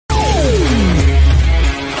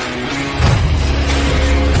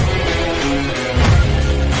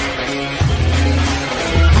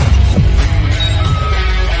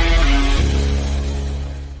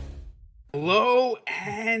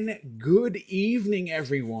and good evening,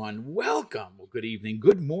 everyone. Welcome. Well, good evening,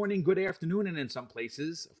 good morning, good afternoon, and in some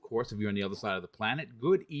places, of course, if you're on the other side of the planet,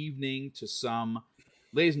 good evening to some.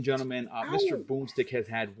 Ladies and gentlemen, Mr. Boomstick has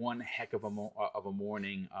had one heck of a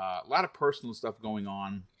morning. A lot of personal stuff going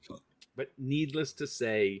on, but needless to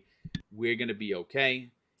say, we're going to be okay.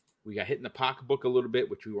 We got hit in the pocketbook a little bit,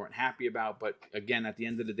 which we weren't happy about. But again, at the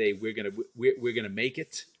end of the day, we're gonna make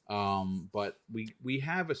it. But we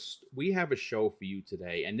have a show for you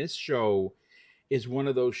today, and this show is one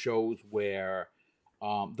of those shows where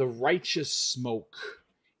the righteous smoke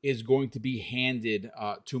is going to be handed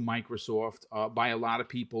to Microsoft by a lot of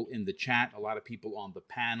people in the chat, a lot of people on the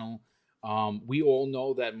panel. We all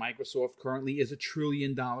know that Microsoft currently is $1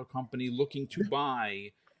 trillion company looking to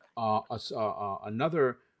buy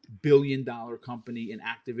another $1 billion company in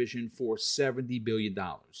Activision for $70 billion.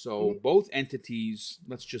 So both entities,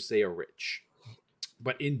 let's just say, are rich.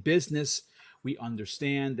 But in business, we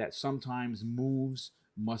understand that sometimes moves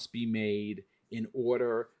must be made in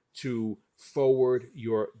order to forward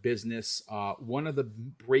your business. One of the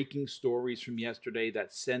breaking stories from yesterday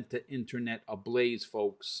that sent the internet ablaze,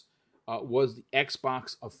 folks, was the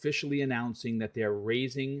Xbox officially announcing that they're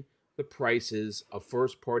raising the prices of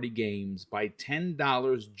first-party games by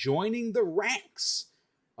 $10, joining the ranks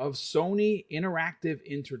of Sony Interactive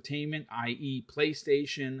Entertainment, i.e.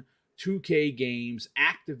 PlayStation, 2K Games,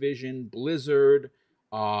 Activision, Blizzard.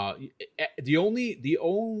 The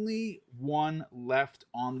only one left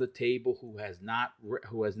on the table who has not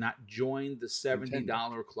joined the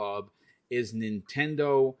 $70 club is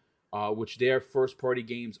Nintendo. Which their first-party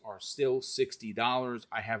games are still $60.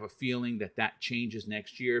 I have a feeling that changes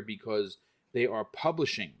next year because they are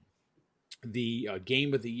publishing the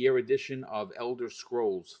Game of the Year edition of Elder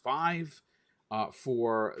Scrolls V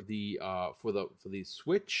for the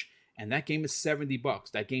Switch, and that game is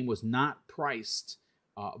 $70. That game was not priced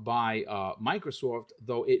by Microsoft,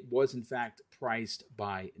 though it was in fact priced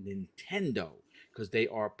by Nintendo because they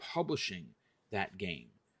are publishing that game.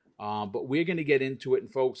 But we're going to get into it.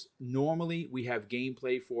 And folks, normally we have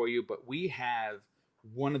gameplay for you, but we have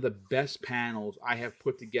one of the best panels I have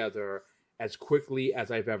put together as quickly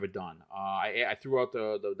as I've ever done. I threw out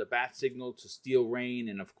the bat signal to Steel Rain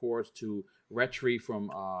and, of course, to Retri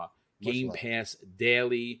from Game Pass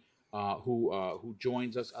Daily, who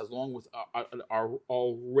joins us, along with our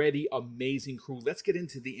already amazing crew. Let's get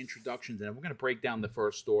into the introductions, and we're going to break down the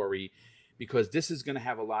first story, because this is going to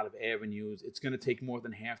have a lot of avenues. It's going to take more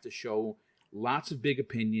than half the show. Lots of big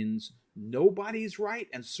opinions. Nobody's right,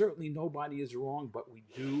 and certainly nobody is wrong, but we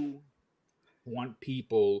do want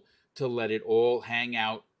people to let it all hang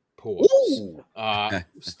out. Pause.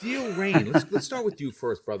 Steel Rain, let's start with you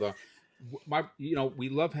first, brother. We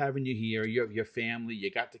love having you here. You have your family. You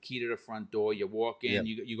got the key to the front door. You walk in.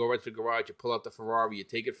 Yep. You go right to the garage. You pull out the Ferrari. You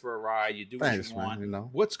take it for a ride. You do what you want. Man,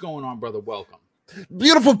 What's going on, brother? Welcome.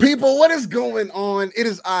 Beautiful people, what is going on? It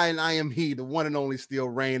is I, and I am he, the one and only Steel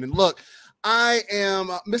Rain. And look, I am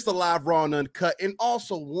Mr. Live, Raw, and Uncut, and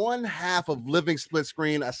also one half of Living Split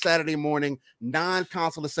Screen, a Saturday morning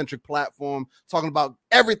non-console-centric platform talking about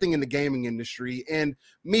everything in the gaming industry. And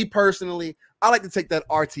me personally, I like to take that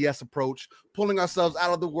RTS approach, pulling ourselves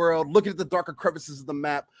out of the world, looking at the darker crevices of the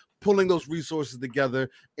map, pulling those resources together,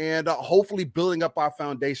 and hopefully building up our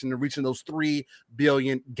foundation and reaching those 3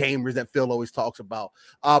 billion gamers that Phil always talks about.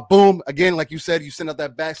 Boom. Again, like you said, you sent out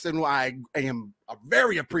that back signal. I am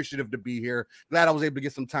very appreciative to be here. Glad I was able to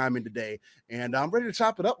get some time in today. And I'm ready to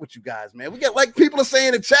chop it up with you guys, man. We get, like people are saying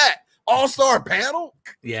in the chat, all-star panel.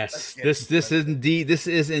 Yes, this is indeed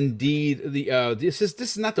the this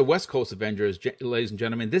is not the West Coast Avengers, ladies and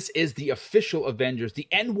gentlemen. This is the official Avengers, the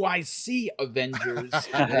NYC Avengers.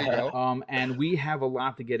 There you go. And we have a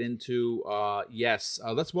lot to get into.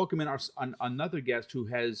 Let's welcome in another guest who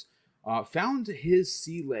has found his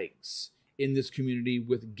sea legs in this community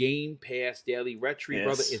with Game Pass Daily. Retri, yes.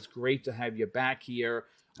 Brother, it's great to have you back here.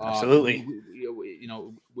 Absolutely.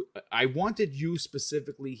 I wanted you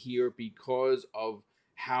specifically here because of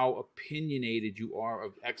how opinionated you are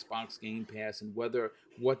of Xbox Game Pass and what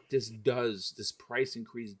this price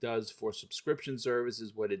increase does for subscription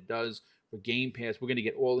services, what it does for Game Pass. We're going to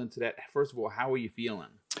get all into that. First of all, how are you feeling?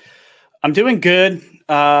 I'm doing good.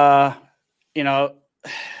 A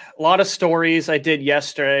lot of stories I did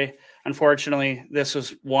yesterday. Unfortunately, this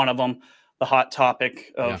was one of them, the hot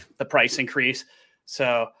topic of the price increase.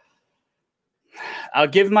 So I'll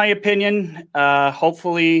give my opinion.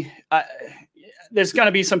 Hopefully, there's going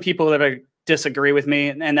to be some people that disagree with me,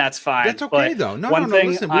 and that's fine. That's okay, though. One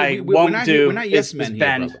thing listen, I won't do we're not yes is men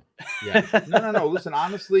bend. Here, brother. Yeah. No. Listen,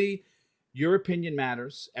 honestly, Your opinion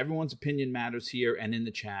matters. Everyone's opinion matters here and in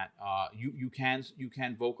the chat. You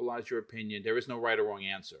can vocalize your opinion. There is no right or wrong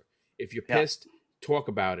answer. If you're pissed, talk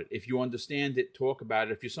about it. If you understand it, talk about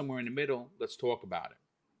it. If you're somewhere in the middle, let's talk about it.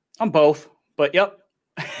 I'm both, but yep.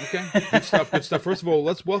 Okay, good stuff. Good stuff. First of all,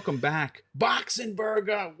 let's welcome back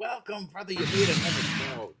Boxenberger. Welcome, brother. You made another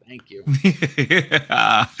show. Thank you.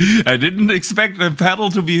 I didn't expect the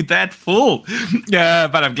panel to be that full,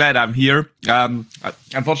 but I'm glad I'm here.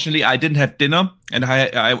 Unfortunately, I didn't have dinner, and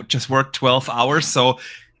I just worked 12 hours, so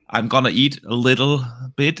I'm gonna eat a little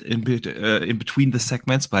bit in between the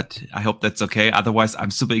segments, but I hope that's okay. Otherwise,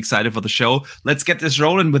 I'm super excited for the show. Let's get this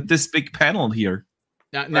rolling with this big panel here.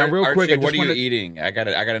 Now real Archie, quick, what are you eating? I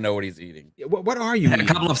gotta know what he's eating. What are you eating? A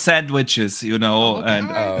couple of sandwiches, and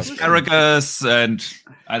asparagus, and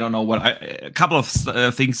I don't know what. A couple of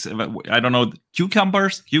things. I don't know,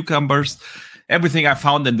 cucumbers, everything I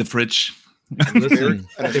found in the fridge. Listen,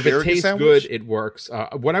 if it tastes good, it works.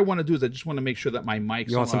 What I want to do is I just want to make sure that my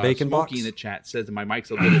mic's bacon Smokey box? in the chat says that my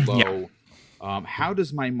mic's a little low. How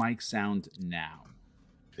does my mic sound now?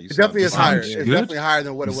 It definitely is higher. It's good. definitely higher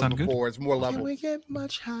than what it was Sound before. It's more level. Can we get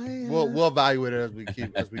much higher? We'll evaluate it as we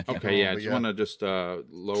keep. Okay, yeah, I just want to just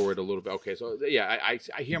lower it a little bit. Okay, so yeah,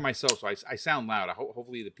 I hear myself, so I sound loud.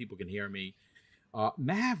 Hopefully the people can hear me.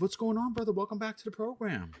 Mav, what's going on, brother? Welcome back to the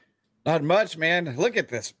program. Not much, man. Look at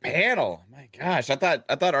this panel. My gosh, I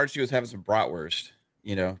thought Archie was having some bratwurst,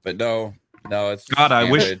 but no, it's God, I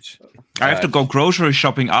wish I have to go grocery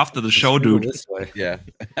shopping after the show, dude. This way. Yeah,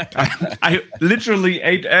 I literally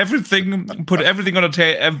ate everything, put everything on a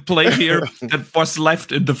plate here that was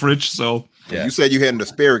left in the fridge. So yeah. You said you had an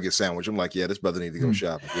asparagus sandwich. I'm like, yeah, this brother need to go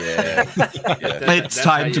shopping. Yeah, it's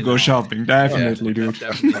time to go shopping, definitely, dude.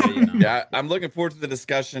 Definitely, yeah. I'm looking forward to the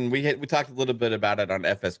discussion. We talked a little bit about it on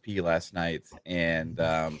FSP last night, and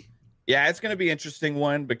yeah, it's going to be an interesting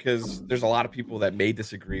one because there's a lot of people that may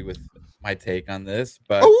disagree with my take on this,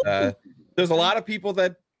 but there's a lot of people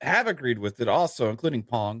that have agreed with it also, including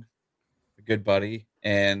Pong, a good buddy,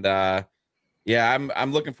 and yeah,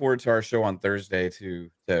 I'm looking forward to our show on Thursday to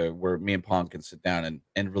where me and Pong can sit down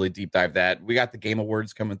and really deep dive that. We got the Game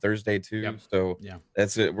Awards coming Thursday too, so yeah,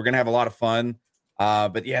 that's it. We're gonna have a lot of fun,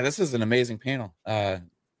 but yeah, this is an amazing panel.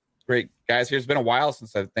 Great guys here. It's been a while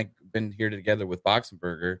since I've been here together with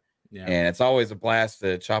Boxenberger. yeah. And it's always a blast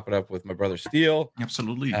to chop it up with my brother Steele.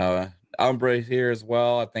 Absolutely. Umbre here as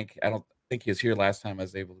well. I don't think he was here last time I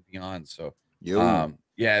was able to be on. So yeah,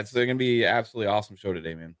 it's gonna be an absolutely awesome show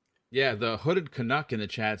today, man. Yeah, the Hooded Canuck in the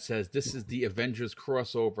chat says this is the Avengers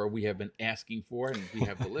crossover we have been asking for and we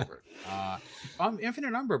have delivered.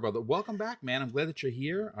 Infinite Umber, brother, welcome back, man. I'm glad that you're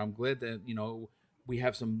here. I'm glad that we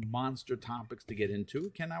have some monster topics to get into.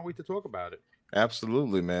 Cannot wait to talk about it.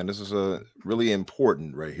 Absolutely, man. This is really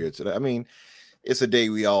important right here today. I mean, it's a day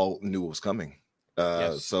we all knew was coming.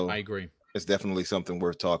 Yes, so I agree. It's definitely something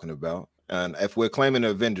worth talking about. And if we're claiming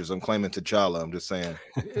the Avengers, I'm claiming T'Challa. I'm just saying.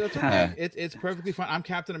 That's okay. It's perfectly fine. I'm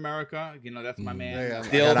Captain America. That's my man. Yeah,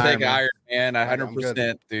 Still take Iron Man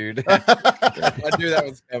 100%, dude. I knew that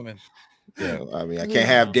was coming. Yeah, I mean, I can't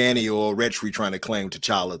have Danny or Retri trying to claim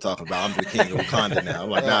T'Challa talking about I'm the king of Wakanda now. I'm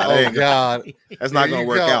like, nah, oh God, that's not going to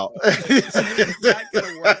work out. It's not going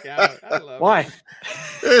to work out. I love Why?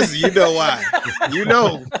 You know why? You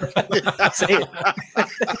know. Say it.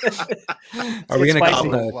 Are we going to Spicy. call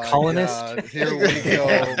him Oh a my colonist? God, here we go.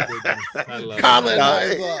 I love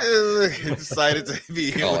Colin, excited to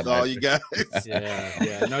be here with all you guys.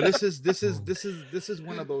 Yeah. No, this is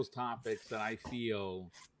one of those topics that I feel.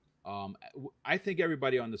 I think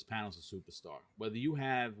everybody on this panel is a superstar. Whether you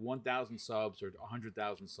have 1,000 subs or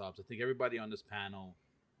 100,000 subs, I think everybody on this panel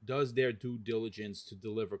does their due diligence to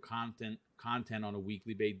deliver content on a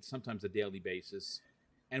weekly basis, sometimes a daily basis.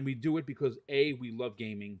 And we do it because we love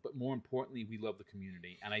gaming, but more importantly, we love the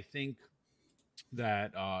community. And I think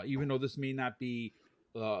that even though this may not be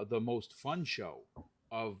the most fun show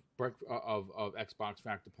of Xbox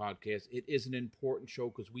Factor podcast, it is an important show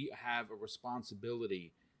because we have a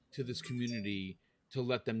responsibility to this community to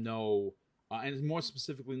let them know, and more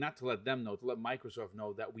specifically, not to let them know, to let Microsoft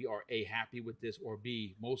know that we are A, happy with this, or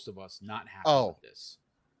B, most of us not happy with this.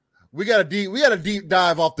 We got a deep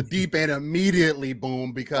dive off the deep end immediately,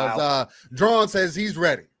 boom, because Drawn says he's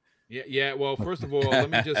ready. Yeah. Well, first of all, let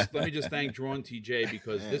me just thank Drawn TJ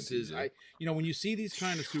because this is when you see these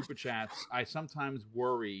kind of super chats, I sometimes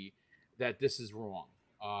worry that this is wrong,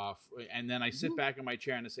 and then I sit back in my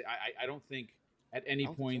chair and I say I don't think at any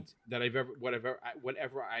point that I've ever whatever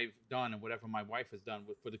I've done and whatever my wife has done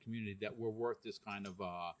for the community that we're worth this kind of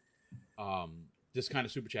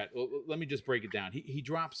super chat. Let me just break it down. He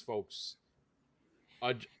drops, folks,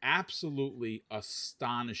 absolutely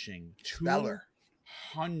astonishing Stellar.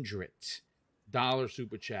 $200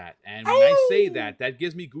 super chat. And when I say that, that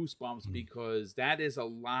gives me goosebumps because that is a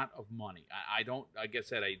lot of money. I don't, like I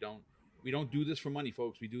said, we don't do this for money,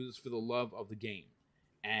 folks. We do this for the love of the game.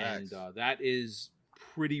 And that is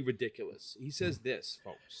pretty ridiculous. He says this,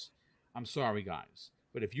 folks. I'm sorry, guys,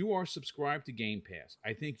 but if you are subscribed to Game Pass,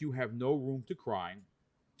 I think you have no room to cry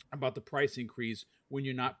about the price increase when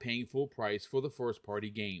you're not paying full price for the first-party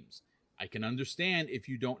games. I can understand if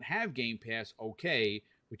you don't have Game Pass, okay,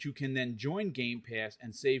 but you can then join Game Pass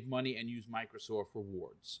and save money and use Microsoft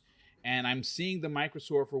rewards. And I'm seeing the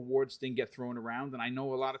Microsoft rewards thing get thrown around, and I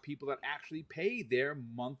know a lot of people that actually pay their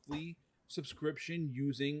monthly subscription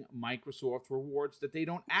using Microsoft rewards that they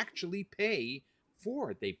don't actually pay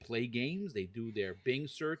for it. They play games, they do their Bing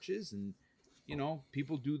searches, and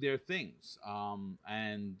people do their things.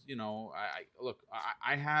 And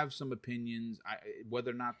I have some opinions,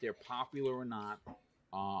 whether or not they're popular or not.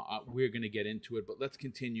 We're going to get into it, but let's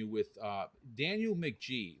continue with Daniel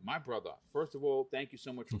McGee, my brother. First of all, thank you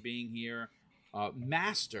so much for being here.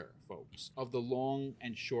 Master, folks, of the long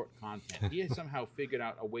and short content. He has somehow figured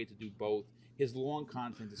out a way to do both. His long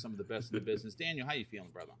content is some of the best in the business. Daniel, how you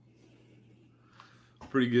feeling, brother?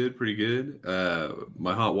 Pretty good.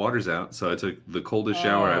 My hot water's out, so I took the coldest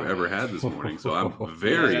shower I've ever had this morning, so I'm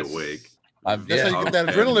very awake. That's how you get that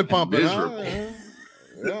adrenaline pumping, miserable. Yeah.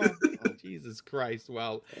 Jesus Christ.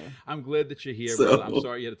 Well, I'm glad that you're here, brother. I'm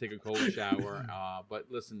sorry you had to take a cold shower. But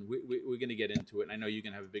listen, we're going to get into it. And I know you're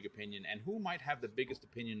going to have a big opinion. And who might have the biggest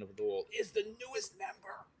opinion of it all is the newest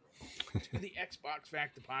member to the Xbox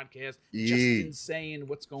Factor podcast. Justin saying,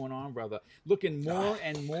 what's going on, brother? Looking more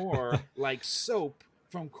and more like Soap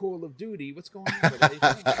from Call of Duty. What's going on, brother?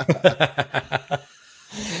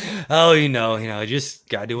 Oh, just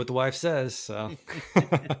gotta do what the wife says. So,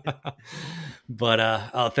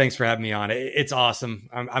 but thanks for having me on. It's awesome.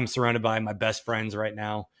 I'm surrounded by my best friends right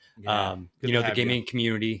now. Yeah, the gaming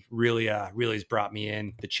community really has brought me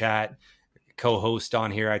in. The chat, co-host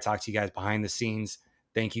on here. I talk to you guys behind the scenes.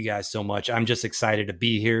 Thank you guys so much. I'm just excited to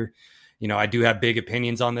be here. I do have big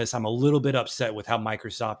opinions on this. I'm a little bit upset with how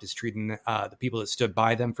Microsoft is treating the people that stood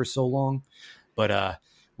by them for so long, but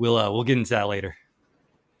we'll get into that later.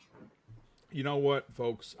 You know what,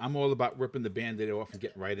 folks? I'm all about ripping the Band-Aid off and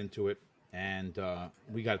getting right into it, and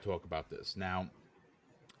we got to talk about this now.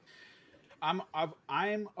 I'm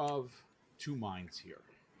of two minds here.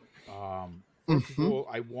 First of all,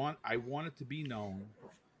 I want it to be known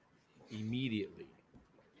immediately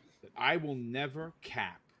that I will never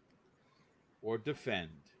cap or defend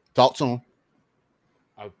Thoughts on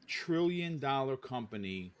a $1 trillion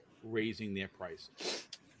company raising their prices.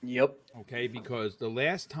 Yep. Okay, because the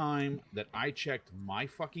last time that I checked my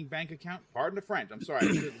fucking bank account, pardon the French, I'm sorry,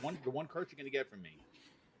 the one curse you're going to get from me,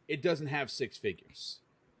 it doesn't have 6 figures.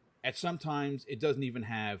 At sometimes, it doesn't even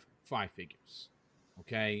have 5 figures.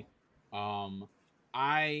 Okay?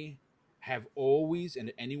 I have always,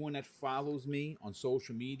 and anyone that follows me on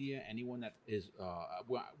social media, anyone that is,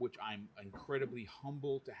 which I'm incredibly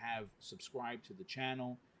humbled to have subscribed to the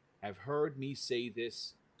channel, have heard me say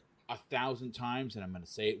this 1,000 times, and I'm going to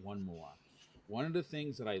say it one more. One of the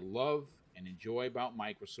things that I love and enjoy about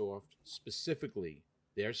Microsoft, specifically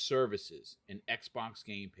their services in Xbox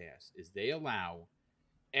Game Pass, is they allow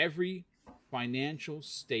every financial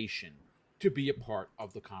station to be a part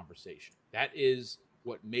of the conversation. That is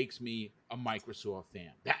what makes me a Microsoft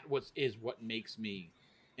fan. That is what makes me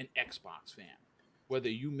an Xbox fan. Whether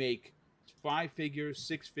you make 5 figures,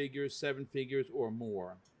 6 figures, 7 figures, or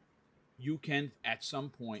more, you can, at some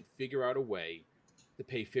point, figure out a way to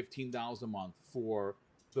pay $15 a month for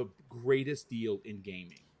the greatest deal in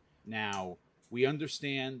gaming. Now, we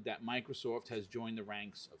understand that Microsoft has joined the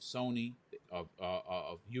ranks of Sony, of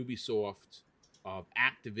Ubisoft, of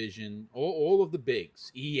Activision, all of the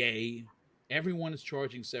bigs, EA. Everyone is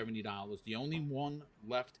charging $70. The only one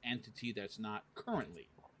left entity that's not currently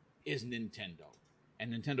is Nintendo.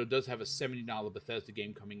 And Nintendo does have a $70 Bethesda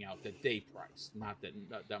game coming out that they priced, not that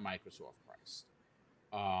Microsoft priced.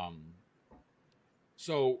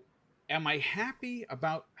 So am I happy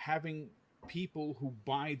about having people who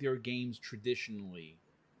buy their games traditionally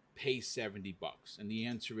pay $70? And the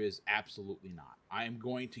answer is absolutely not. I am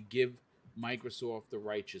going to give Microsoft the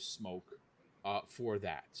righteous smoke for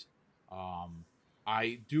that.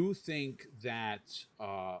 I do think that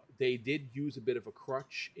they did use a bit of a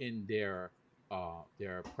crutch in their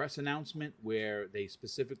press announcement, where they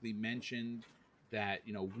specifically mentioned that,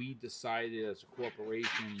 we decided as a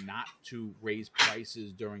corporation not to raise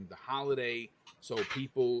prices during the holiday so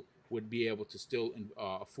people would be able to still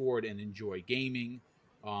afford and enjoy gaming.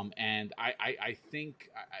 And I think,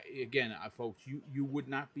 again, folks, you would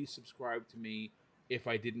not be subscribed to me if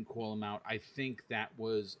I didn't call them out. I think that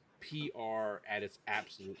was PR at its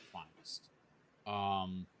absolute finest.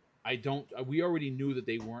 I don't. We already knew that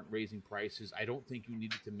they weren't raising prices. I don't think you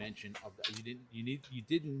needed to mention of that. You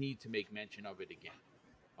didn't need to make mention of it again.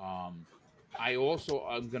 I also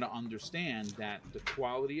am going to understand that the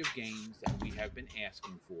quality of games that we have been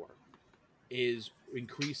asking for is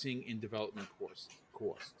increasing in development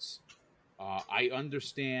costs. I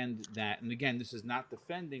understand that, and again, this is not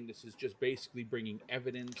defending. This is just basically bringing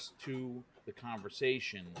evidence to the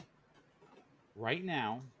conversation. Right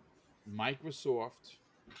now, Microsoft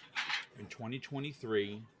in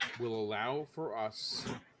 2023 will allow for us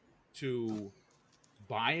to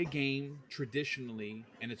buy a game traditionally,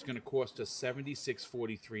 and it's going to cost us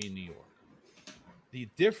 $76.43 in New York. The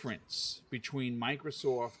difference between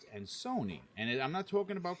Microsoft and Sony, and I'm not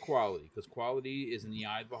talking about quality, because quality is in the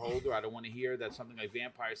eye of the beholder. I don't want to hear that something like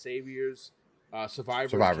Vampire Saviors,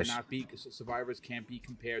 Survivors can't be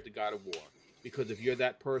compared to God of War, because if you're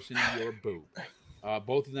that person, you're a boo.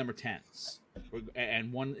 Both of them are 10s,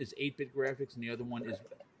 and one is 8-bit graphics, and the other one is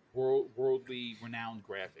worldly renowned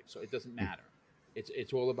graphics. So it doesn't matter.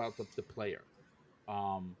 It's all about the player.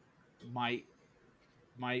 My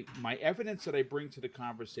evidence that I bring to the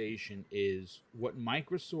conversation is what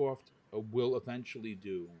Microsoft will eventually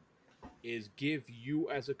do is give you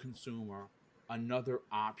as a consumer another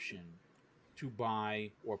option to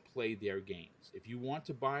buy or play their games. If you want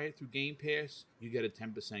to buy it through Game Pass, you get a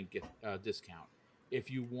 10% discount.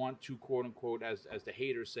 If you want to, quote unquote, as the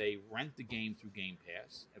haters say, rent the game through Game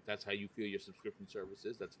Pass, if that's how you feel your subscription service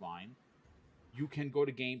is, that's fine. You can go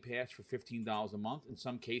to Game Pass for $15 a month, in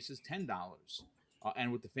some cases $10.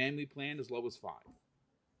 And with the family plan, as low as $5.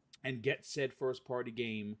 And get said first-party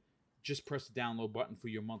game, just press the download button for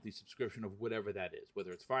your monthly subscription of whatever that is.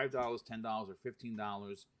 Whether it's $5, $10, or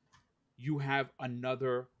 $15, you have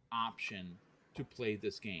another option to play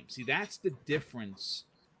this game. See, that's the difference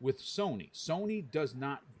with Sony. Sony does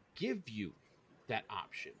not give you that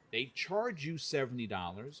option. They charge you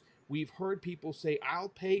 $70. We've heard people say, I'll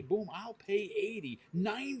pay $80,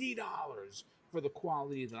 $90 for the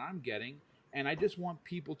quality that I'm getting. And I just want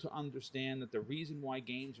people to understand that the reason why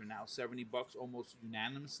games are now $70 almost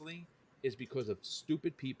unanimously is because of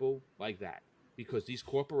stupid people like that. Because these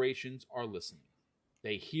corporations are listening.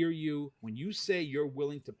 They hear you. When you say you're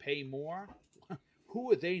willing to pay more,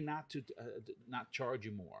 who are they not to not charge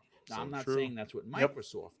you more? Now, So I'm not true. saying that's what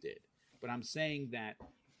Microsoft did. But I'm saying that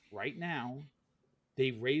right now,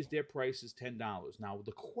 they raised their prices $10. Now,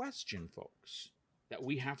 the question, folks, that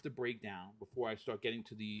we have to break down before I start getting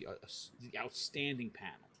to the outstanding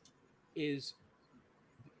panel is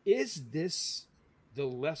this the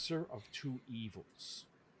lesser of two evils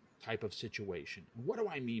type of situation? What do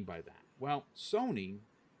I mean by that? Well, Sony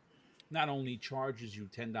not only charges you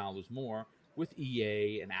 $10 more with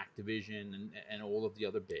EA and Activision and all of the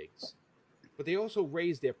other bigs, but they also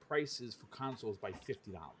raise their prices for consoles by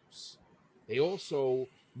 $50. They also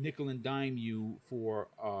nickel and dime you for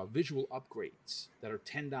visual upgrades that are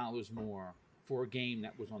 $10 more for a game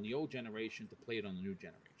that was on the old generation to play it on the new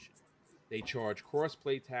generation. They charge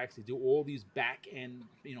cross-play tax. They do all these back-end,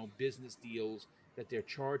 business deals that they're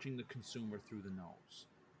charging the consumer through the nose.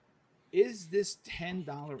 Is this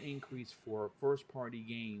 $10 increase for first-party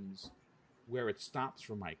games where it stops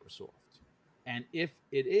for Microsoft? And if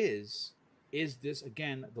it is this,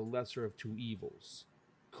 again, the lesser of two evils?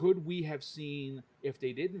 Could we have seen, if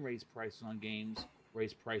they didn't raise prices on games,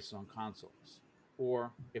 raise prices on consoles?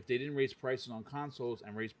 Or if they didn't raise prices on consoles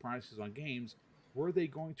and raise prices on games, were they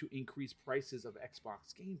going to increase prices of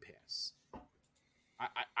Xbox Game Pass?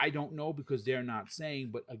 I don't know, because they're not saying,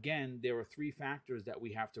 but again, there are three factors that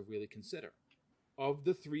we have to really consider. Of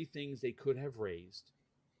the three things they could have raised,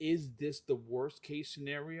 is this the worst case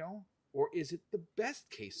scenario, or is it the best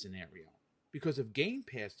case scenario? Because if Game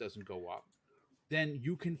Pass doesn't go up, then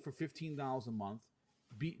you can, for $15 a month,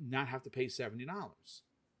 not have to pay $70.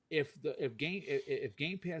 If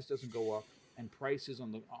Game Pass doesn't go up and prices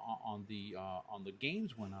on the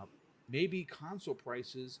games went up, maybe console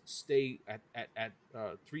prices stay at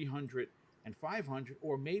 $300 and $500,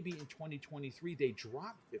 or maybe in 2023 they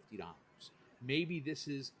drop $50. Maybe this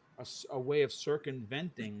is a way of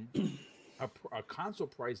circumventing a console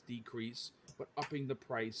price decrease, but upping the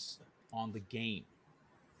price on the game.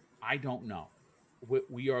 I don't know.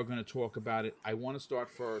 We are going to talk about it. I want to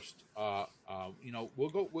start first.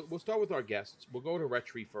 We'll start with our guests. We'll go to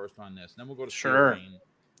Retri first on this, then we'll go to Sure. Steve Lane.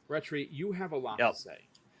 Retri, you have a lot Yep. to say.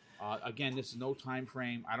 Again, this is no time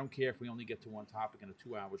frame. I don't care if we only get to one topic in a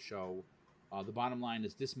 2-hour show. The bottom line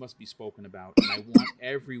is this must be spoken about, and I want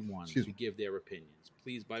everyone to give their opinions.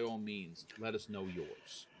 Please, by all means, let us know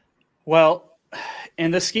yours. Well,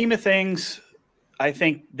 in the scheme of things, I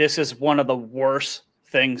think this is one of the worst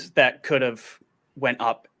things that could have went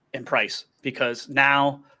up in price, because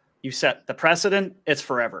now you set the precedent. It's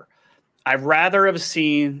forever. I'd rather have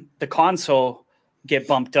seen the console get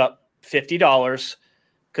bumped up $50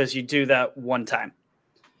 because you do that one time,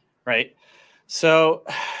 right? So,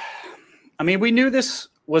 I mean, we knew this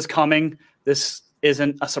was coming. This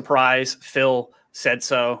isn't a surprise. Phil said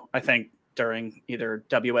so, I think, during either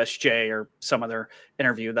WSJ or some other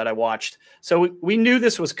interview that I watched. So we knew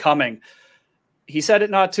this was coming. He said it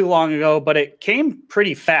not too long ago, but it came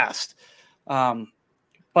pretty fast.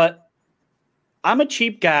 But I'm a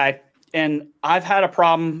cheap guy, and I've had a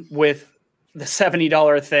problem with the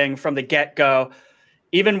 $70 thing from the get-go,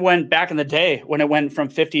 even when back in the day when it went from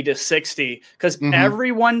 50 to 60, because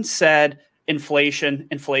everyone said inflation.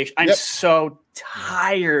 I'm so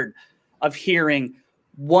tired of hearing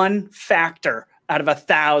one factor out of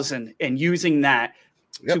 1,000 and using that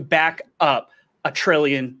to back up $1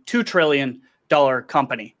 trillion, $2 trillion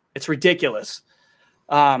company. It's ridiculous.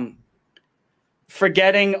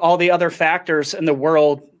 Forgetting all the other factors in the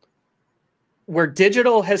world where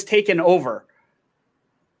digital has taken over.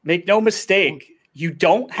 Make no mistake, you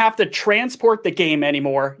don't have to transport the game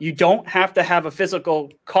anymore. You don't have to have a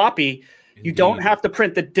physical copy. You don't have to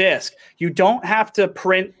print the disc. You don't have to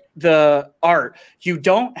print the art. You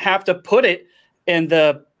don't have to put it in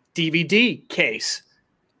the DVD case.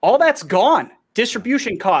 All that's gone.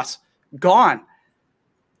 Distribution costs, gone.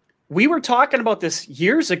 We were talking about this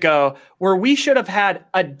years ago where we should have had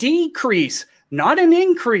a decrease, not an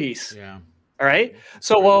increase. Yeah. All right.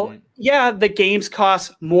 So, the games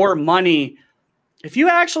cost more money. If you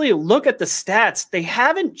actually look at the stats, they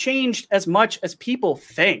haven't changed as much as people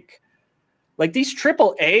think. Like these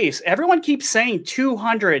triple A's, everyone keeps saying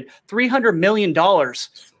 $200, $300 million.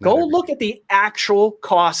 Go look at the actual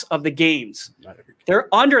cost of the games. They're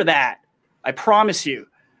under that. I promise you.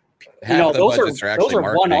 Half of the budgets are actually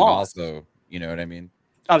marketing one-off. Also, you know what I mean?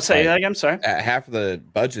 I'll say that again. I'm sorry. Half of the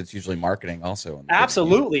budget's usually marketing also.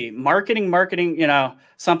 Absolutely. Marketing,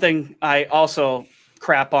 something I also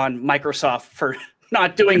crap on Microsoft for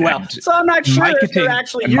not doing well. So I'm not sure if they're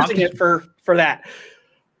actually using it for that.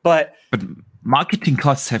 But marketing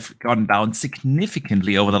costs have gone down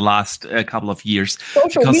significantly over the last couple of years.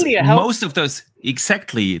 Social media helps. Most of those,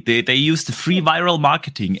 exactly, they use the free viral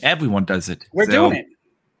marketing. Everyone does it. We're doing it.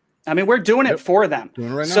 I mean, we're doing it for them.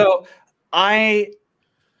 Doing it right now. So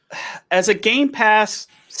as a Game Pass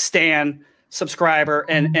stan subscriber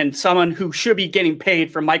and someone who should be getting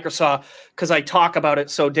paid from Microsoft because I talk about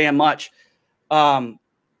it so damn much,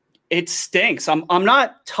 it stinks. I'm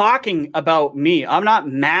not talking about me. I'm not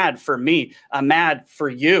mad for me. I'm mad for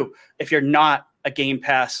you if you're not a Game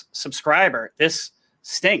Pass subscriber. This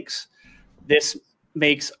stinks. This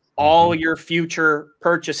makes all your future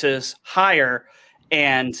purchases higher.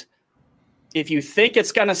 And if you think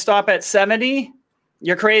it's going to stop at 70,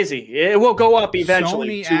 you're crazy. It will go up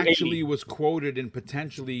eventually. Sony to 80. actually was quoted in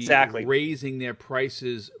potentially raising their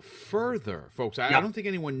prices further, folks. I don't think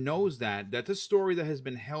anyone knows that. That's a story that has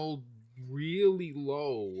been held really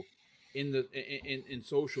low in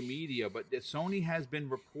social media, but that Sony has been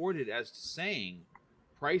reported as saying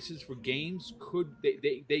prices for games could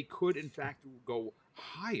in fact go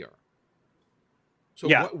higher. So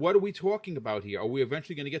what are we talking about here? Are we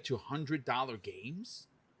eventually going to get to $100 games?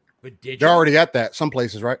 But they're already at that. Some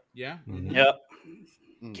places, right? Yeah. Mm-hmm. Yep.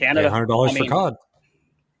 Canada, $100 for COD.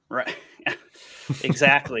 Right.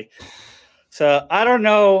 Exactly. So I don't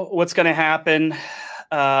know what's going to happen.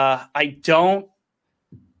 I don't,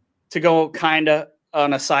 to go kind of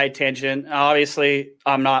on a side tangent, obviously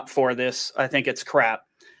I'm not for this. I think it's crap.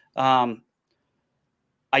 I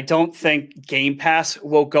don't think Game Pass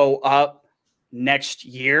will go up next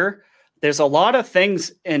year. There's a lot of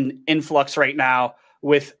things in influx right now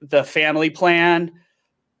with the family plan.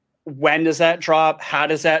 When does that drop? How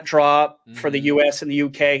does that drop for the US and the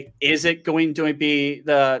UK? Is it going to be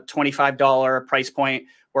the $25 price point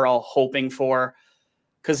we're all hoping for?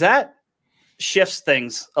 Because that shifts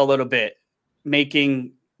things a little bit,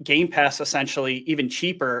 making Game Pass essentially even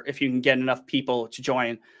cheaper if you can get enough people to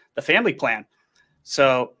join the family plan.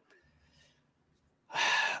 So,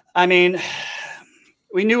 I mean,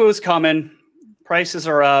 we knew it was coming. Prices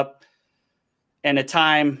are up. In a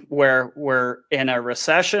time where we're in a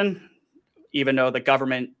recession, even though the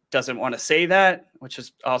government doesn't want to say that, which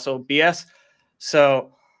is also BS.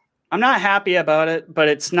 So I'm not happy about it, but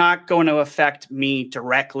it's not going to affect me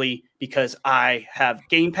directly because I have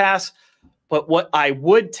Game Pass. But what I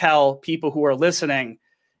would tell people who are listening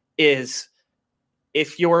is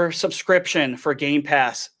if your subscription for Game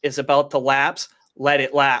Pass is about to lapse, let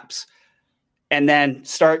it lapse. And then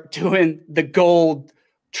start doing the gold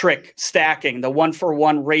trick stacking, the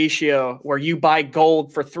 1-for-1 ratio where you buy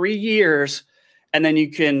gold for 3 years and then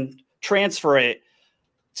you can transfer it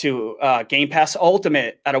to Game Pass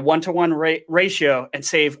Ultimate at a 1-to-1 ratio and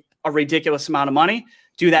save a ridiculous amount of money.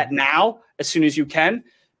 Do that now as soon as you can,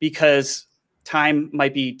 because time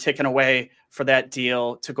might be ticking away for that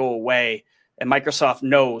deal to go away. And Microsoft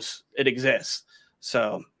knows it exists.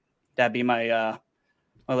 So that'd be my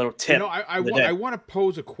a little tip. I want to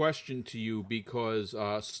pose a question to you because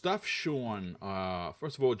Stuff Sean,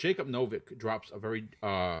 first of all, Jacob Novick drops a very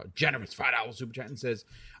generous $5 super chat and says,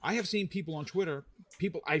 I have seen people on Twitter,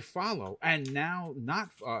 people I follow, and now not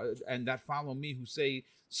and that follow me, who say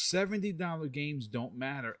 $70 games don't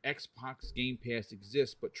matter. Xbox Game Pass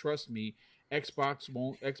exists, but trust me,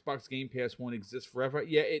 Xbox Game Pass won't exist forever.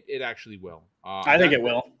 Yeah, it actually will. I think it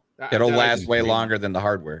will. It'll last way longer than the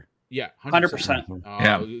hardware. Yeah,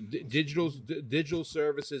 100%. Digital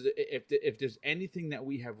services. If there's anything that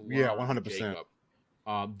we have learned,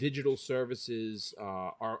 100%. Digital services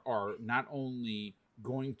are not only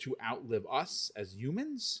going to outlive us as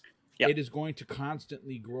humans, it is going to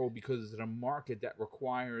constantly grow because it's a market that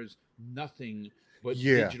requires nothing but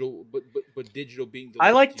digital. But digital being.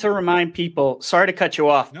 I like to remind people. Sorry to cut you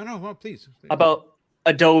off. No, please. About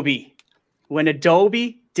Adobe. When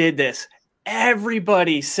Adobe did this,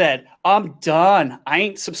 everybody said, I'm done. I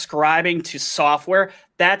ain't subscribing to software.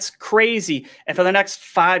 That's crazy. And for the next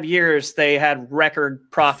 5 years, they had record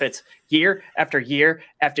profits year after year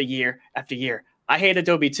after year after year. I hate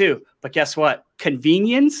Adobe too, but guess what?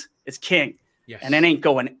 Convenience is king. Yes. And it ain't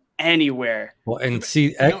going anywhere. Well, and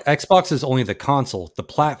see, Xbox is only the console. The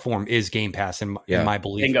platform is Game Pass, in my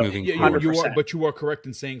belief, Bingo. moving forward. forward. You are correct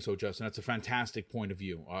in saying so, Justin. That's a fantastic point of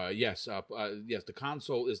view. Yes, the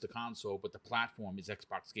console is the console, but the platform is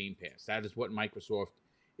Xbox Game Pass. That is what Microsoft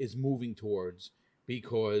is moving towards,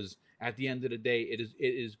 because at the end of the day, it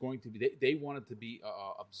is going to be. They want it to be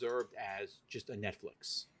observed as just a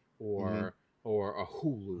Netflix or a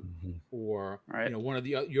Hulu, or one of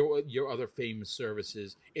the your other famous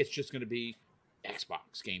services. It's just going to be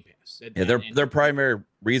Xbox Game Pass. Their primary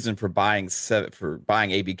reason for buying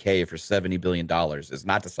ABK for $70 billion is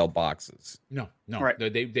not to sell boxes. No, right.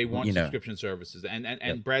 They want subscription services,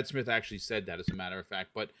 and Brad Smith actually said that, as a matter of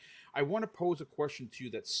fact. But I want to pose a question to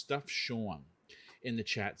you that Stuff Sean in the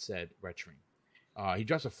chat said, Retring. He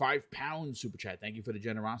drops a £5 super chat. Thank you for the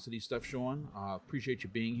generosity, Stuff Sean. Appreciate you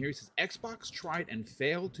being here. He says, Xbox tried and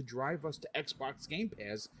failed to drive us to Xbox Game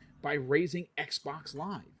Pass by raising Xbox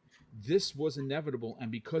Live. This was inevitable,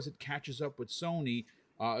 and because it catches up with Sony,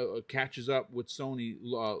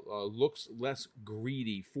 looks less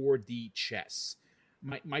greedy. 4D chess.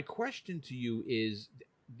 My question to you is,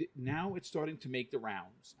 now it's starting to make the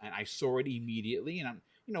rounds, and I saw it immediately, and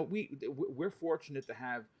we're fortunate to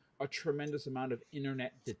have a tremendous amount of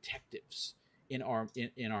internet detectives in our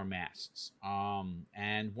masses.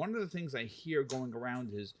 And one of the things I hear going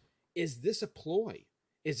around is this a ploy?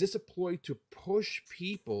 Is this a ploy to push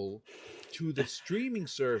people to the streaming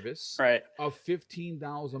service of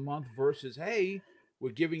 $15 a month versus, hey,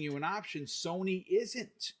 we're giving you an option? Sony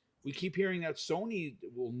isn't. We keep hearing that Sony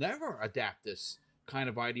will never adapt this kind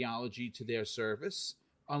of ideology to their service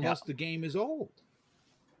unless the game is old.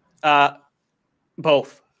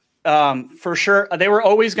 Both. For sure. They were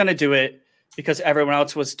always going to do it because everyone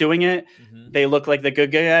else was doing it. They look like the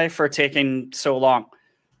good guy for taking so long.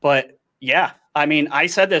 But yeah, I mean, I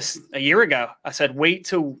said this a year ago. I said, wait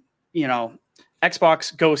till,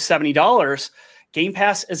 Xbox goes $70. Game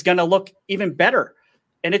Pass is going to look even better.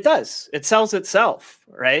 And it does. It sells itself,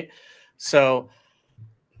 right? So,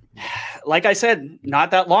 like I said,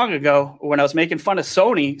 not that long ago, when I was making fun of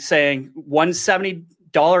Sony saying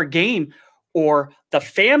 $170 game or the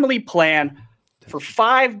family plan for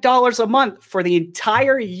 $5 a month for the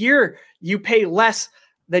entire year, you pay less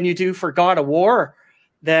than you do for God of War,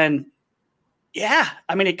 then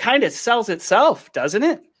it kind of sells itself, doesn't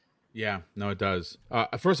it? Yeah, no, it does.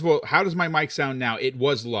 First of all, how does my mic sound now? It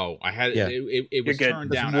was low. I had it was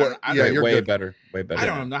turned down. You're way better. Way better. I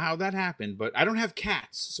don't know how that happened, but I don't have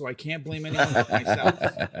cats, so I can't blame anyone but myself.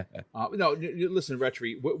 No, listen,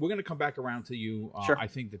 Retri, we're going to come back around to you. Sure. I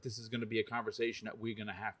think that this is going to be a conversation that we're going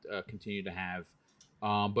to have to continue to have.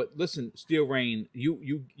 But listen, Steel Rain,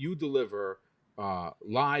 you deliver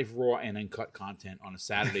live, raw, and uncut content on a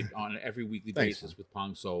Saturday, on an every weekly basis with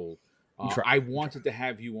Pong Soul. I wanted to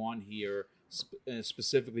have you on here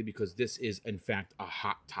specifically because this is, in fact, a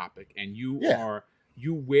hot topic, and you are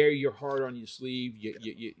you wear your heart on your sleeve.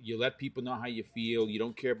 You let people know how you feel. You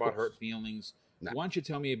don't care about hurt feelings. No. Why don't you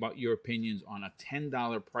tell me about your opinions on a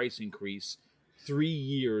 $10 price increase 3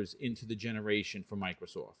 years into the generation for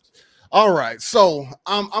Microsoft? All right, so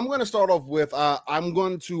I'm going to start off with I'm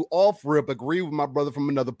going to off rip agree with my brother from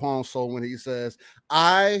another Pawn Soul when he says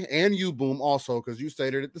I and you Boom also, because you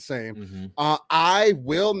stated it the same. I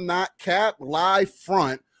will not cap lie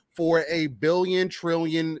front for a $1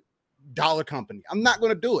 trillion company. I'm not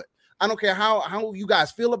going to do it. I don't care how you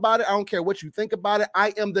guys feel about it. I don't care what you think about it.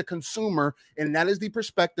 I am the consumer, and that is the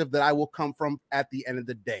perspective that I will come from at the end of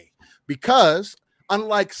the day. Because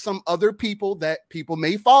unlike some other people that people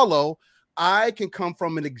may follow, I can come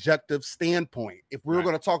from an objective standpoint. If we were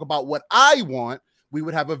going to talk about what I want, we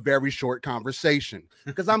would have a very short conversation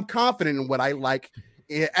because I'm confident in what I like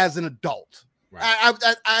as an adult. Right.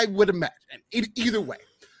 I would imagine either way.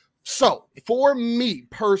 So for me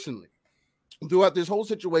personally, throughout this whole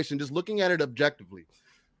situation, just looking at it objectively,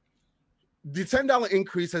 the $10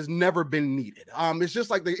 increase has never been needed. It's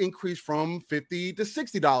just like the increase from $50 to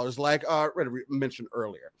 $60, like Rhetoric mentioned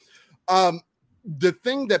earlier. The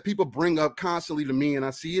thing that people bring up constantly to me, and I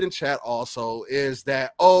see it in chat also, is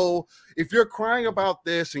that, oh, if you're crying about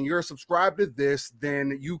this and you're subscribed to this,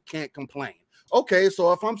 then you can't complain. Okay,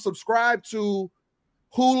 so if I'm subscribed to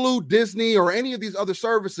Hulu, Disney, or any of these other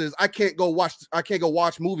services, I can't go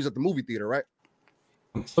watch movies at the movie theater, right?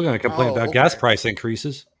 I'm still going to complain about gas price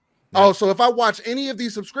increases. Oh, so if I watch any of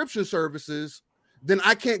these subscription services, then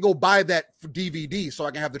I can't go buy that for DVD so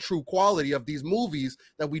I can have the true quality of these movies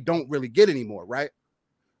that we don't really get anymore, right?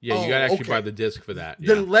 Yeah, you got to actually buy the disc for that.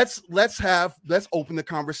 Then let's open the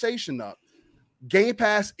conversation up. Game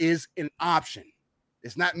Pass is an option.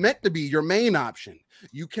 It's not meant to be your main option.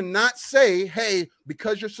 You cannot say, hey,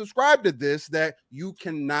 because you're subscribed to this, that you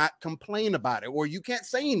cannot complain about it or you can't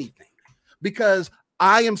say anything, because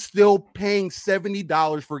I am still paying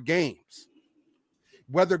 $70 for games.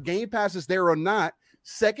 Whether Game Pass is there or not,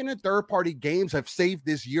 second and third party games have saved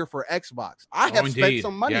this year for Xbox. I have spent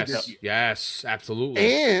some money this year. Yes, absolutely.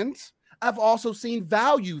 And I've also seen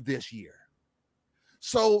value this year.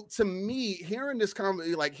 So to me, hearing this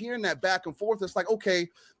like hearing that back and forth, it's like, okay,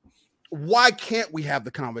 why can't we have the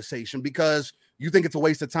conversation? Because you think it's a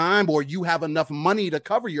waste of time, or you have enough money to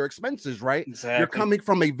cover your expenses, right? Exactly. You're coming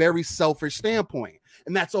from a very selfish standpoint,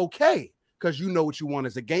 and that's okay because you know what you want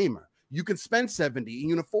as a gamer. You can spend $70 and you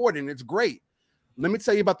can afford it, and it's great. Let me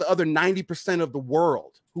tell you about the other 90% of the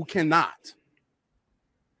world who cannot.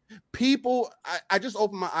 People, I just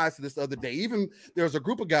opened my eyes to this the other day. Even there was a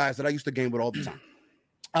group of guys that I used to game with all the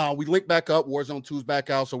time. We linked back up. Warzone 2's back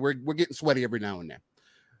out, so we're getting sweaty every now and then.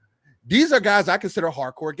 These are guys I consider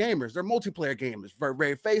hardcore gamers. They're multiplayer gamers, very,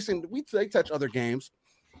 very facing. They touch other games.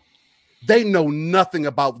 They know nothing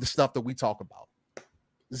about the stuff that we talk about.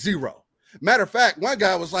 Zero. Matter of fact, one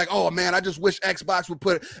guy was like, oh, man, I just wish Xbox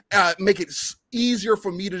would make it easier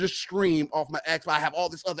for me to just stream off my Xbox. I have all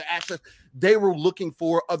this other access. They were looking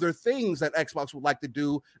for other things that Xbox would like to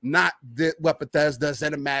do, not what Bethesda,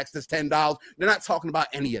 ZeniMax, that's $10. They're not talking about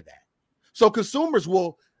any of that. So consumers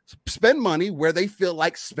will spend money where they feel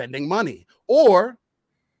like spending money. Or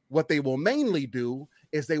what they will mainly do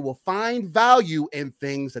is they will find value in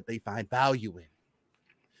things that they find value in.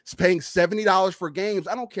 It's paying $70 for games.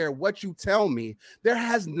 I don't care what you tell me. There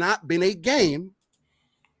has not been a game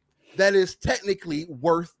that is technically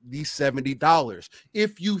worth the $70.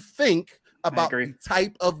 If you think about the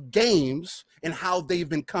type of games and how they've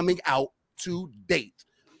been coming out to date,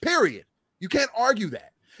 period. You can't argue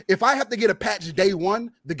that. If I have to get a patch day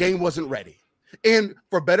one, the game wasn't ready. And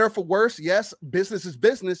for better or for worse, yes, business is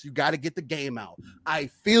business. You got to get the game out. I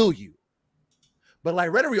feel you. But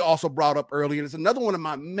like Rhetoric also brought up earlier, and it's another one of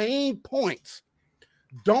my main points.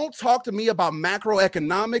 Don't talk to me about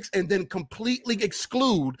macroeconomics and then completely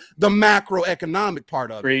exclude the macroeconomic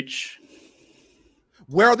part of it. Reach.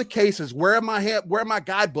 Where are the cases? Where are my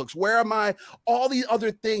guidebooks? Where are all these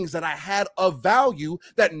other things that I had of value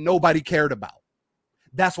that nobody cared about?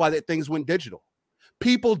 That's why things went digital.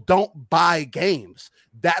 People don't buy games.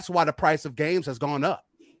 That's why the price of games has gone up.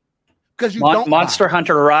 Because Monster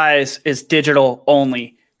Hunter Rise is digital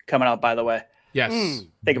only coming out, by the way. Yes.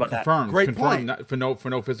 Think about that. Great point. For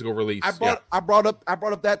no physical release. I brought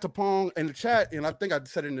up that to Pong in the chat, and I think I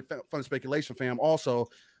said it in the Fun Speculation fam also.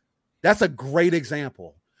 That's a great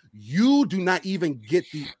example. You do not even get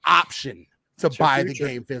the option to buy the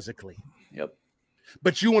game physically. Yep.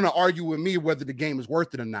 But you want to argue with me whether the game is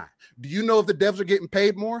worth it or not. Do you know if the devs are getting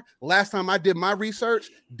paid more? Last time I did my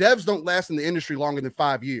research, devs don't last in the industry longer than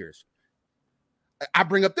 5 years. I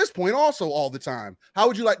bring up this point also all the time. How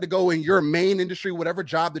would you like to go in your main industry, whatever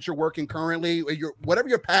job that you're working currently, or whatever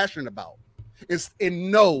you're passionate about, is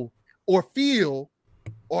and know or feel,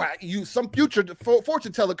 or you some future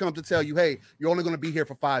fortune teller comes to tell you, hey, you're only going to be here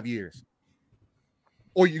for 5 years,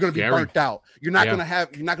 or you're going to be burnt out. You're not going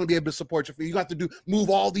to be able to support your family. You have to move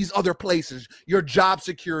all these other places. Your job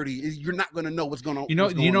security, you're not going to know what's going on.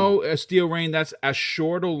 You know, Steel Rain, that's a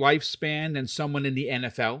shorter lifespan than someone in the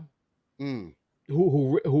NFL.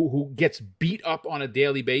 Who gets beat up on a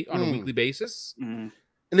on a weekly basis. And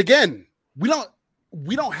again, we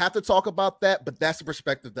don't have to talk about that, but that's the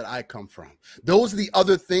perspective that I come from. Those are the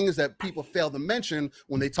other things that people fail to mention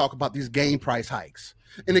when they talk about these game price hikes.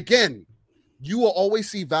 And again, you will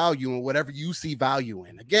always see value in whatever you see value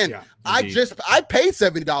in. Again, I paid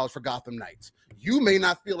 $70 for Gotham Knights. You may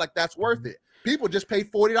not feel like that's worth it. People just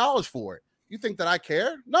paid $40 for it. You think that I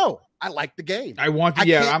care? No, I like the game. I'm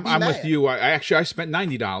with you. I spent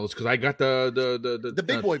 $90 because I got the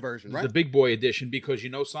big boy version, right? The big boy edition, because you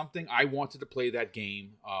know something, I wanted to play that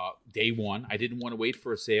game day one. I didn't want to wait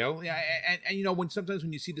for a sale. Yeah, and you know sometimes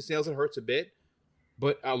when you see the sales, it hurts a bit.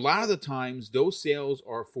 But a lot of the times, those sales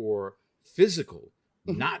are for physical,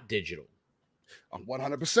 not digital.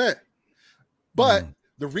 100%. But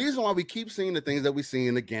the reason why we keep seeing the things that we see,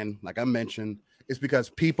 and again, like I mentioned, is because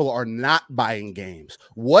people are not buying games.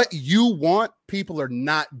 What you want, people are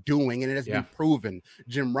not doing, and it has been proven.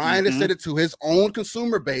 Jim Ryan has said it to his own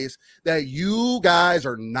consumer base that you guys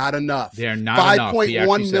are not enough. They're not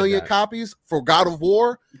 5.1 million copies for God of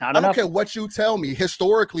War. Not I enough. don't care what you tell me.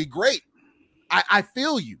 Historically, great. I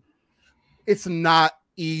feel you. It's not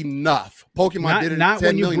enough. Pokemon did it in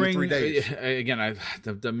 10 million in 3 days. Again,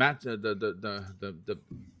 the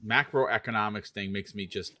macroeconomics thing makes me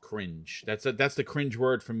just cringe. That's the cringe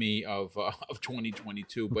word for me of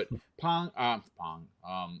 2022. But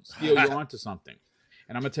Steel, you're onto something,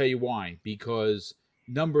 and I'm gonna tell you why. Because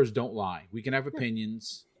numbers don't lie. We can have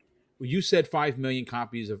opinions. You said 5 million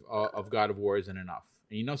copies of God of War isn't enough,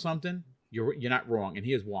 and you know something? You're not wrong, and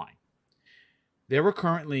here's why. There are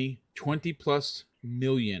currently 20+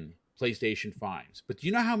 million PlayStation 5s. But do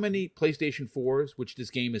you know how many PlayStation 4s, which this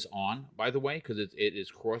game is on, by the way, because it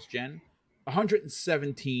is cross-gen?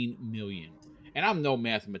 117 million. And I'm no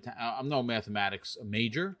mathematics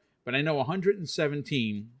major, but I know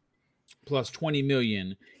 117 plus 20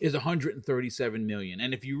 million is 137 million.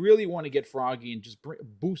 And if you really want to get froggy and just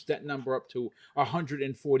boost that number up to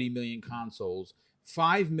 140 million consoles,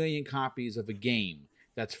 5 million copies of a game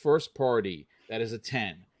that's first party, that is a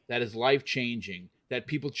 10, that is life-changing, that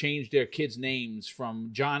people change their kids' names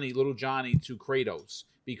from Little Johnny to Kratos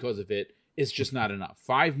because of it, is just not enough.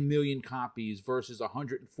 5 million copies versus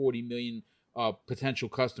 140 million potential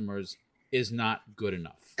customers is not good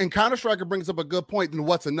enough. And Counter-Strike brings up a good point. Then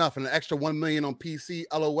what's enough? An extra 1 million on PC,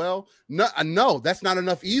 LOL? No, that's not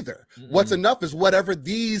enough either. What's enough is whatever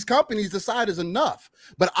these companies decide is enough.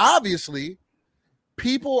 But obviously,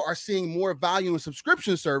 people are seeing more value in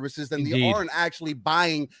subscription services than they are in actually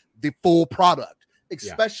buying the full product,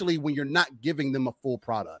 especially when you're not giving them a full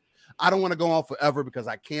product. I don't want to go on forever because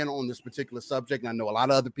I can on this particular subject. And I know a lot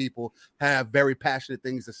of other people have very passionate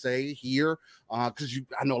things to say here because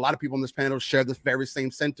I know a lot of people on this panel share this very same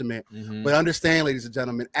sentiment. But understand, ladies and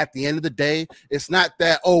gentlemen, at the end of the day, it's not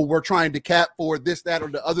that, we're trying to cap for this, that, or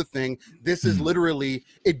the other thing. This is literally,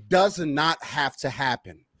 it does not have to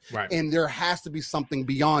happen. Right. And there has to be something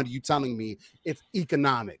beyond you telling me it's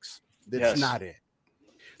economics. That's not it.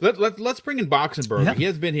 Let's bring in Boxenberg. Yeah. He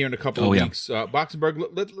has been here in a couple of weeks. Boxenberg,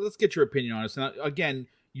 let's get your opinion on this. Now, again,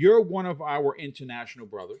 you're one of our international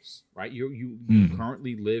brothers, right? You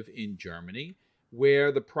currently live in Germany,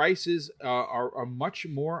 where the prices are much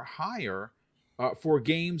more higher for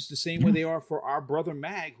games the same way they are for our brother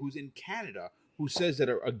Mag, who's in Canada, who says that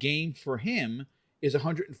a game for him is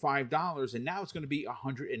 $105, and now it's going to be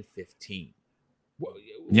 $115.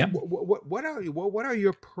 What are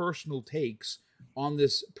your personal takes on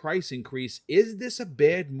this price increase? Is this a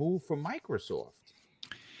bad move for Microsoft?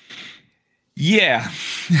 Yeah,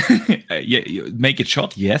 make it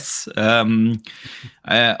short. Yes, on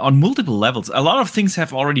multiple levels. A lot of things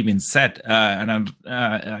have already been said, and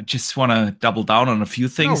I just want to double down on a few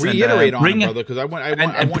things. Reiterate on it, brother, because I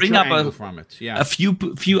want bring your up angle from it. Yeah, a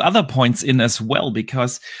few other points in as well,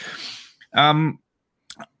 because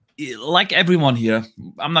like everyone here,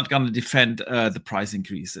 I'm not going to defend the price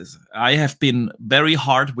increases. I have been very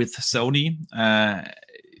hard with Sony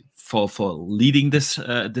for leading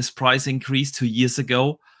this price increase 2 years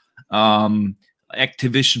ago.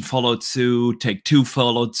 Activision followed suit, Take-Two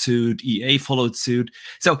followed suit, EA followed suit.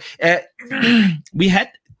 So we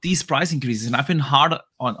had these price increases, and I've been hard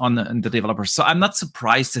on the developers. So I'm not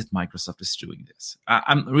surprised that Microsoft is doing this.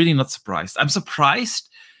 I'm really not surprised. I'm surprised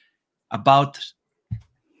about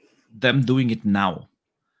them doing it now.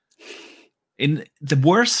 In the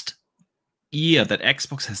worst year that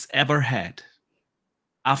Xbox has ever had,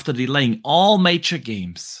 after delaying all major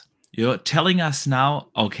games, you're telling us now,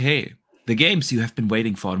 okay, the games you have been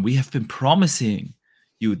waiting for, and we have been promising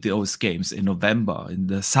you those games in November, in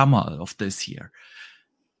the summer of this year.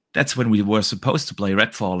 That's when we were supposed to play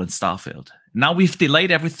Redfall and Starfield. Now we've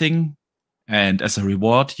delayed everything, and as a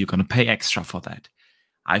reward, you're going to pay extra for that.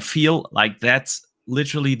 I feel like that's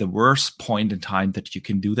literally the worst point in time that you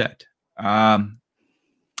can do that.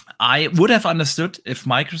 I would have understood if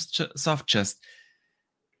Microsoft just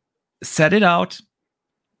set it out,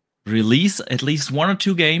 release at least 1 or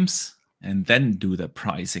 2 games, and then do the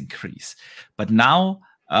price increase. But now,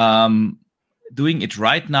 doing it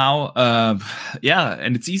right now,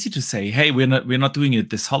 and it's easy to say, hey, we're not doing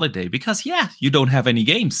it this holiday because you don't have any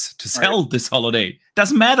games to sell this holiday.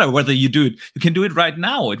 Doesn't matter whether you do it. You can do it right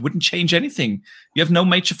now. It wouldn't change anything. You have no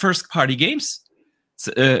major first party games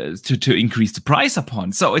to increase the price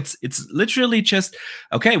upon. So it's literally just,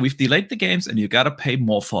 okay, we've delayed the games and you got to pay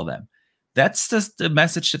more for them. That's just the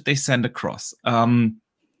message that they send across. And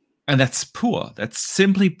that's poor. That's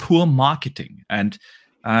simply poor marketing. And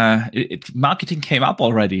marketing came up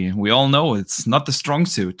already. We all know it's not the strong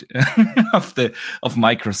suit of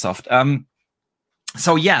Microsoft.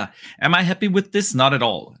 So am I happy with this? Not at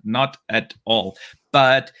all. Not at all.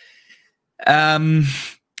 But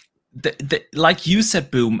like you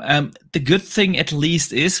said, Boom, the good thing at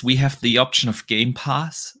least is we have the option of Game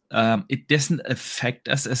Pass. It doesn't affect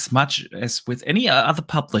us as much as with any other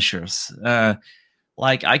publishers.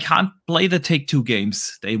 Like, I can't play the Take-Two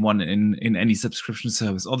games they want in any subscription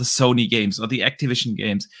service, or the Sony games, or the Activision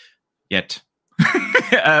games yet.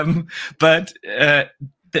 But at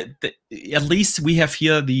least we have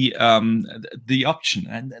here the option.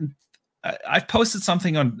 And I've posted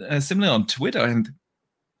something on similar on Twitter, and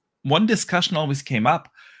one discussion always came up: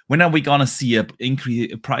 when are we gonna see a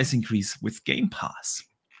price increase with Game Pass?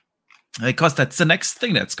 Because that's the next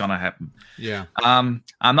thing that's gonna happen. Yeah. I'm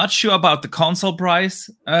not sure about the console price.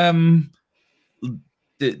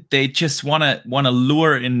 They just wanna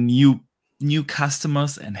lure in new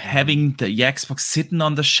customers, and having the Xbox sitting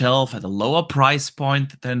on the shelf at a lower price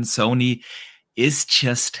point than Sony is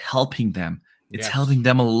just helping them. It's helping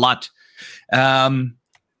them a lot.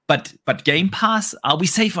 But Game Pass, are we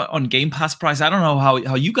safe on Game Pass price? I don't know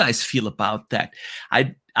how you guys feel about that.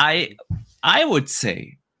 I would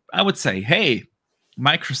say, hey,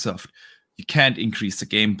 Microsoft, you can't increase the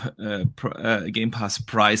Game Pass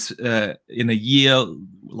price in a year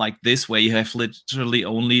like this, where you have literally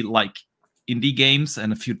only like indie games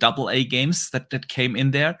and a few AA games that came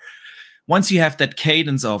in there. Once you have that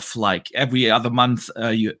cadence of like every other month,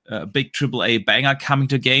 a big AAA banger coming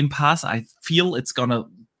to Game Pass, I feel it's gonna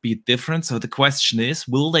be different. So the question is,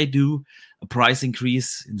 will they do a price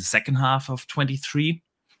increase in the second half of 23?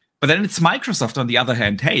 But then it's Microsoft on the other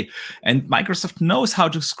hand. Hey, and Microsoft knows how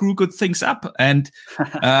to screw good things up. And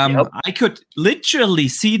I could literally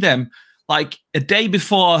see them like a day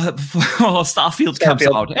before Starfield comes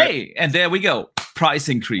out. Hey, and there we go. Price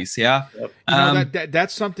increase. Yeah. Yep.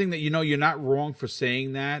 That's something that, you're not wrong for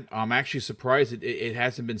saying that. I'm actually surprised it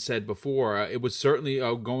hasn't been said before. It was certainly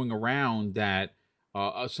going around that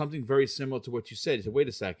something very similar to what you said. He said, wait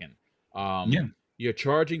a second. You're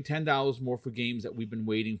charging $10 more for games that we've been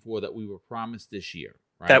waiting for, that we were promised this year.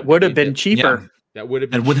 Right? That would have been cheaper. That would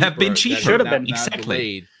have been cheaper. Should have been. Exactly.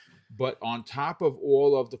 Delayed. But on top of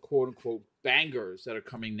all of the quote-unquote bangers that are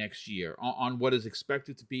coming next year, on what is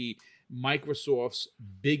expected to be Microsoft's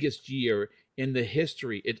biggest year in the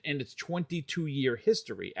history, in its 22-year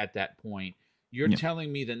history at that point, you're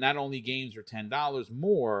telling me that not only games are $10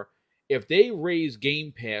 more, if they raise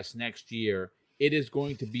Game Pass next year, it is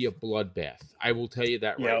going to be a bloodbath. I will tell you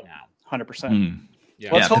that right now. 100%.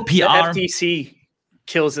 Let's hope the FTC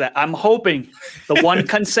kills that. I'm hoping the one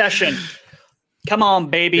concession. Come on,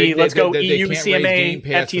 baby. Let's go EU, CMA,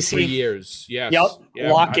 FTC. For 3 years. Yes. Yep.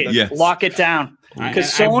 Lock it down.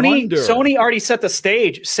 Because Sony already set the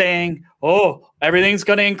stage saying, everything's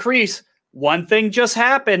going to increase. One thing just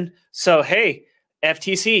happened. So, hey,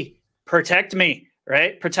 FTC, protect me.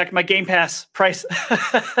 Right? Protect my Game Pass price.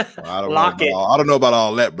 I don't know about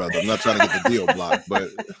all that, brother. I'm not trying to get the deal blocked, but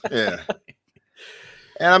yeah.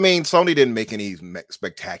 And I mean, Sony didn't make any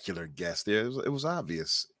spectacular guess there. It was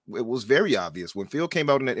obvious. It was very obvious when Phil came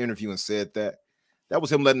out in that interview and said that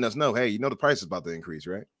was him letting us know, hey, the price is about to increase,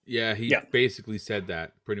 right? Yeah, he basically said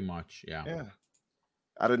that pretty much. Yeah.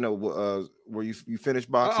 I don't know. Were you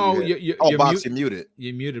finished, Box? Oh, Box, you're muted.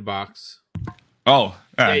 You muted, Box. Oh,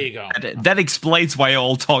 there you go. That explains why you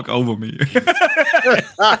all talk over me.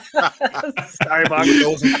 Sorry, Box.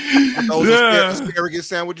 Those asparagus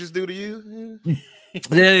sandwiches do to you?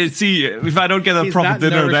 Yeah, see, if I don't get a proper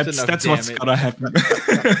dinner, that's what's gonna happen.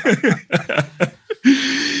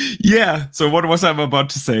 Yeah. So what was I about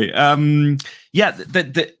to say? Yeah,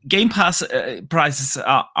 the Game Pass prices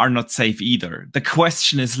are not safe either. The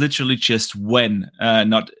question is literally just when,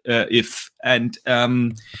 not if. And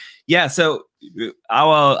yeah, so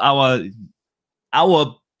our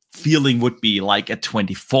feeling would be like at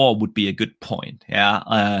 24 would be a good point.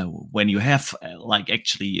 Yeah, when you have like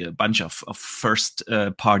actually a bunch of first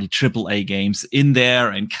party AAA games in there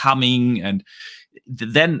and coming, and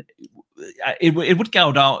then it would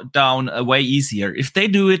go down way easier if they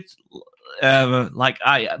do it. Like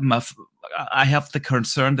I have the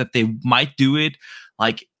concern that they might do it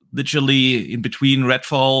like literally in between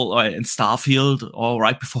Redfall and Starfield, or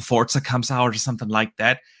right before Forza comes out or something like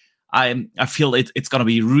that. I feel it's gonna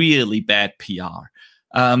be really bad PR.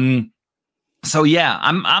 So yeah,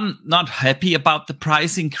 I'm not happy about the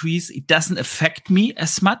price increase. It doesn't affect me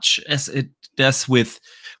as much as it does with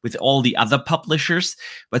all the other publishers,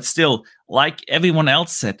 but still, like everyone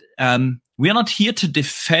else said, we are not here to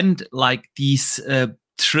defend like these $1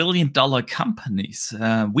 trillion companies.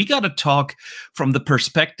 We got to talk from the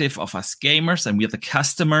perspective of us gamers, and we're the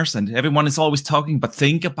customers, and everyone is always talking, but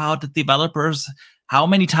think about the developers. How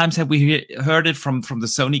many times have we heard it from the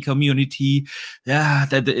Sony community? Yeah,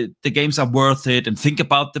 that the games are worth it, and think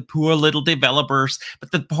about the poor little developers.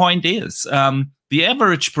 But the point is, the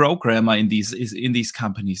average programmer in these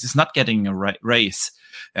companies is not getting a raise.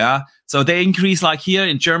 Yeah, so they increase, like here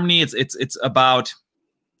in Germany, it's about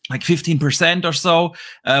like 15% or so.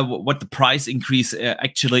 What the price increase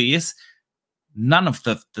actually is. None of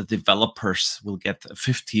the developers will get a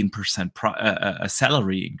 15% a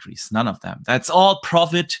salary increase. None of them. That's all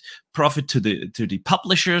profit to the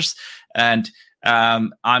publishers, and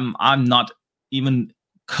I'm not even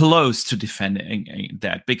close to defending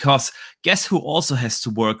that, because guess who also has to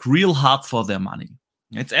work real hard for their money?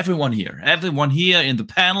 It's everyone here in the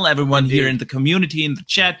panel, everyone here in the community, in the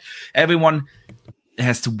chat. Everyone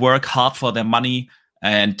has to work hard for their money,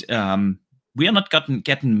 and we are not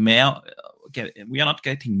getting more. We are not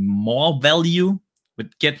getting more value. We're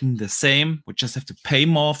getting the same. We just have to pay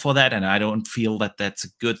more for that, and I don't feel that that's a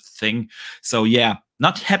good thing. So yeah,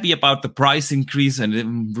 not happy about the price increase, and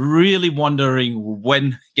I'm really wondering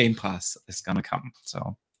when Game Pass is gonna come.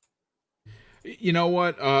 So, you know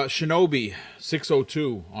what,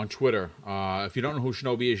 Shinobi602 on Twitter. If you don't know who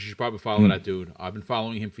Shinobi is, you should probably follow that dude. I've been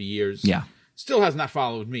following him for years. Yeah, still has not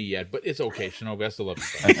followed me yet, but it's okay. Shinobi, I still love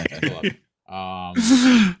you.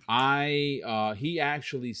 He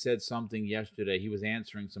actually said something yesterday. He was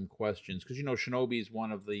answering some questions because, you know, Shinobi is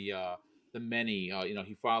one of the many,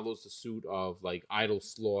 he follows the suit of like Idle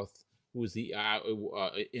Sloth, who is the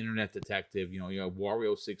internet detective. You have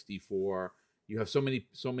Wario64. You have so many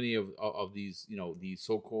of these, these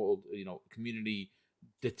so-called, community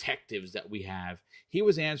detectives that we have. He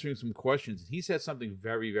was answering some questions. He said something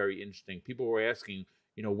very, very interesting. People were asking,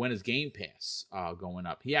 when is Game Pass going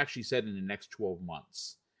up? He actually said in the next 12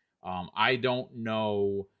 months. I don't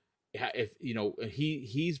know if,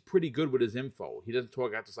 he's pretty good with his info. He doesn't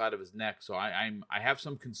talk out the side of his neck. So I have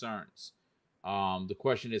some concerns. The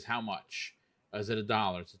question is how much? Is it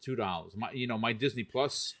 $1? Is it $2? My Disney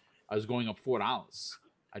Plus is going up $4.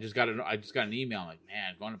 I just got an email like,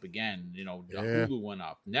 man, going up again. Hulu went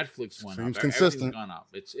up, Netflix went up, everything's gone up.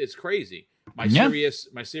 It's crazy. My Sirius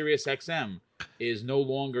XM is no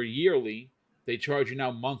longer yearly; they charge you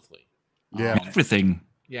now monthly. Yeah, everything.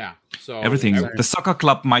 Yeah, so everything. The soccer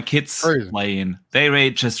club my kids play in, they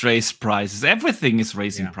just raise prices. Everything is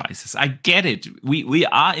raising prices. I get it. We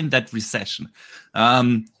are in that recession.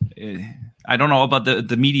 I don't know about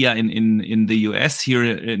the media in the US. Here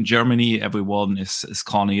in Germany, everyone is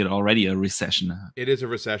calling it already a recession. It is a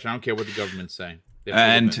recession. I don't care what the government's saying.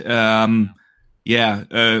 And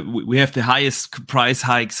we have the highest price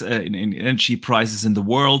hikes in energy prices in the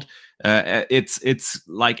world. It's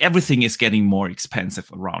like everything is getting more expensive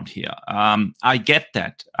around here. I get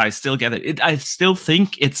that. I still get it. I still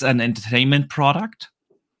think it's an entertainment product.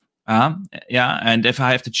 And if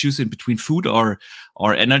I have to choose in between food or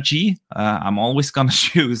energy, I'm always gonna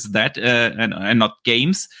choose that and not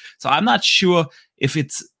games. So I'm not sure if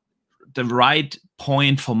it's the right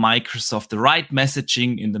point for Microsoft, the right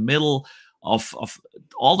messaging in the middle of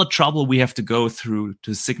all the trouble we have to go through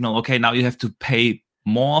to signal, okay, now you have to pay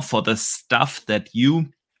more for the stuff that you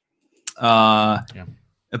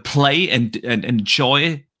play and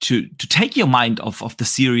enjoy to take your mind off of the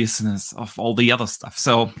seriousness of all the other stuff.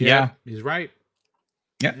 So yeah. He's right.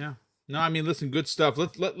 Yeah. No, I mean, listen, good stuff.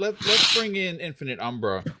 Let's bring in Infinite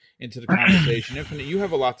Umbra into the conversation. Infinite, you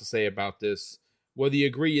have a lot to say about this. Whether you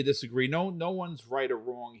agree or disagree, no one's right or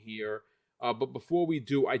wrong here. But before we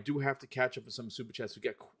do, I do have to catch up with some super chats. We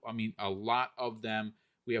get, a lot of them.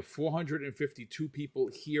 We have 452 people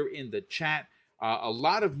here in the chat. A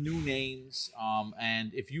lot of new names.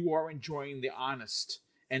 And if you are enjoying the honest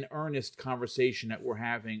and earnest conversation that we're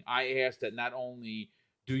having, I ask that not only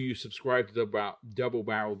do you subscribe to Double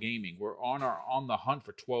Barrel Gaming. We're on the hunt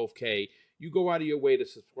for 12K. You go out of your way to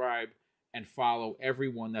subscribe and follow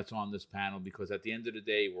everyone that's on this panel, because at the end of the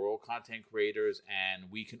day, we're all content creators and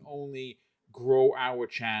we can only grow our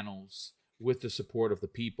channels with the support of the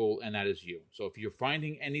people, and that is you. So if you're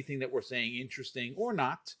finding anything that we're saying interesting or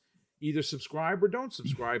not, either subscribe or don't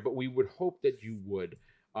subscribe, but we would hope that you would.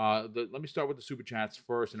 Let me start with the super chats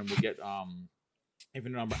first, and then we'll get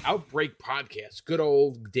Infinite Number. Outbreak Podcast. Good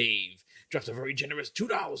old Dave drops a very generous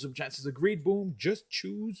 $2 super chat. Says, agreed, boom. Just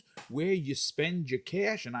choose where you spend your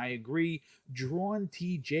cash. And I agree. Drawn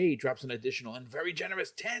TJ drops an additional and very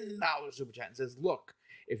generous $10 super chat and says, look,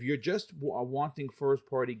 if you're just wanting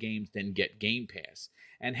first-party games, then get Game Pass.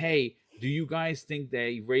 And hey, do you guys think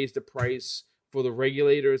they raised the price for the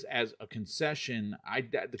regulators as a concession? I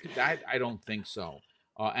don't think so.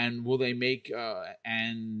 And will they make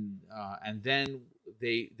and then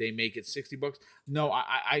they make it $60? No,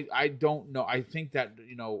 I don't know. I think that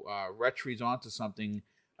Retri's onto something,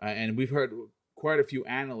 and we've heard quite a few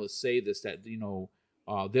analysts say this, that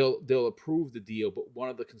they'll approve the deal, but one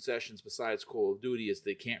of the concessions besides Call of Duty is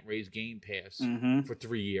they can't raise Game Pass for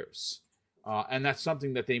 3 years, and that's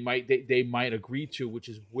something that they might agree to, which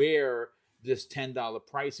is where this $10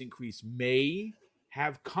 price increase may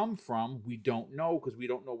have come from. We don't know, because we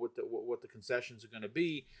don't know what the concessions are going to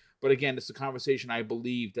be. But again, it's a conversation. I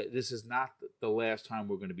believe that this is not the last time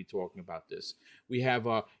we're going to be talking about this. We have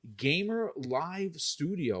a Gamer Live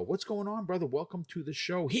Studio. What's going on, brother? Welcome to the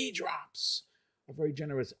show. He drops a very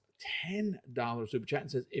generous $10 super chat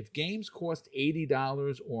and says, if games cost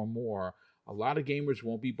 $80 or more, a lot of gamers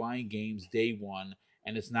won't be buying games day one,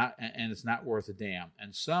 and it's not worth a damn.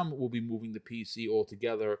 And some will be moving to PC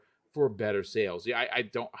altogether for better sales. Yeah, I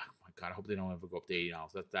don't. Oh my God, I hope they don't ever go up to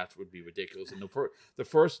 $80. That would be ridiculous. And the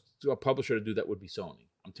first publisher to do that would be Sony.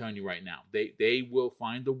 I'm telling you right now, they will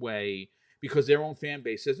find a way, because their own fan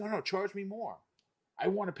base says, no, charge me more. I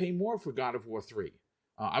want to pay more for God of War 3.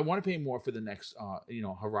 I want to pay more for the next,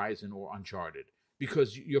 Horizon or Uncharted,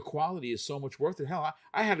 because your quality is so much worth it. Hell,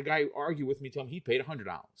 I had a guy argue with me, tell him he paid $100,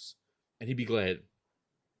 and he'd be glad.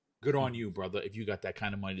 Good on you, brother, if you got that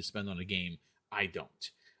kind of money to spend on a game. I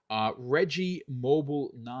don't. Reggie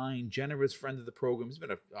Mobile 9, generous friend of the program. He's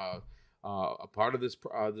been a part of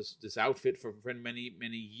this outfit for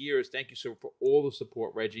many years. Thank you, sir, for all the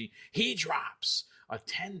support, Reggie. He drops a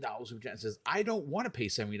 $10 and says, I don't want to pay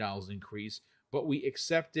 $70 increase, but we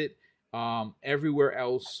accept it everywhere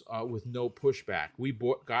else with no pushback. We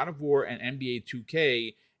bought God of War and NBA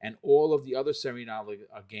 2K and all of the other $70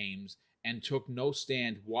 games and took no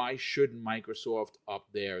stand. Why shouldn't Microsoft up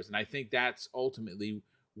theirs? And I think that's ultimately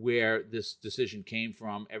where this decision came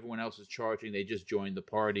from. Everyone else is charging. They just joined the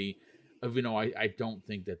party. I don't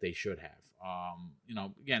think that they should have.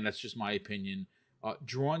 Again, that's just my opinion.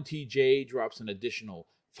 Drawn TJ drops an additional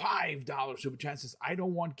 $5 super chat. Says, I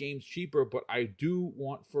don't want games cheaper, but I do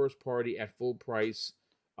want first party at full price.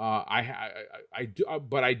 I do,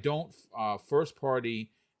 but I don't first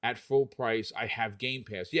party at full price. I have Game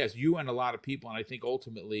Pass. Yes, you and a lot of people, and I think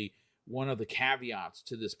ultimately one of the caveats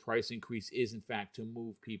to this price increase is, in fact, to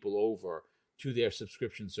move people over to their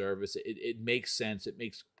subscription service. It makes sense. It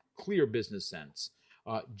makes clear business sense.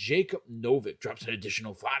 Jacob Novick drops an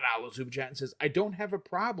additional $5 super chat and says, I don't have a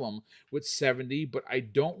problem with 70, but I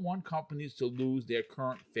don't want companies to lose their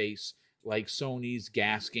current face like Sony's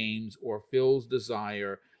Gas Games or Phil's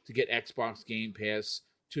desire to get Xbox Game Pass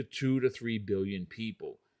to 2 to 3 billion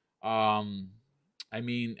people.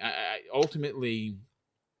 Ultimately,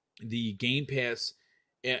 the Game Pass,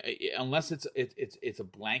 unless it's a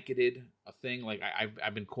blanketed thing, like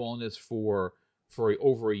I've been calling this for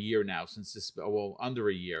over a year now, since this, under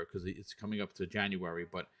a year, because it's coming up to January.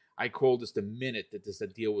 But I called this the minute that this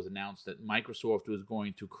deal was announced, that Microsoft was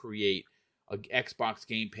going to create a Xbox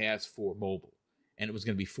Game Pass for mobile, and it was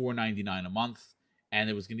going to be $4.99 a month, and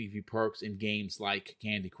it was going to give you perks in games like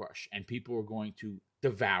Candy Crush, and people were going to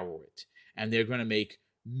devour it, and they're going to make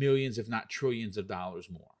millions, if not trillions of dollars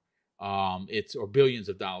more. Or billions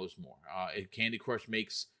of dollars more. Candy Crush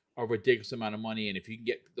makes a ridiculous amount of money. And if you can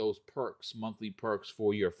get those perks, monthly perks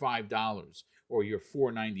for your $5 or your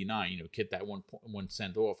 $4.99, get that 1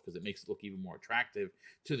 cent off because it makes it look even more attractive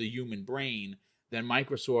to the human brain, then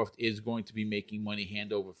Microsoft is going to be making money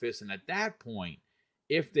hand over fist. And at that point,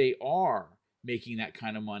 if they are making that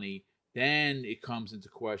kind of money, then it comes into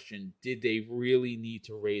question, did they really need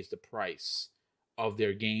to raise the price of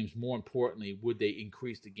their games? More importantly, would they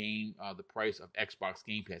increase the price of Xbox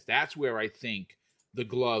Game Pass? That's where I think the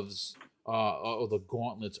gloves or the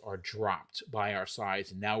gauntlets are dropped by our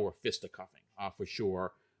sides, and now we're fisticuffing for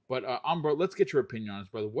sure. But Umbra, let's get your opinion on this,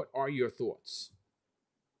 brother. What are your thoughts?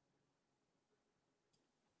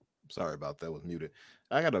 Sorry about that, was muted.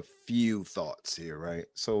 I got a few thoughts here, right?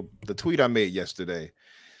 So the tweet I made yesterday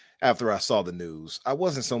after I saw the news, I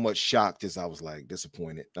wasn't so much shocked as I was like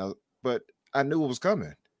disappointed, but I knew it was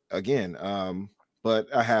coming again.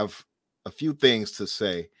 But I have a few things to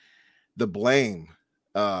say. The blame,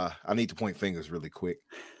 I need to point fingers really quick.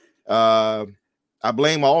 I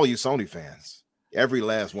blame all you Sony fans, every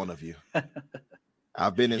last one of you.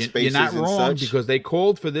 I've been in spaces. You're not wrong because they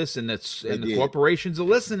called for this, and the corporations are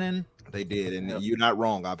listening. They did, and you're not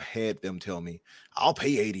wrong. I've had them tell me, "I'll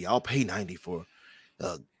pay 80, I'll pay 90 for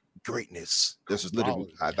greatness." This is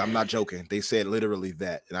literally, I'm not joking. They said literally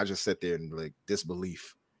that, and I just sat there and like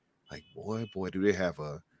disbelief, like, boy, do they have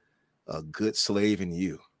a good slave in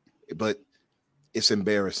you? But it's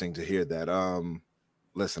embarrassing to hear that.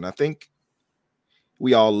 Listen, I think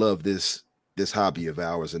we all love this hobby of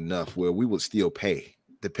ours enough where we would still pay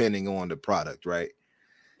depending on the product, right?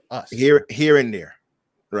 Us here and there,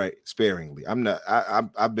 right? Sparingly.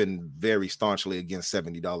 I've been very staunchly against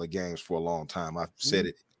 $70 games for a long time. I've said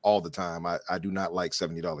it all the time. I do not like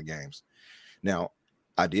 $70 games. Now,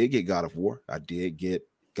 I did get God of War. I did get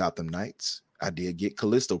Gotham Knights. I did get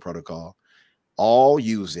Callisto Protocol, all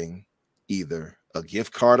using either a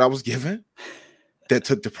gift card I was given that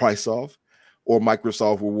took the price off, or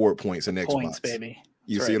Microsoft reward points and Xbox. Points, baby.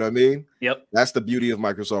 You see what I mean? Yep. That's the beauty of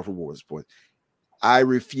Microsoft rewards points. I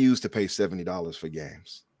refuse to pay $70 for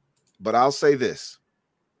games. But I'll say this.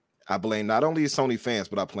 I blame not only Sony fans,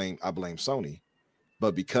 but I blame Sony.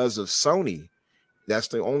 But because of Sony, that's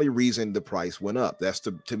the only reason the price went up.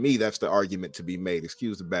 To me, that's the argument to be made.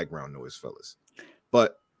 Excuse the background noise, fellas.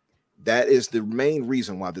 But that is the main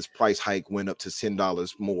reason why this price hike went up to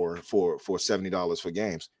 $10 more for $70 for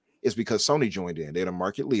games. Is because Sony joined in. They're the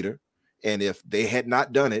market leader. And if they had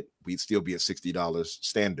not done it, we'd still be at $60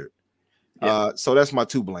 standard. Yeah. So that's my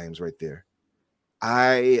two blames right there.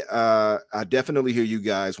 I definitely hear you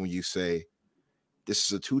guys when you say this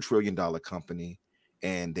is a $2 trillion company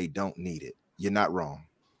and they don't need it. You're not wrong.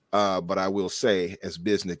 But I will say, as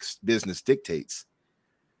business dictates,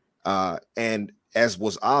 and as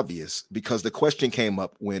was obvious, because the question came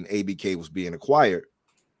up when ABK was being acquired,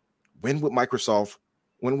 matter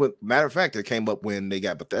of fact, it came up when they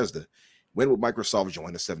got Bethesda. When would Microsoft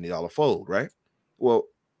join the $70 fold, right? Well,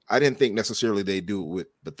 I didn't think necessarily they'd do it with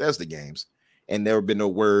Bethesda games, and there had been no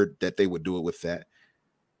word that they would do it with that.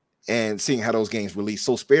 And seeing how those games released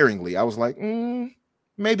so sparingly, I was like,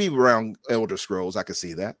 maybe around Elder Scrolls, I could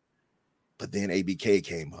see that. But then ABK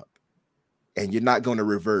came up, and you're not going to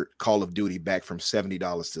revert Call of Duty back from $70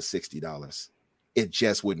 to $60. It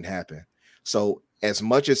just wouldn't happen. So as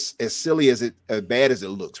much as silly as bad as it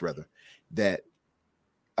looks, rather, that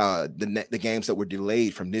the games that were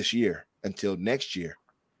delayed from this year until next year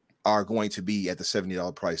are going to be at the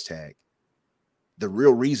 $70 price tag. The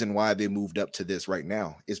real reason why they moved up to this right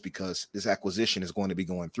now is because this acquisition is going to be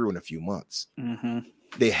going through in a few months. Mm-hmm.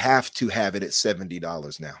 They have to have it at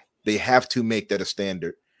 $70 now. They have to make that a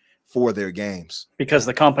standard for their games. Because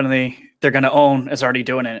the company they're going to own is already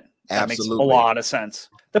doing it. That Absolutely. makes a lot of sense.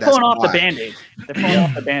 They're pulling off the Band-Aid. They're pulling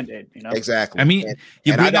off the Band-Aid, Exactly. I mean,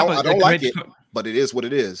 I don't like it, but it is what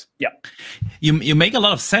it is. Yeah. You make a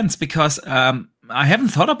lot of sense because I haven't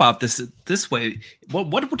thought about this way.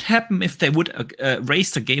 What would happen if they would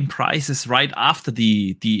raise the game prices right after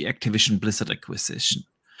the Activision Blizzard acquisition?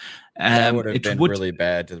 That would have been really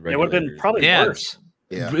bad to the regulators. It would have been probably worse.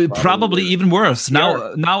 Yeah, probably even worse.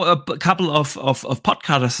 Now a couple of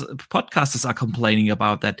podcasters are complaining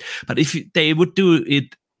about that. But if they would do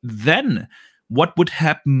it then, what would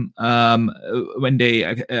happen when they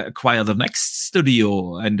acquire the next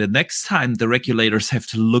studio and the next time the regulators have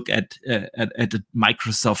to look at the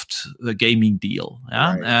Microsoft gaming deal?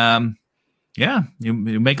 Yeah, right. You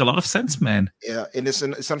make a lot of sense, man. Yeah, and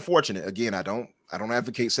it's unfortunate. Again, I don't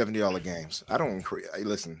advocate $70 games.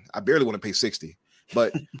 Listen, I barely want to pay $60.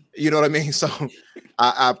 But you know what I mean? So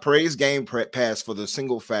I praise Game Pass for the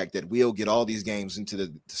single fact that we'll get all these games into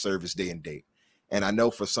the service day and date. And I know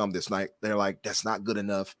for some they're like, that's not good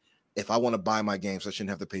enough. if I want to buy my games, I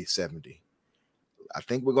shouldn't have to pay $70. I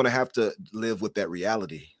think we're going to have to live with that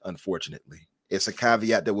reality, unfortunately. It's a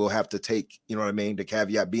caveat that we'll have to take, you know what I mean? The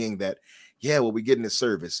caveat being that, yeah, well, we're getting the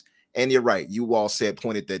service. And you're right. You all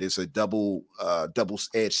pointed that it's a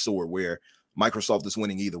double-edged sword where Microsoft is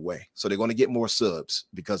winning either way. So they're going to get more subs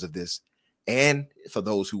because of this. And for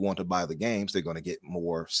those who want to buy the games, they're going to get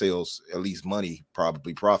more sales, at least money,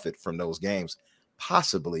 probably profit from those games.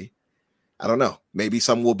 Possibly. I don't know. Maybe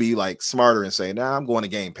some will be like smarter and say, nah, I'm going to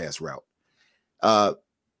Game Pass route.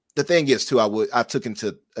 The thing is, too, I took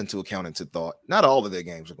into account into thought, not all of their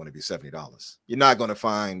games are going to be $70. You're not going to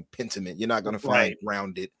find Pentiment. You're not going to find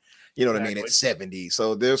Grounded. You know what I mean? At 70.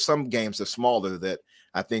 So there's some games that are smaller that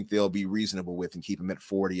I think they'll be reasonable with and keep them at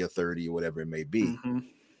 40 or 30 or whatever it may be.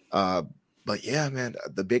 Mm-hmm. But yeah, man,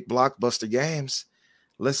 the big blockbuster games.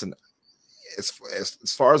 Listen, as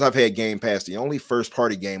far as I've had Game Pass, the only first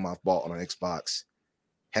party game I've bought on an Xbox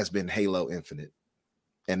has been Halo Infinite.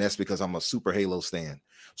 And that's because I'm a super Halo stan.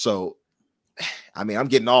 So, I mean, I'm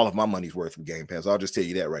getting all of my money's worth from Game Pass. I'll just tell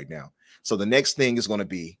you that right now. So the next thing is going to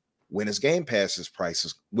be, when is Game Pass's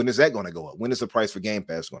prices? When is that going to go up? When is the price for Game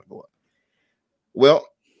Pass going to go up? Well,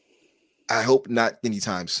 I hope not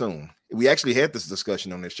anytime soon. We actually had this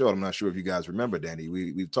discussion on this show. I'm not sure if you guys remember, Danny.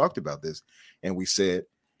 We've talked about this, and we said,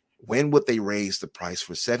 when would they raise the price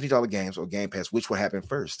for $70 games or Game Pass? Which will happen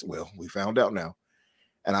first? Well, we found out now.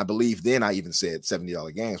 And I believe then I even said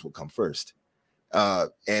 $70 games will come first.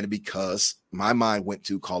 And because my mind went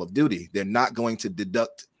to Call of Duty, they're not going to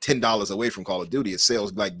deduct $10 away from Call of Duty. It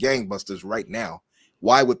sells like gangbusters right now.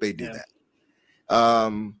 Why would they do that?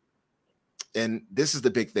 And this is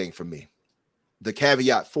the big thing for me. The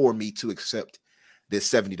caveat for me to accept this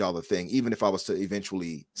 $70 thing, even if I was to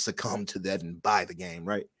eventually succumb to that and buy the game,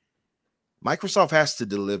 right? Microsoft has to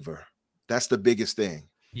deliver. That's the biggest thing.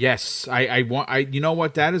 Yes, you know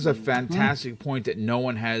what? That is a fantastic point that no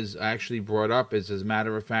one has actually brought up. As a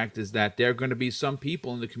matter of fact, is that there are going to be some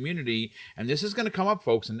people in the community, and this is going to come up,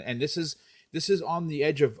 folks, and this is on the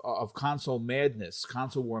edge of console madness,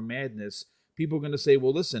 console war madness. People are going to say,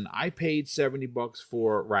 well, listen, I paid $70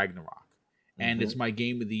 for Ragnarok, and it's my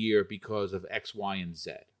game of the year because of X, Y, and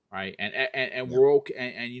Z, right? And we're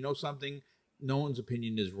okay. And you know something? No one's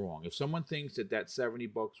opinion is wrong. If someone thinks that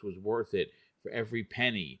 $70 was worth it for every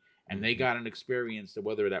penny, and they got an experience, that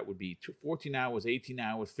whether that would be 14 hours, 18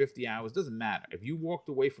 hours, 50 hours, doesn't matter. If you walked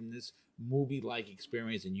away from this movie-like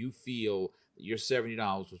experience and you feel that your $70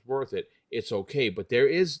 was worth it, it's okay. But there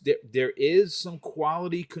is some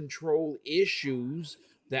quality control issues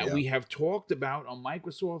that we have talked about on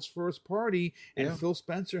Microsoft's first party, and Phil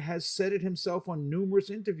Spencer has said it himself on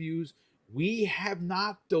numerous interviews. We have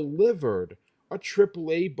not delivered a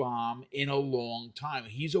AAA bomb in a long time.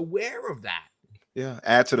 He's aware of that. Yeah.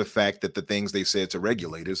 Add to the fact that the things they said to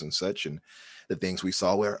regulators and such, and the things we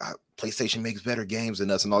saw where PlayStation makes better games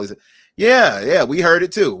than us and all these. Yeah. We heard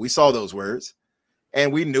it too. We saw those words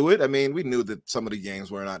and we knew it. I mean, we knew that some of the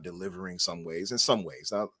games were not delivering some ways. In some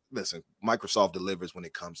ways. Now, listen, Microsoft delivers when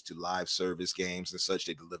it comes to live service games and such.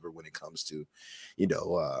 They deliver when it comes to,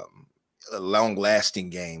 long-lasting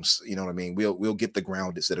games. You know what I mean? We'll get the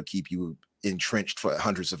groundeds that'll keep you entrenched for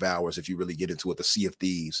hundreds of hours if you really get into it. The Sea of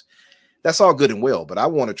Thieves, that's all good and well, but I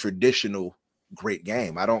want a traditional great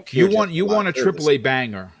game. I don't care. You want a AAA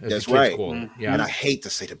banger. That's right. Yeah, and I hate to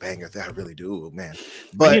say the banger. That I really do, man.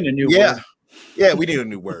 But we need a new word. Yeah, we need a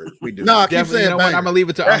new word. We do. No, definitely. You know what? I'm gonna leave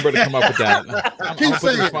it to Umber to come up with that. I'm gonna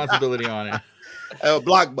put the responsibility on it.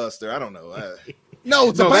 Blockbuster. I don't know.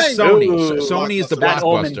 No, that's Sony. Sony is the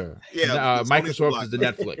blockbuster. Yeah, Microsoft is the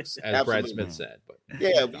Netflix, as Brad Smith said. But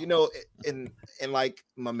yeah, and like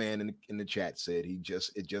my man in the chat said, it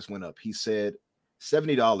just went up. He said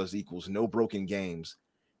 $70 equals no broken games.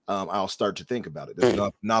 I'll start to think about it. There's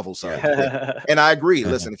a novel side, and I agree.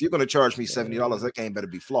 Listen, if you're going to charge me $70, that game better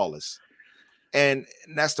be flawless. And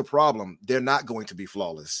that's the problem. They're not going to be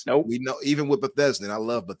flawless. Nope. We know, even with Bethesda, and I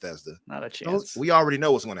love Bethesda. Not a chance. We already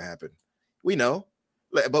know what's going to happen. We know,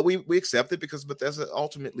 but we accept it because Bethesda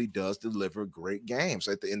ultimately does deliver great games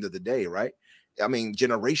at the end of the day, right? I mean,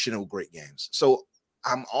 generational great games. So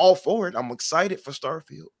I'm all for it. I'm excited for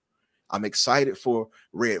Starfield. I'm excited for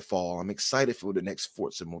Redfall. I'm excited for the next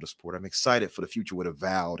Forza Motorsport. I'm excited for the future with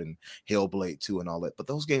Avowed and Hellblade 2 and all that. But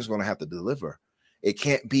those games are going to have to deliver. It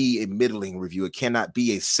can't be a middling review. It cannot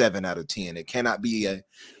be a 7 out of 10. It cannot be a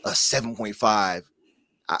 7.5.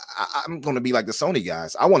 I'm going to be like the Sony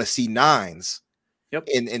guys. I want to see 9s and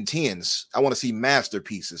 10s. I want to see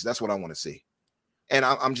masterpieces. That's what I want to see. And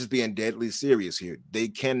I'm just being deadly serious here. They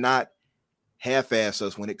cannot half-ass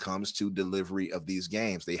us when it comes to delivery of these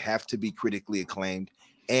games. They have to be critically acclaimed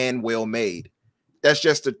and well-made. that's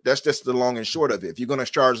just the long and short of it. If you're going to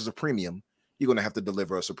charge us a premium, you're going to have to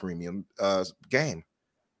deliver us a premium game.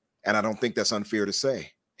 And I don't think that's unfair to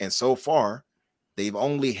say. And so far, they've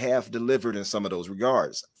only half delivered in some of those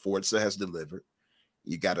regards. Forza has delivered.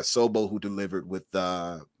 You got a Sobo who delivered with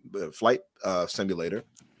Flight Simulator.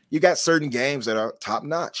 You got certain games that are top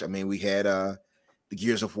notch. I mean, we had the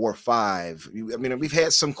Gears of War 5. I mean, we've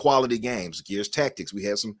had some quality games. Gears Tactics, we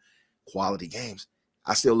had some quality games.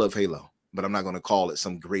 I still love Halo, but I'm not going to call it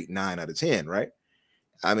some great 9 out of 10, right?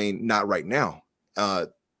 I mean, not right now.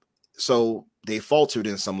 So they faltered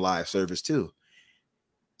in some live service too.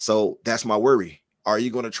 So that's my worry. Are you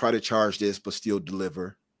going to try to charge this but still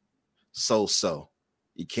deliver? So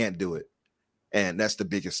you can't do it. And that's the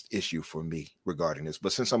biggest issue for me regarding this.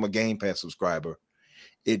 But since I'm a Game Pass subscriber,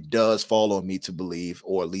 it does fall on me to believe,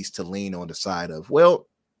 or at least to lean on the side of, well,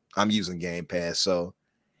 I'm using Game Pass. So,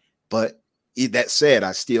 but that said,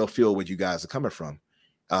 I still feel where you guys are coming from.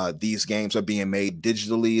 These games are being made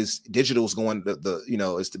digitally. Digital is going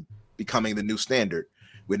becoming the new standard.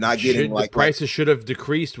 We're not getting the prices should have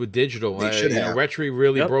decreased with digital. They should have. Retri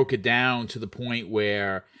really broke it down to the point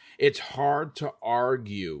where it's hard to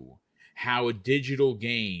argue how a digital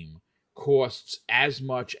game costs as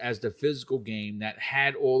much as the physical game that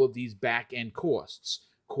had all of these back end costs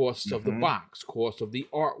of the box, cost of the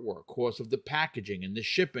artwork, cost of the packaging and the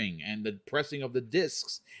shipping and the pressing of the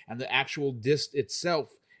discs and the actual disc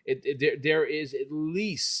itself. There is at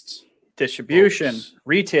least distribution,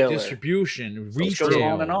 retail,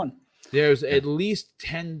 on and on. There's at least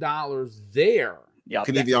 $10 there. Yeah, you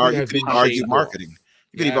can even argue marketing.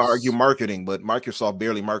 You can even argue marketing, but Microsoft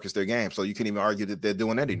barely markets their game, so you can even argue that they're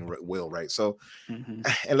doing that well, right? So, and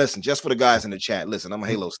listen, just for the guys in the chat, listen, I'm a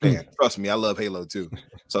Halo stan. Trust me, I love Halo too.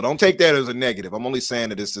 So don't take that as a negative. I'm only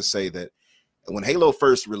saying it is to say that when Halo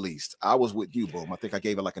first released, I was with you, Boom. I think I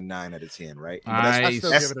gave it like a 9 out of 10, right? I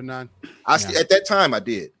still give it a 9. At that time, I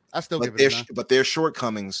did. I still give it a 9. But their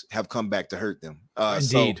shortcomings have come back to hurt them.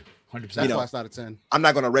 Indeed. 100%. That's why it's not a 10. I'm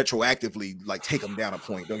not going to retroactively like take them down a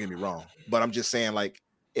point. Don't get me wrong. But I'm just saying, like,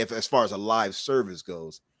 if as far as a live service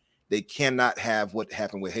goes, they cannot have what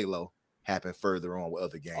happened with Halo happen further on with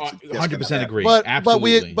other games. 100% agree.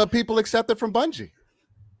 But people accept it from Bungie.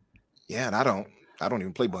 Yeah, and I don't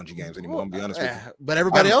even play Bungie games anymore. I'm gonna be honest with you. But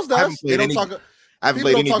everybody else does. They don't talk.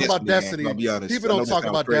 People don't talk about Destiny. I'll be honest. People don't talk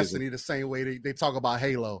about Destiny the same way they talk about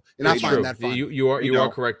Halo, and I find that funny. You are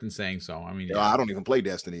correct in saying so. I mean, I don't even play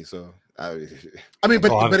Destiny, so but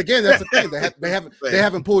again, that's the thing. They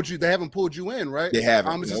haven't pulled you in, right? They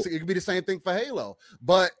haven't. It could be the same thing for Halo,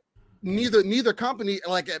 but neither company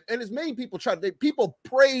and as many people people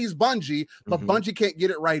praise Bungie, but Bungie can't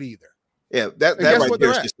get it right either. Yeah, that right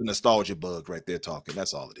there is just a nostalgia bug right there talking.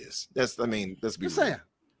 That's all it is. Let's be real.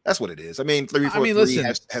 That's what it is. I mean, 343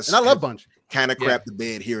 has and I love Bungie. Kind of crapped the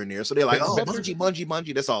bed here and there. So they're like,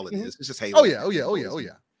 Bungie. That's all it is. It's just Halo. Oh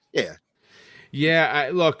yeah. Yeah,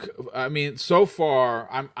 look, I mean, so far,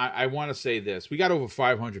 I want to say this. We got over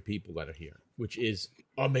 500 people that are here, which is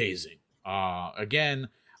amazing. Again,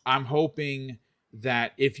 I'm hoping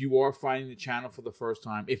that if you are finding the channel for the first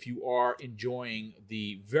time, if you are enjoying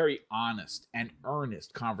the very honest and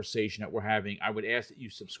earnest conversation that we're having, I would ask that you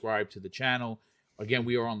subscribe to the channel. Again,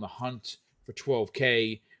 we are on the hunt for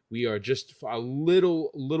 12K. We are just a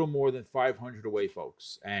little more than 500 away,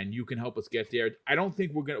 folks, and you can help us get there. I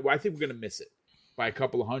think we're gonna miss it by a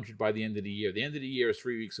couple of hundred by the end of the year. The end of the year is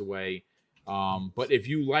 3 weeks away. But if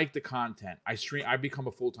you like the content, I become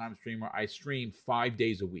a full-time streamer. I stream 5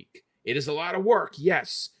 days a week. It is a lot of work,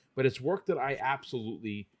 yes, but it's work that I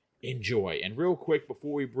absolutely enjoy. And real quick,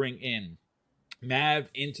 before we bring in Mav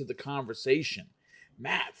into the conversation,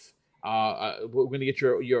 Mav, we're going to get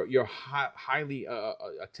your highly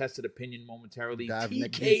attested opinion momentarily.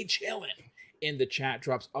 TK Chillin in the chat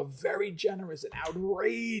drops a very generous and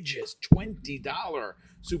outrageous $20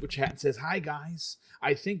 super chat and says, "Hi guys,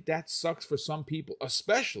 I think that sucks for some people,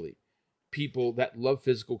 especially people that love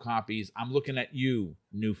physical copies. I'm looking at you,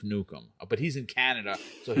 Noof Nukem." But he's in Canada,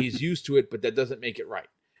 so he's used to it, but that doesn't make it right.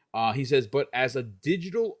 He says, "But as a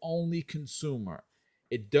digital-only consumer,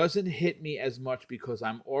 it doesn't hit me as much because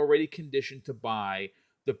I'm already conditioned to buy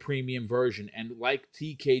the premium version." And like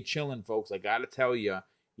TK Chillin, folks, I got to tell you,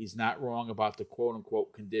 he's not wrong about the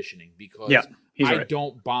quote-unquote conditioning, because I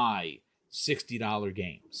don't buy $60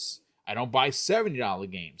 games. I don't buy $70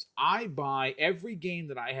 games. I buy every game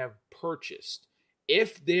that I have purchased.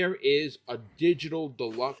 If there is a digital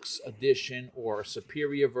deluxe edition or a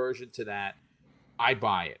superior version to that, I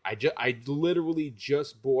buy it. I literally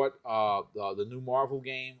just bought the new Marvel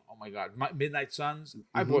game. Oh my God, Midnight Suns.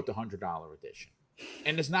 I bought the $100 edition.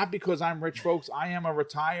 And it's not because I'm rich, folks. I am a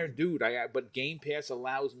retired dude. But Game Pass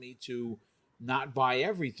allows me to not buy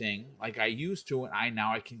everything like I used to, and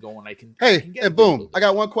I can go and I can. And boom, I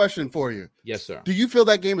got one question for you. Yes, sir. Do you feel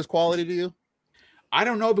that game is quality to you? I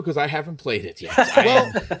don't know because I haven't played it yet.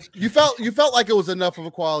 Well, you felt like it was enough of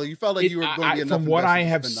a quality. You felt like you were going to be enough. From what I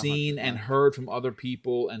have seen and heard from other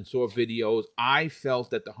people and saw videos, I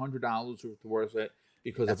felt that the $100 was worth it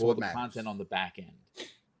because of all the content on the back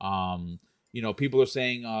end. People are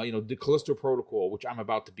saying, the Callisto Protocol, which I'm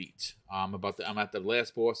about to beat. I'm at the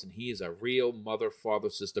last boss, and he is a real mother, father,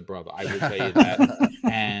 sister, brother. I will tell you that.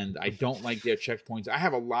 And I don't like their checkpoints. I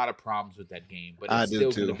have a lot of problems with that game, but it's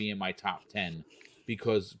still going to be in my top 10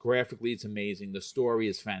 because graphically it's amazing. The story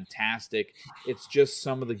is fantastic. It's just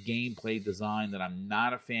some of the gameplay design that I'm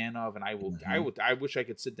not a fan of, and I wish I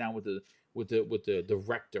could sit down with the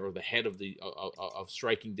director or the head of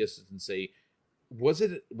Striking Distance and say, was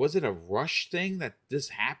it a rush thing that this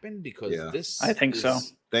happened? Because I think so.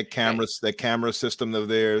 That camera system of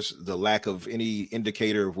theirs, the lack of any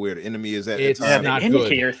indicator of where the enemy is at. It's not the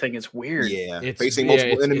indicator thing is weird. Yeah, facing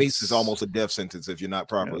multiple enemies is almost a death sentence if you're not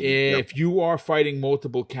properly. If you are fighting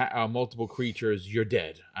multiple creatures, you're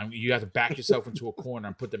dead. You have to back yourself into a corner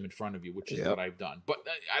and put them in front of you, which is what I've done. But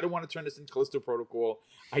I don't want to turn this into Callisto Protocol.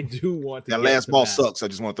 I do want to. That last boss sucks. I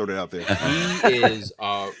just want to throw that out there. He is.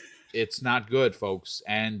 It's not good, folks.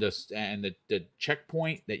 And the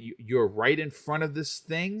checkpoint that you're right in front of this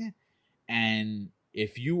thing, and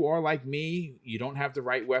if you are like me, you don't have the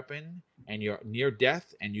right weapon, and you're near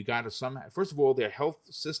death, and you got to first of all, their health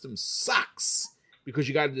system sucks because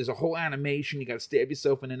there's a whole animation. You got to stab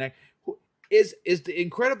yourself in the neck. Is the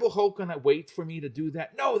Incredible Hulk gonna wait for me to do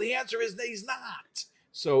that? No, the answer is he's not.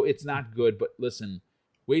 So it's not good. But listen,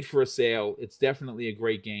 wait for a sale. It's definitely a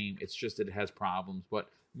great game. It's just that it has problems, but.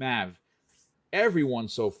 Mav, everyone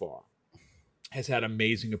so far has had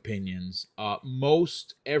amazing opinions.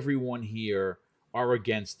 Most everyone here are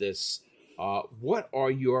against this. What are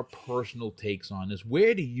your personal takes on this?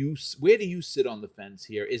 Where do you sit on the fence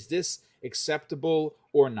here? Is this acceptable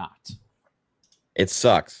or not? It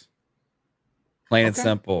sucks. Plain and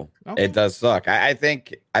simple. Okay. It does suck. I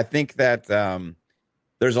think that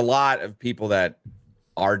there's a lot of people that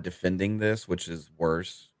are defending this, which is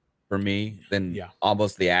worse for me than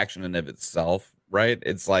almost the action in of itself, right?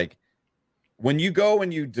 It's like when you go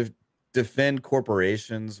and you defend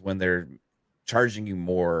corporations when they're charging you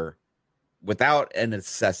more without a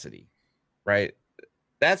necessity, right?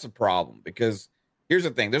 That's a problem because here's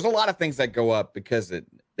the thing. There's a lot of things that go up because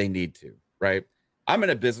they need to, right? I'm in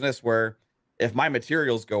a business where if my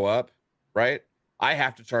materials go up, right, I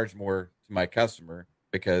have to charge more to my customer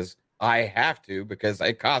because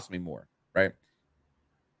it costs me more, right?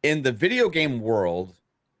 In the video game world,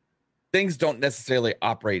 things don't necessarily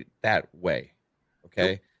operate that way,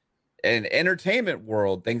 okay? In entertainment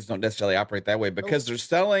world, things don't necessarily operate that way because they're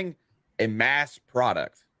selling a mass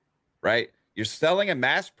product, right? You're selling a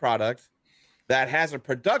mass product that has a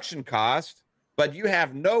production cost, but you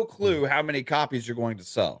have no clue how many copies you're going to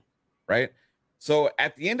sell, right? So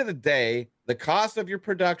at the end of the day, the cost of your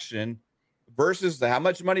production versus how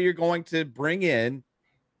much money you're going to bring in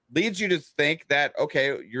leads you to think that,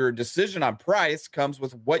 okay, your decision on price comes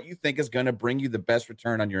with what you think is going to bring you the best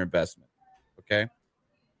return on your investment, okay?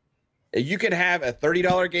 You can have a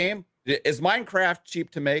 $30 game. Is Minecraft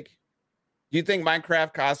cheap to make? Do you think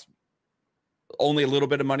Minecraft costs only a little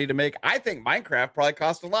bit of money to make? I think Minecraft probably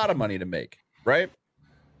costs a lot of money to make, right?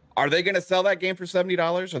 Are they going to sell that game for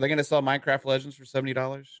 $70? Are they going to sell Minecraft Legends for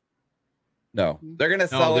 $70? No. They're going to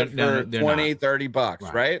sell it for $20,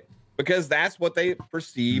 $30, right? Because that's what they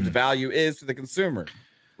perceived value is to the consumer,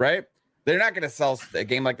 right? They're not going to sell a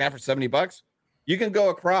game like that for $70. You can go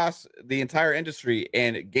across the entire industry,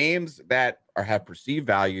 and games that have perceived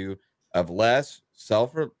value of less sell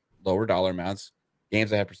for lower dollar amounts. Games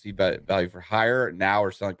that have perceived value for higher now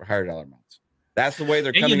are selling for higher dollar amounts. That's the way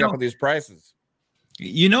they're coming up with these prices.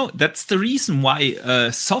 That's the reason why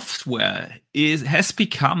software has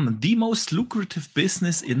become the most lucrative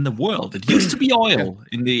business in the world. It used to be oil.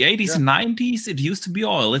 In the 80s and 90s, it used to be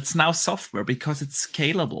oil. It's now software because it's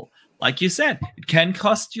scalable. Like you said, it can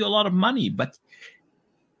cost you a lot of money, but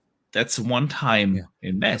that's a one-time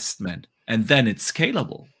investment. And then it's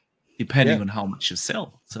scalable, depending on how much you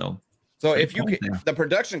sell. So if the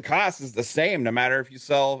production cost is the same, no matter if you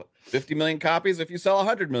sell 50 million copies, if you sell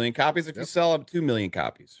 100 million copies, if you sell 2 million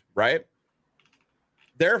copies, right?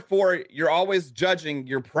 Therefore, you're always judging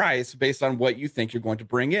your price based on what you think you're going to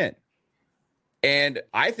bring in. And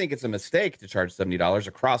I think it's a mistake to charge $70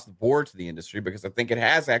 across the board to the industry because I think it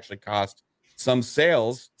has actually cost some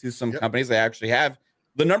sales to some companies that actually have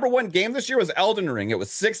The number one game this year was Elden Ring. It was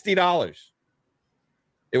 $60.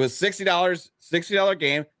 It was $60, $60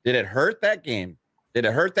 game. Did it hurt that game? Did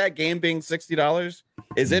it hurt that game being $60?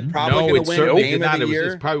 Is it probably going to win Game of the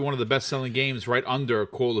Year? It's probably one of the best-selling games right under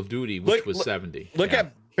Call of Duty, which was 70. Look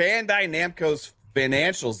at Bandai Namco's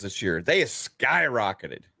financials this year. They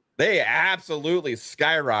skyrocketed. They absolutely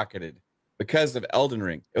skyrocketed because of Elden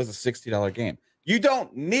Ring. It was a $60 game. You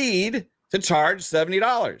don't need to charge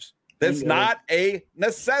 $70. That's not a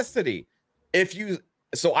necessity.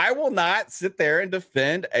 So I will not sit there and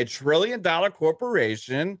defend a $1 trillion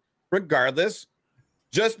corporation regardless,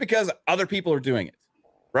 just because other people are doing it,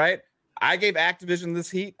 right? I gave Activision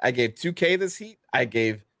this heat. I gave 2K this heat. I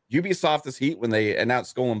gave Ubisoft this heat when they announced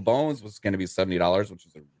Skull and Bones was going to be $70, which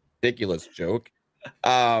is a ridiculous joke.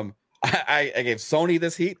 I gave Sony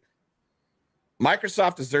this heat.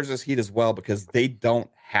 Microsoft deserves this heat as well because they don't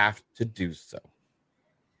have to do so.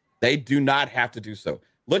 They do not have to do so.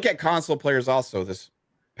 Look at console players also this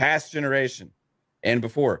past generation and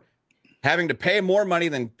before, having to pay more money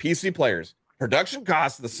than PC players. Production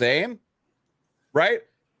costs the same, right?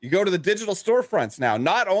 You go to the digital storefronts now.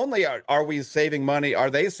 Not only are we saving money,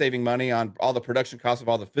 are they saving money on all the production costs of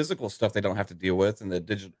all the physical stuff they don't have to deal with in the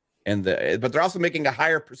digital but they're also making a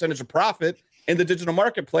higher percentage of profit in the digital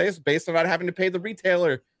marketplace based on not having to pay the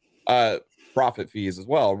retailer profit fees as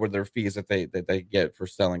well, or their fees that they get for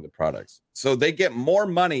selling the products. So they get more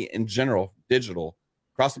money in general, digital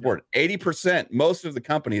across the board. 80%, most of the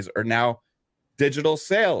companies are now digital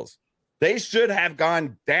sales. They should have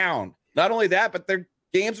gone down. Not only that, but their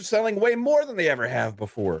games are selling way more than they ever have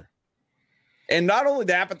before. And not only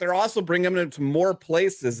that, but they're also bringing them into more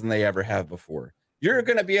places than they ever have before. You're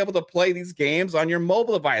going to be able to play these games on your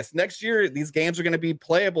mobile device. Next year, these games are going to be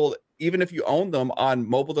playable even if you own them on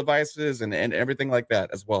mobile devices and everything like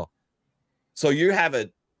that as well. So you have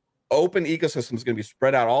an open ecosystem that's going to be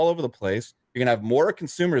spread out all over the place. You're going to have more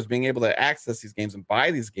consumers being able to access these games and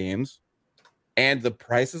buy these games. And the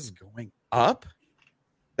price is going up.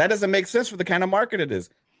 That doesn't make sense for the kind of market it is.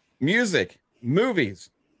 Music,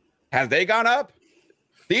 movies, have they gone up?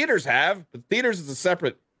 Theaters have, but theaters is a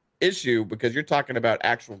separate issue because you're talking about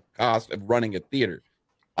actual cost of running a theater.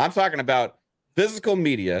 I'm talking about physical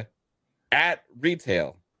media at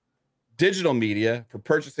retail, digital media for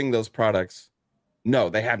purchasing those products. No,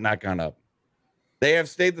 they have not gone up. They have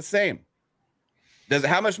stayed the same.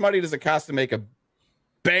 How much money does it cost to make a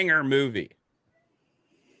banger movie?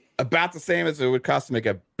 About the same as it would cost to make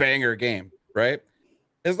a banger game, right?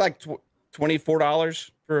 It's like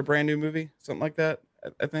 $24 for a brand new movie, something like that.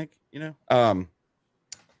 I think, it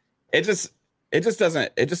just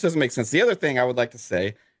doesn't make sense. The other thing I would like to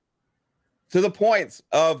say, to the points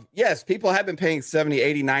of, yes, people have been paying $70,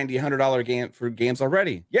 $80, $90, $100 game for games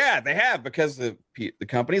already. Yeah, they have, because the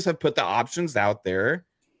companies have put the options out there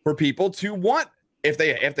for people to want, if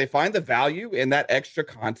they find the value in that extra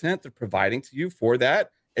content they're providing to you for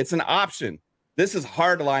that, it's an option. This is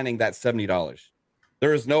hardlining that $70.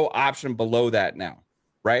 There is no option below that now,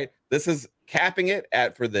 right? This is capping it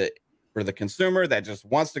at for the consumer that just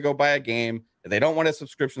wants to go buy a game. If they don't want a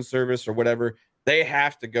subscription service or whatever, they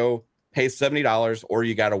have to go pay $70 or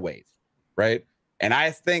you got to wait, right? And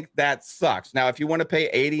I think that sucks. Now, if you want to pay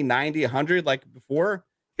 80, 90, 100 like before,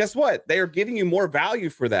 guess what? They are giving you more value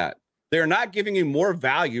for that. They're not giving you more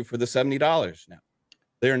value for the $70 now.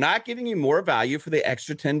 They're not giving you more value for the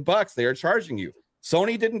extra $10 they are charging you.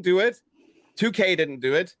 Sony didn't do it. 2K didn't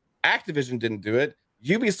do it. Activision didn't do it.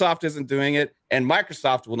 Ubisoft isn't doing it. And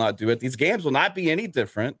Microsoft will not do it. These games will not be any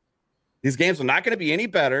different. These games are not going to be any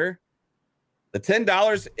better. The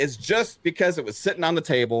 $10 is just because it was sitting on the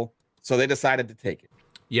table, so they decided to take it.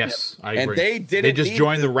 Yes, I agree. And they didn't. They just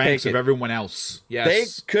joined the ranks of everyone else. Yes. They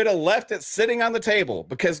could have left it sitting on the table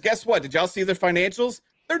because guess what? Did y'all see their financials?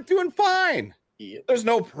 They're doing fine. There's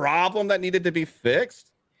no problem that needed to be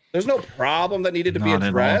fixed. There's no problem that needed to be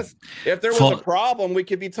addressed. If there was a problem, we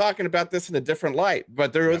could be talking about this in a different light.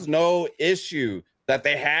 But there was no issue that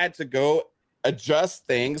they had to go adjust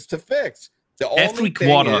things to fix. Every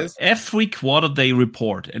quarter they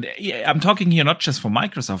report, and I'm talking here not just for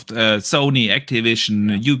Microsoft, Sony,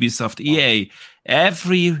 Activision, Ubisoft, EA.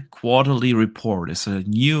 Every quarterly report is a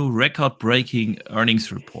new record-breaking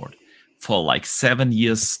earnings report for like 7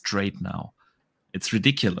 years straight now. It's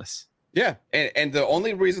ridiculous. Yeah, and the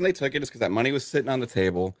only reason they took it is because that money was sitting on the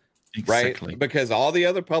table, exactly. Right? Because all the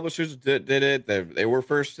other publishers did it. They were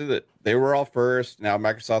first to it. They were all first. Now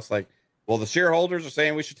Microsoft's like, well, the shareholders are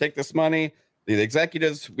saying we should take this money. The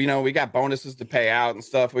executives, we got bonuses to pay out and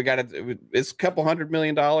stuff. It's a couple $100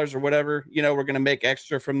 million or whatever. We're going to make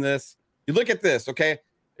extra from this. You look at this, okay?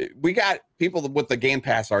 We got people with the Game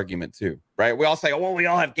Pass argument too, right? We all say, oh, well, we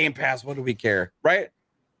all have Game Pass. What do we care, right?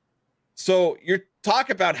 So you're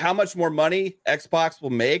talking about how much more money Xbox will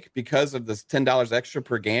make because of this $10 extra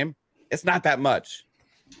per game. It's not that much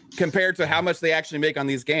compared to how much they actually make on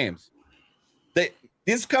these games.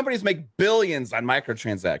 These companies make billions on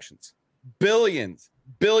microtransactions. Billions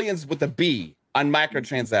with a B on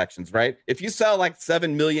microtransactions, right? If you sell like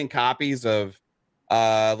 7 million copies of,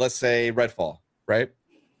 let's say, Redfall, right?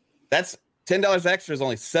 That's $10 extra is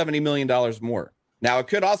only $70 million more. Now, it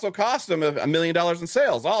could also cost them $1 million in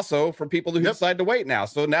sales also for people who decide to wait now.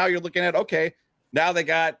 So now you're looking at, okay, now they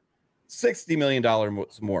got $60 million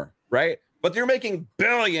more, right? But you're making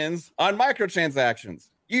billions on microtransactions.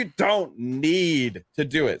 You don't need to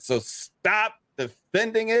do it. So stop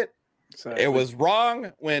defending it. Exactly. It was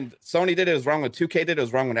wrong when Sony did it. It was wrong when 2K did it. It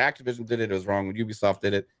was wrong when Activision did it. It was wrong when Ubisoft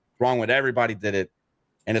did it. It's wrong when everybody did it.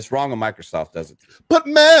 And it's wrong when Microsoft does it. But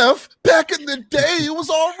Mav, back in the day, it was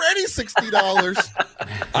already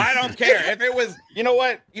 $60. I don't care. If it was, you know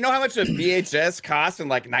what? You know how much a VHS cost in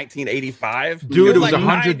like 1985? Dude, it was like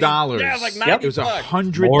 $100. Yeah, it was like $90. It was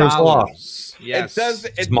 $100. Yes.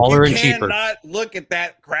 Smaller and cheaper. You cannot look at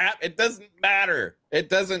that crap. It doesn't matter. It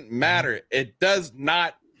doesn't matter. It does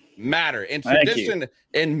not matter. In tradition,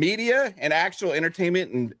 in media and actual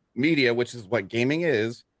entertainment and media, which is what gaming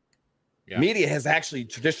is, media has actually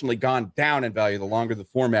traditionally gone down in value the longer the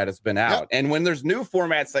format has been out. And when there's new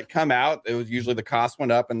formats that come out, it was usually the cost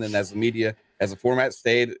went up, and then as the format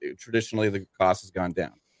stayed, traditionally the cost has gone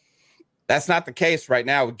down. That's not the case right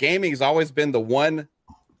now. Gaming has always been the one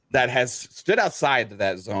that has stood outside of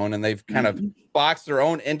that zone, and they've kind of boxed their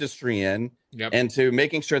own industry in into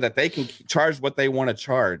making sure that they can charge what they want to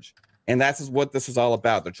charge. And that's what this is all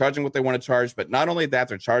about. They're charging what they want to charge, but not only that,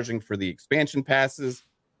 they're charging for the expansion passes,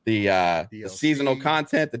 the seasonal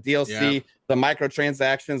content, the DLC, the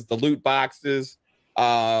microtransactions, the loot boxes,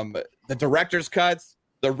 the director's cuts,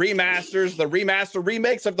 the remasters, the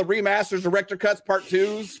remakes of the remasters, director cuts, part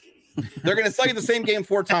 2s. They're going to sell you the same game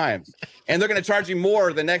 4 times, and they're going to charge you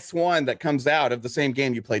more the next one that comes out of the same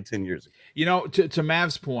game you played 10 years ago. You know, to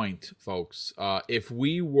Mav's point, folks, if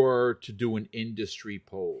we were to do an industry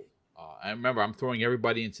poll, I remember I'm throwing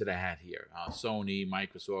everybody into the hat here, Sony,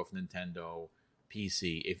 Microsoft, Nintendo,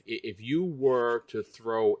 PC. If you were to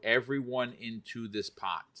throw everyone into this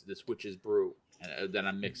pot, this witch's brew that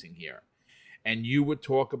I'm mixing here, and you would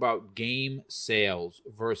talk about game sales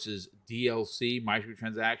versus DLC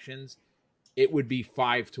microtransactions, it would be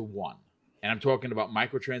 5-1. And I'm talking about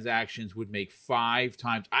microtransactions would make 5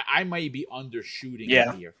 times. I might be undershooting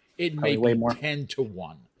it here. It may be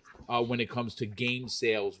 10-1 when it comes to game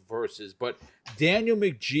sales versus. But Daniel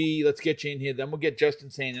McGee, let's get you in here. Then we'll get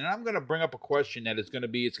Justin Sane, and I'm going to bring up a question that it's going to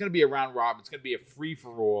be a round robin. It's going to be a free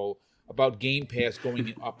for all about Game Pass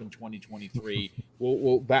going up in 2023.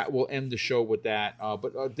 We'll end the show with that.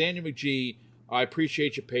 But Daniel McGee, I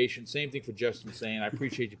appreciate your patience. Same thing for Justin saying, I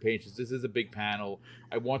appreciate your patience. This is a big panel.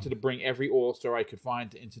 I wanted to bring every all-star I could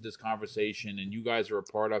find into this conversation, and you guys are a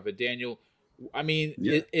part of it. Daniel, I mean,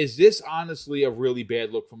 is this honestly a really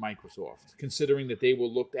bad look for Microsoft, considering that they were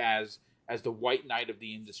looked as the white knight of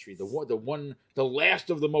the industry, the last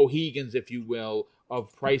of the Mohegans, if you will,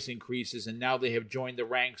 of price increases, and now they have joined the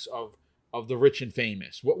ranks of the rich and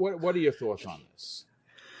famous. What are your thoughts on this?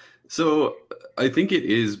 So I think it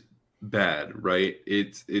is bad, right?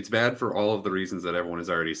 It's bad for all of the reasons that everyone has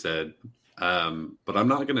already said. But I'm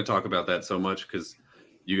not going to talk about that so much because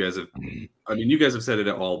you guys have said it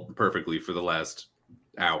all perfectly for the last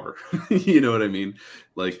hour. You know what I mean?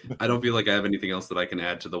 Like, I don't feel like I have anything else that I can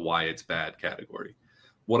add to the why it's bad category.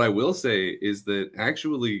 What I will say is that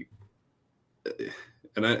actually,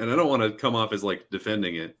 and I don't want to come off as like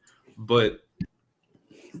defending it, but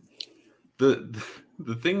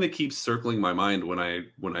the thing that keeps circling my mind when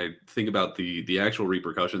I think about the actual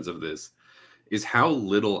repercussions of this is how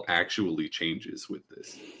little actually changes with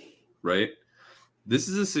this, right? This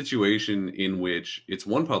is a situation in which it's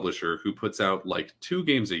one publisher who puts out like 2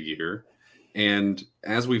 games a year. And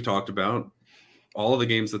as we've talked about, all of the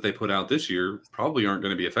games that they put out this year probably aren't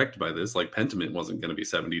going to be affected by this. Like Pentiment wasn't going to be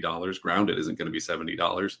 $70. Grounded isn't going to be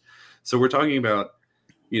 $70. So we're talking about,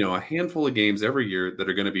 a handful of games every year that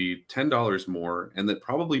are going to be $10 more, and that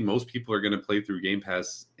probably most people are going to play through Game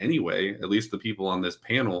Pass anyway, at least the people on this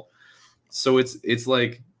panel. So it's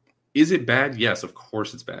like, is it bad? Yes, of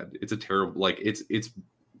course it's bad. It's a terrible, like it's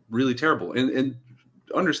really terrible. And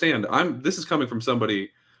understand, this is coming from somebody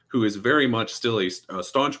who is very much still a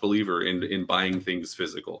staunch believer in buying things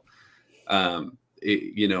physical. I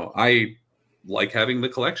like having the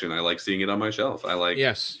collection. I like seeing it on my shelf. I like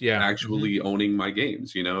actually owning my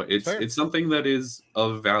games. You know, it's something that is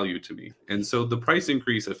of value to me. And so the price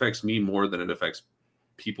increase affects me more than it affects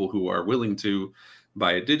people who are willing to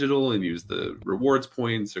buy a digital and use the rewards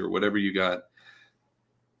points or whatever you got.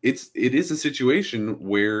 It is a situation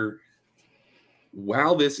where,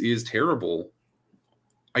 while this is terrible,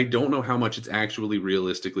 I don't know how much it's actually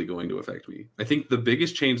realistically going to affect me. I think the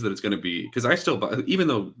biggest change that it's going to be, because I still buy, even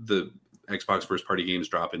though the Xbox first party games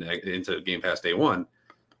drop into Game Pass day one,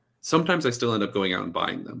 sometimes I still end up going out and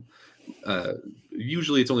buying them.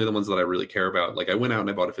 Usually it's only the ones that I really care about. Like I went out and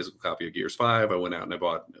I bought a physical copy of Gears 5. I went out and I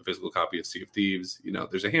bought a physical copy of Sea of Thieves. You know,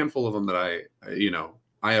 there's a handful of them that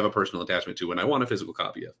I have a personal attachment to and I want a physical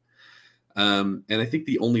copy of. And I think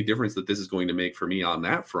the only difference that this is going to make for me on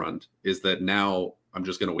that front is that now I'm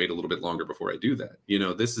just going to wait a little bit longer before I do that. You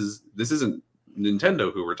know, this isn't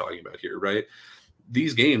Nintendo who we're talking about here, right?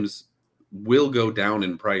 These games will go down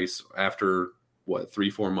in price after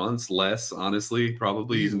 3-4 months less, honestly.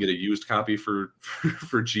 Probably you can get a used copy for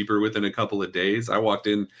cheaper within a couple of days. I walked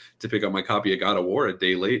in to pick up my copy of God of War a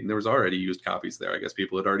day late and there was already used copies there. I guess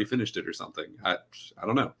people had already finished it or something. I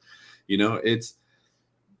don't know. You know,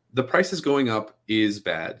 the prices going up is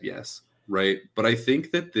bad, yes, right? But I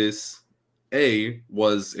think that this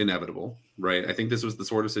was inevitable, right? I think this was the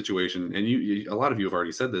sort of situation, and a lot of you have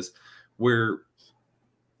already said this, where,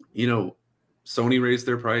 you know, Sony raised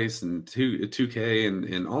their price and 2K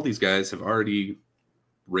and all these guys have already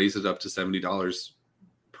raised it up to $70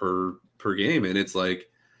 per game. And it's like,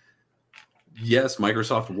 yes,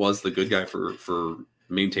 Microsoft was the good guy for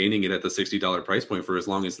maintaining it at the $60 price point for as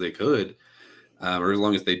long as they could, or as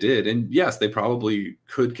long as they did. And yes, they probably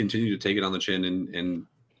could continue to take it on the chin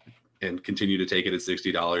and continue to take it at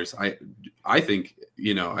 $60. I think,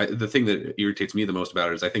 you know, the thing that irritates me the most about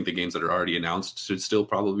it is I think the games that are already announced should still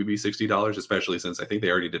probably be $60, especially since I think they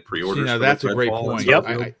already did pre-orders. You know, that's a great point. Yep.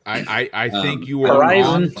 I think you are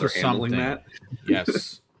on to something. That.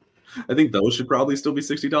 Yes. I think those should probably still be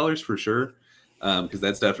 $60 for sure, because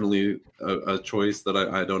that's definitely a choice that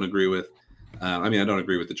I don't agree with. I mean, I don't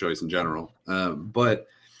agree with the choice in general, but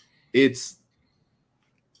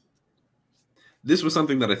this was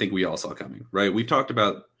something that I think we all saw coming, right? We've talked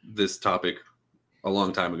about this topic a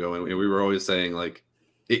long time ago, and we were always saying, like,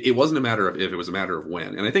 it wasn't a matter of if, it was a matter of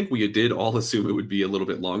when. And I think we did all assume it would be a little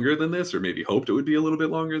bit longer than this, or maybe hoped it would be a little bit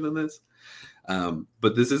longer than this.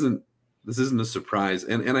 But this isn't a surprise.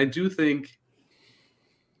 And I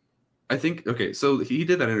think, okay, so he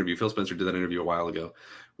did that interview. Phil Spencer did that interview a while ago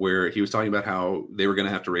where he was talking about how they were going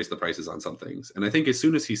to have to raise the prices on some things. And I think as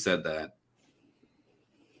soon as he said that,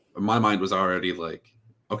 my mind was already like,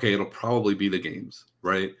 okay, it'll probably be the games,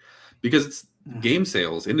 right? Because it's game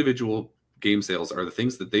sales, individual game sales are the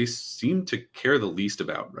things that they seem to care the least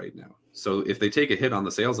about right now. So if they take a hit on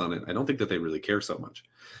the sales on it, I don't think that they really care so much,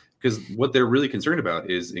 because what they're really concerned about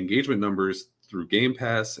is engagement numbers through Game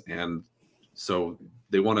Pass. And so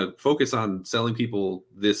they want to focus on selling people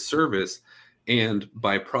this service and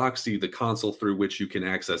by proxy, the console through which you can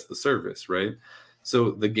access the service, right?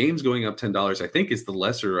 So the games going up $10, I think, is the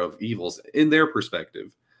lesser of evils in their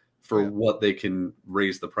perspective for what they can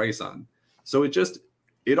raise the price on. So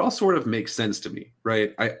it all sort of makes sense to me,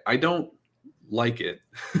 right? I don't like it.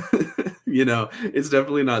 You know, it's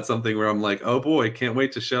definitely not something where I'm like, oh boy, can't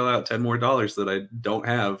wait to shell out $10 more that I don't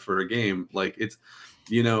have for a game. Like, it's,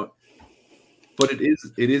 you know, but it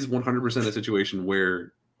is 100% a situation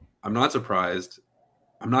where I'm not surprised.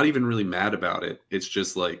 I'm not even really mad about it. It's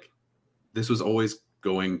just like, this was always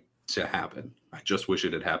going to happen. I just wish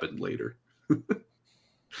it had happened later.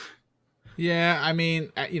 Yeah, I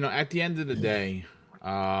mean, you know, at the end of the day,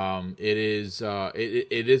 it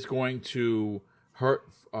is going to hurt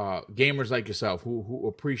gamers like yourself who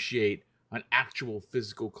appreciate an actual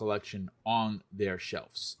physical collection on their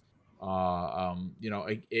shelves. You know,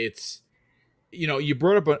 it's, you know, you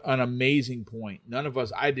brought up an amazing point. None of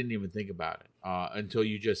us, I didn't even think about it until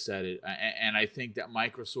you just said it. And I think that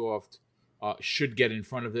Microsoft should get in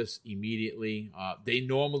front of this immediately. They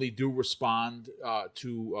normally do respond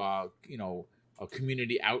to you know, a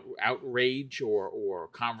community outrage or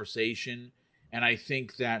conversation, and I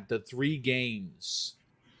think that the 3 games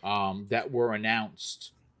that were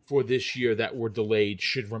announced for this year that were delayed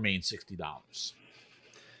should remain $60.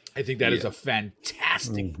 I think that is a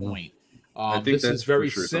fantastic point. This is very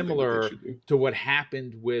similar to what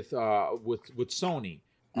happened with Sony.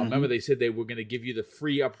 Remember, they said they were going to give you the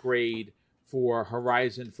free upgrade for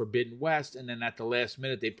Horizon Forbidden West, and then at the last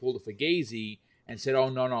minute they pulled a Fugazi and said, "Oh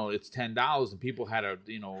no, it's $10," and people had a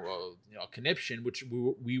conniption, which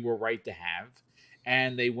we were right to have.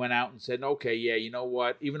 and they went out and said, okay, yeah, you know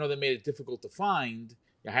what? Even though they made it difficult to find,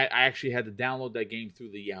 I actually had to download that game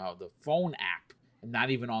through the phone app and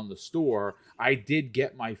not even on the store. I did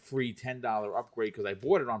get my free $10 upgrade because I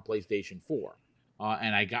bought it on PlayStation 4,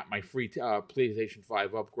 and I got my free PlayStation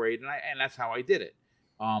 5 upgrade, and that's how I did it.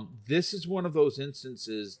 This is one of those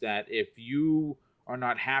instances that if you are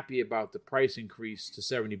not happy about the price increase to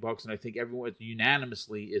 $70, and I think everyone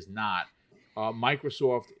unanimously is not,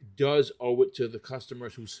 Microsoft does owe it to the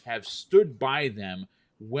customers who have stood by them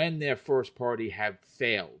when their first party have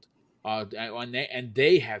failed, and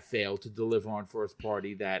they have failed to deliver on first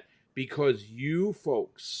party, that because you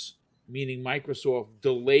folks, meaning Microsoft,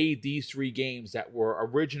 delayed these 3 games that were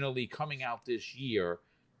originally coming out this year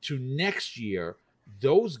to next year,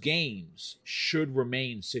 those games should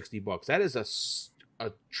remain $60. That is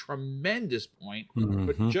a tremendous point.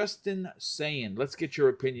 But Justin Sayin, let's get your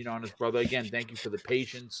opinion on this, brother. Again, thank you for the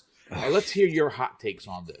patience. Let's hear your hot takes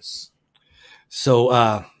on this. So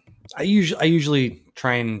I usually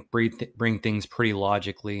try and bring things pretty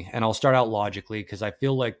logically, and I'll start out logically because I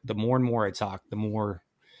feel like the more and more I talk, the more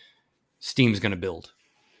Steam's going to build.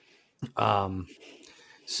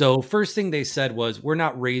 So first thing they said was, we're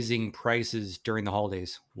not raising prices during the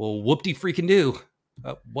holidays. Well, whoop-de-freaking do.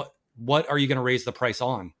 What are you going to raise the price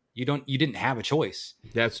on? You didn't have a choice.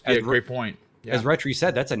 That's a great point. Yeah. As Retri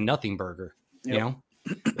said, that's a nothing burger. Yep. You know,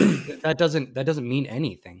 that doesn't mean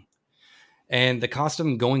anything. And the cost of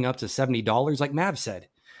them going up to $70, like Mav said,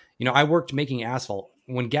 you know, I worked making asphalt.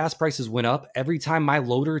 When gas prices went up, every time my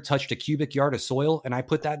loader touched a cubic yard of soil and I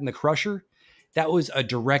put that in the crusher, that was a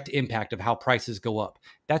direct impact of how prices go up.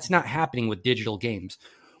 That's not happening with digital games.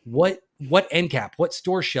 What end cap, what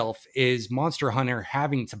store shelf is Monster Hunter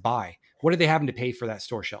having to buy? What are they having to pay for that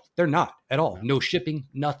store shelf? They're not at all. No shipping,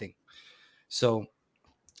 nothing. So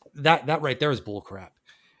that right there is bullcrap.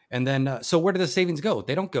 And then, so where do the savings go?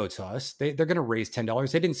 They don't go to us. They're going to raise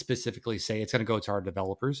 $10. They didn't specifically say it's going to go to our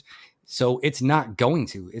developers. So it's not going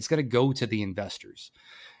to. It's going to go to the investors.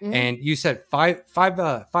 Mm-hmm. And you said 5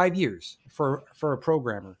 years for a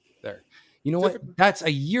programmer there. You know what? That's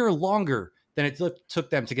a year longer than it took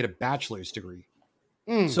them to get a bachelor's degree.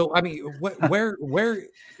 So, I mean, where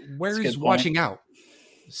is watching out?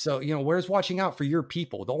 So, you know, where's watching out for your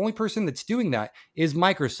people? The only person that's doing that is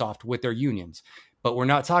Microsoft with their unions. But we're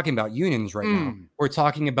not talking about unions right now. We're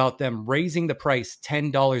talking about them raising the price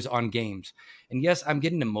 $10 on games. And yes, I'm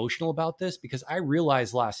getting emotional about this because I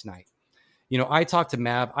realized last night, you know, I talked to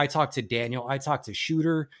Mav, I talked to Daniel, I talked to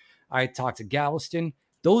Shooter, I talked to Galveston.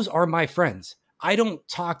 Those are my friends. I don't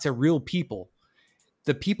talk to real people.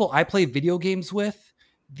 The people I play video games with,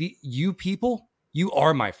 you people, you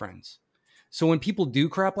are my friends. So when people do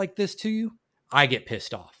crap like this to you, I get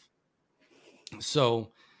pissed off.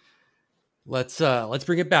 So let's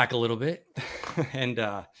bring it back a little bit. And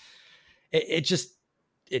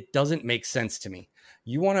it doesn't make sense to me.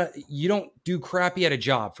 You don't do crappy at a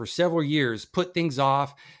job for several years, put things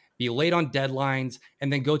off, be late on deadlines,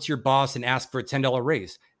 and then go to your boss and ask for a $10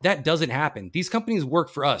 raise. That doesn't happen. These companies work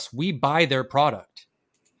for us. We buy their product.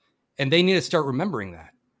 And they need to start remembering that.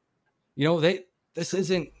 You know, this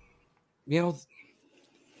isn't, you know,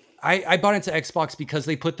 I bought into Xbox because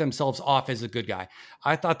they put themselves off as a good guy.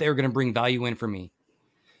 I thought they were going to bring value in for me.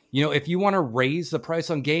 You know, if you want to raise the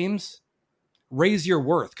price on games, raise your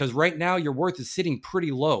worth, because right now your worth is sitting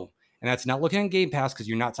pretty low. And that's not looking at Game Pass, because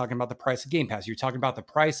you're not talking about the price of Game Pass. You're talking about the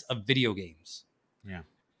price of video games. Yeah.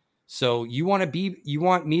 So you want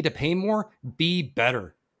me to pay more? Be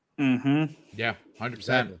better. Mm-hmm. Yeah, 100%.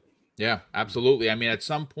 Exactly. Yeah, absolutely. I mean, at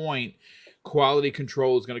some point, quality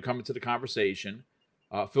control is going to come into the conversation.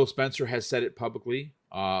 Phil Spencer has said it publicly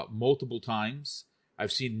multiple times.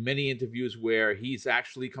 I've seen many interviews where he's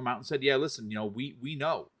actually come out and said, yeah, listen, you know, we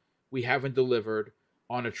know we haven't delivered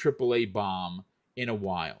on a AAA bomb in a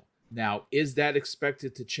while. Now, is that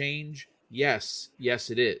expected to change? Yes,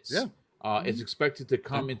 it is. Yeah. It's expected to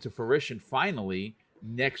come into fruition finally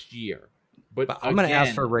next year. But I'm going to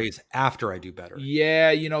ask for a raise after I do better.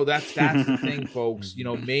 Yeah, you know, that's the thing, folks. You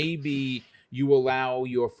know, maybe you allow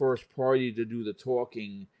your first party to do the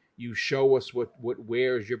talking. You show us what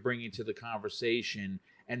wares you're bringing to the conversation.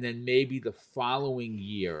 And then maybe the following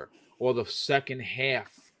year or the second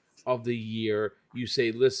half of the year, you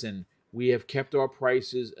say, listen, we have kept our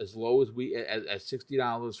prices as low as at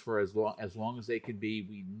 $60 for as long as they could be.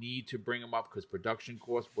 We need to bring them up because production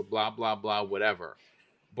costs, blah, blah, blah, whatever.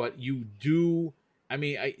 But you do, I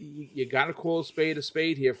mean, you got to call a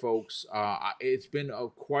spade here, folks. It's been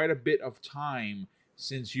quite a bit of time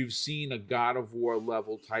since you've seen a God of War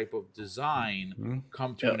level type of design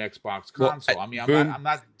come to an Xbox Well, console. I mean, Boom. I'm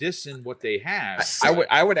not dissing what they have.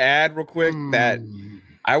 I would add real quick that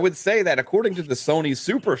I would say that according to the Sony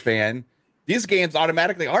super fan, these games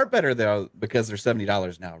automatically are better though because they're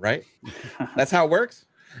 $70 now, right? That's how it works.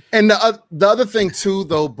 And the other thing too,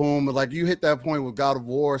 though, Boom, like you hit that point with God of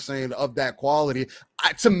War saying of that quality.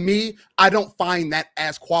 To me, I don't find that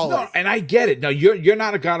as quality. No, and I get it. No, you're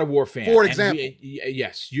not a God of War fan. For example,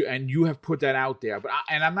 yes, you have put that out there. But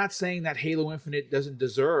I'm not saying that Halo Infinite doesn't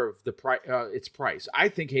deserve the its price. I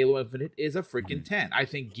think Halo Infinite is a freaking 10. I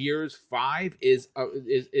think Gears 5 is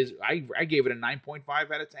I gave it a 9.5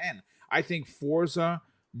 out of 10. I think Forza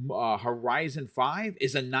Horizon 5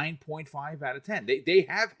 is a 9.5 out of 10. They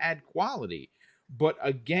have had quality, but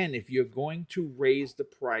again, if you're going to raise the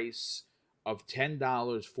price of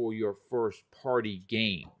 $10 for your first party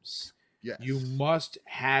games, you must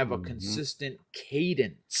have a consistent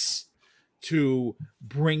cadence to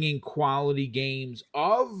bringing quality games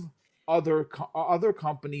of other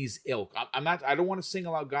companies' ilk. I don't want to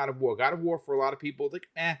single out God of War. God of War for a lot of people, like,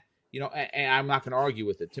 and I'm not going to argue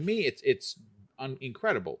with it. To me, it's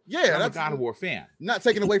incredible. Yeah, I'm a God of War fan. Not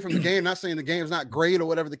taking away from the game, not saying the game's not great or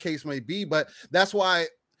whatever the case may be, but that's why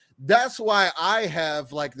I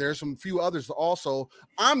have, like, there's some few others also.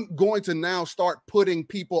 I'm going to now start putting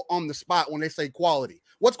people on the spot when they say quality.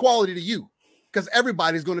 What's quality to you? Because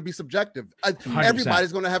everybody's going to be subjective. 100%.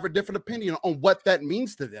 Everybody's going to have a different opinion on what that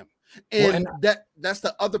means to them. And that's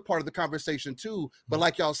the other part of the conversation too. But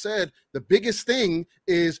like y'all said, the biggest thing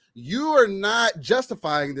is you are not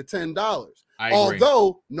justifying the $10.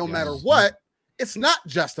 Although no matter what, it's not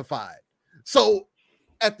justified. So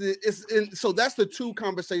so that's the two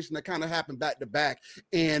conversations that kind of happen back to back.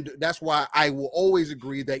 And that's why I will always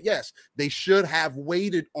agree that yes, they should have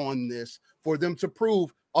waited on this for them to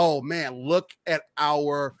prove, oh man, look at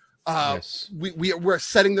our we're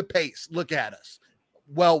setting the pace. Look at us.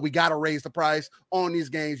 Well, we got to raise the price on these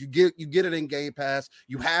games. You get it in Game Pass.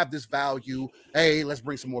 You have this value. Hey, let's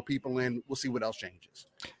bring some more people in. We'll see what else changes.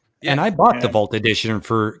 And I bought the Vault Edition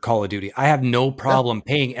for Call of Duty. I have no problem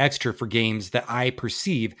paying extra for games that I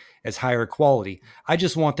perceive as higher quality. I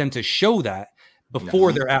just want them to show that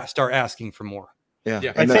before they start asking for more.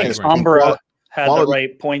 Yeah. I think Umbra had the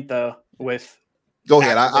right point, though, with... Go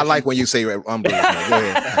ahead. I like when you say Umbra. Go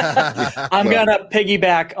ahead. I'm going to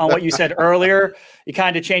piggyback on what you said earlier. You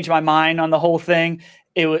kind of changed my mind on the whole thing.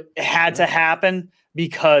 It had to happen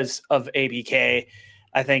because of ABK.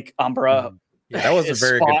 I think Umbra... that was a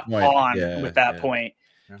very good point. With that point.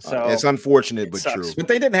 So it's unfortunate, but true. But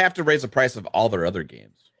they didn't have to raise the price of all their other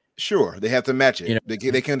games. Sure, they have to match it. They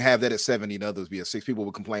couldn't have that at 70 and others be at 6. People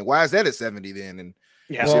would complain, why is that at 70 then? And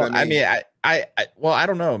well, I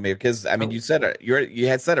don't know, maybe because you said you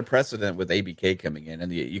had set a precedent with ABK coming in,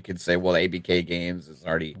 and you could say, well, ABK games is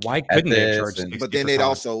already why couldn't they charge? But then they'd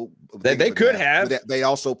also they could have. They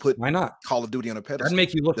also put why not Call of Duty on a pedestal. That'd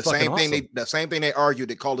make you look the fucking same awesome. thing. The same thing they argued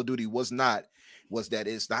that Call of Duty was that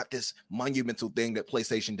it's not this monumental thing that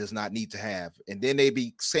PlayStation does not need to have, and then they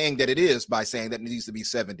be saying that it is by saying that it needs to be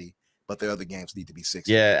 70. But the other games need to be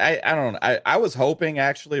 60. Yeah, I don't know. I was hoping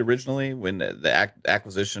actually originally when the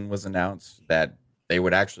acquisition was announced that they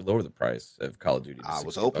would actually lower the price of Call of Duty. I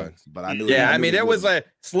was hoping, but I knew. Yeah, it was a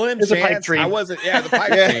slim chance. I wasn't. Yeah, the pipe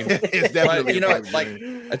dream. It's definitely.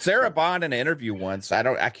 But, Sarah Bond in an interview once. I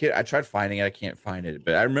tried finding it. I can't find it.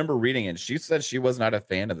 But I remember reading it. She said she was not a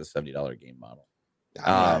fan of the $70 game model.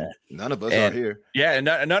 None of us are here. Yeah, and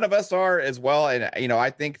none of us are as well. And I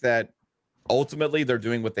think that. Ultimately, they're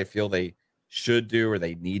doing what they feel they should do or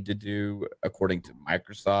they need to do according to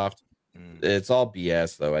Microsoft. It's all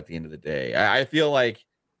BS, though, at the end of the day. I feel like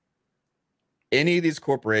any of these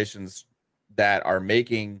corporations that are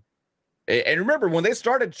making... And remember, when they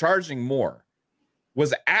started charging more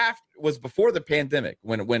was before the pandemic.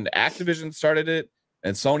 When Activision started it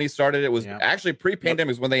and Sony started it, was actually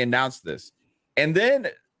pre-pandemic when they announced this. And then...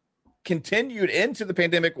 continued into the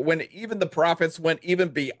pandemic when even the profits went even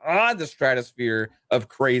beyond the stratosphere of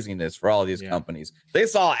craziness for all of these companies. They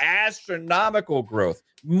saw astronomical growth,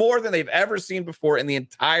 more than they've ever seen before in the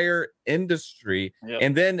entire industry.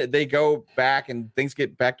 And then they go back and things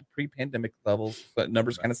get back to pre-pandemic levels, but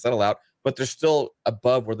numbers kind of settle out, but they're still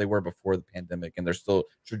above where they were before the pandemic, and they're still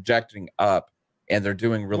trajecting up, and they're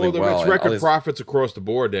doing really well. It's record profits across the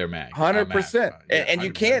board there, man. 100%. And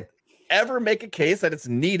you can't ever make a case that it's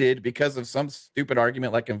needed because of some stupid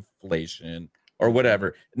argument like inflation or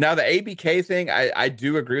whatever. Now, the ABK thing, I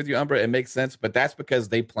do agree with you, Umbra. It makes sense, but that's because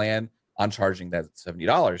they plan on charging that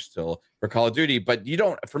 $70 still for Call of Duty. But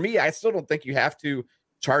for me, I still don't think you have to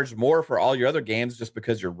charge more for all your other games just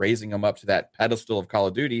because you're raising them up to that pedestal of Call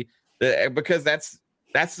of Duty, because that's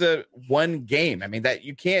the one game. I mean, that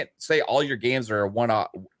you can't say all your games are a one-off.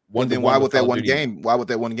 Then why would that one game? Why would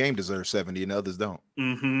that one game deserve 70 and others don't?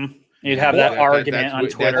 Mm-hmm. You'd have that argument on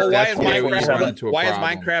Twitter. Why is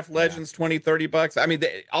Minecraft Legends $20-$30? I mean,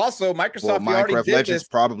 also Microsoft. Minecraft Legends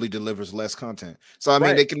probably delivers less content. So I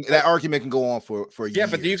mean, they can that argument can go on for years. Yeah,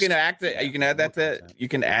 but you can add that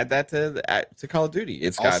to Call of Duty.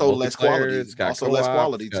 It's got also less quality. It's got also less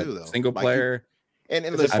quality too, though. Single player. And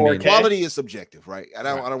listen, quality is subjective, right? I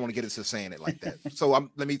don't want to get into saying it like that. So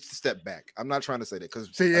let me step back. I'm not trying to say that because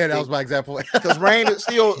that was my example. Because Rain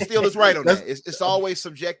still is right on that. It's always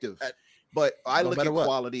subjective. But I look at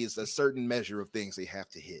quality as a certain measure of things they have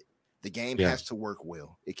to hit. The game has to work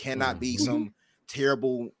well. It cannot be some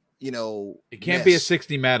terrible, It can't be a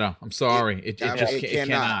 60 meta. I'm sorry. It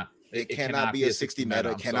cannot. It cannot be a 60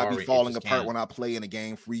 meta. It cannot be falling apart when I play and the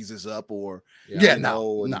game freezes up or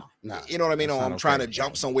no. You know what I mean? Or I'm trying to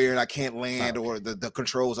jump somewhere and I can't land, or the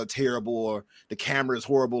controls are terrible, or the camera is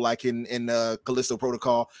horrible, like in Callisto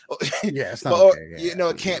Protocol. It's not okay.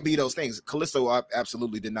 It can't be those things. Callisto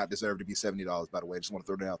absolutely did not deserve to be $70. By the way, I just want to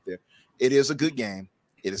throw that out there. It is a good game.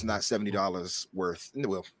 It is not $70 worth.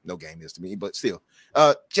 Well, no game is to me, but still,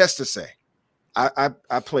 just to say, I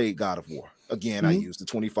played God of War. Again, I used the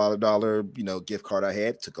 $25, gift card I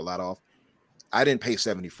had, took a lot off. I didn't pay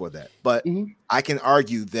 $70 for that, but I can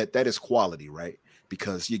argue that is quality, right?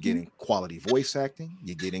 Because you're getting quality voice acting,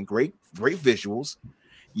 you're getting great visuals,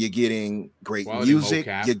 you're getting great quality music,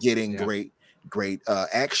 you're getting great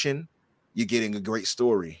action, you're getting a great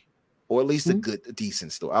story, or at least a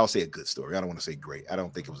decent story. I'll say a good story. I don't want to say great. I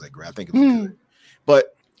don't think it was that great. I think it was good,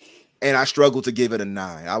 but. And I struggled to give it a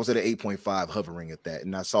 9. I was at an 8.5 hovering at that.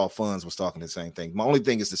 And I saw Funds was talking the same thing. My only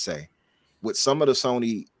thing is to say, with some of the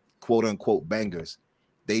Sony quote unquote bangers,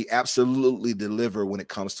 they absolutely deliver when it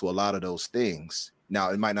comes to a lot of those things. Now,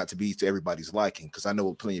 it might not be to everybody's liking, because I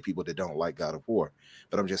know plenty of people that don't like God of War.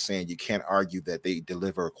 But I'm just saying you can't argue that they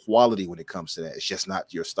deliver quality when it comes to that. It's just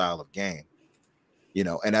not your style of game.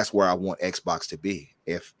 And that's where I want Xbox to be.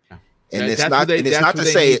 And it's not to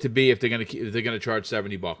say it to be if they're gonna charge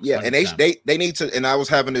 $70. Yeah, 100%. And they need to. And I was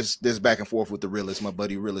having this back and forth with the Realist, my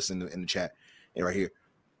buddy Realist in the chat, and right here.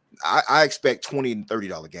 I expect $20 and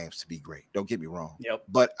 $30 games to be great. Don't get me wrong. Yep.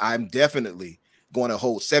 But I'm definitely going to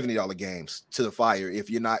hold $70 games to the fire if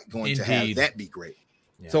you're not going to have that be great.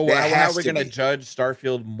 Yeah. So how are we going to judge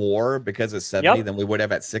Starfield more because it's 70 than we would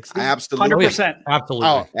have at 60? Absolutely. 100%. Absolutely.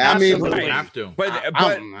 Oh, I mean, we have to. But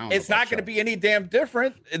it's not going to be any damn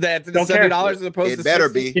different that the $70 as opposed to it better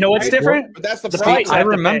 60. be. You know what's different? But that's the price. I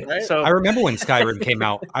remember. Right? So I remember when Skyrim came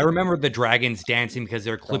out. I remember the dragons dancing because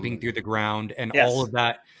they're clipping through the ground and all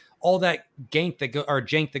that jank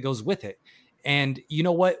that goes with it. And you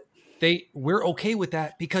know what? We're okay with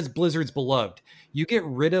that because Blizzard's beloved. You get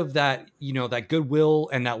rid of that, that goodwill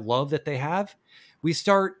and that love that they have. We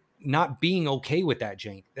start not being okay with that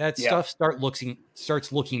jank. That stuff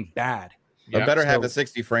starts looking bad. But better have the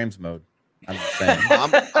 60 frames mode. I'm just saying.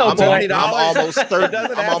 I'm almost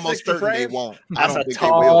certain they won't. That's a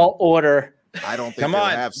tall order. I don't think they'll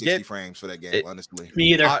have 60 frames for that game, honestly.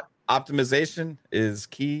 Me either. Optimization is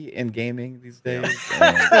key in gaming these days.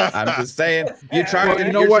 I'm just saying, you're charging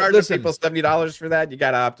people $70 for that. You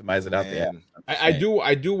got to optimize it out there. I do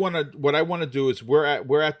want to. What I want to do is we're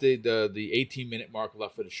at the 18-minute mark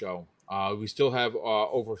left for the show. We still have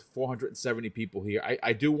over 470 people here.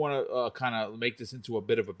 I do want to kind of make this into a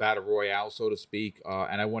bit of a battle royale, so to speak,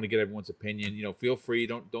 and I want to get everyone's opinion. Feel free.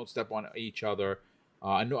 Don't step on each other.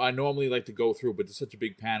 I normally like to go through, but it's such a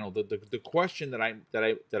big panel. The question that I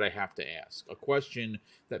have to ask, a question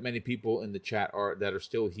that many people in the chat that are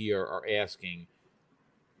still here are asking: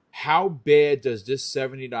 how bad does this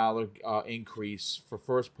 $70 increase for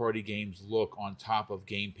first party games look on top of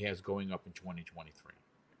Game Pass going up in 2023?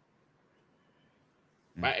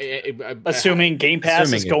 Assuming Game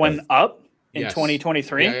Pass is going up in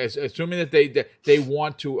 2023, assuming that they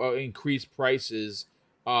want to increase prices.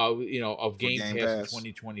 Of Game Pass in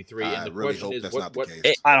 2023, and the really question is, that's not the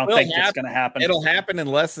case. I don't think it's going to happen. It'll happen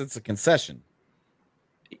unless it's a concession.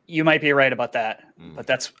 You might be right about that, but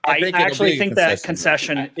I actually think that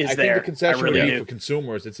concession is there. I think the concession really would be for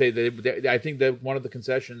consumers. I think that one of the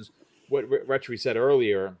concessions, what Retri said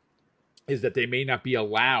earlier, is that they may not be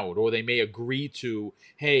allowed, or they may agree to,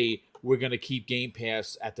 hey, we're going to keep Game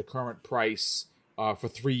Pass at the current price for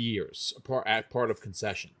 3 years, part of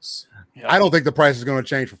concessions. I don't think the price is going to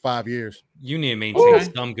change for 5 years. You need to maintain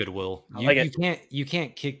Okay. some goodwill. You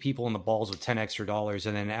can't kick people in the balls with $10 extra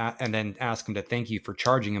and then ask them to thank you for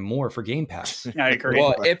charging them more for Game Pass. I agree.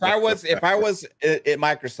 Well, if I was at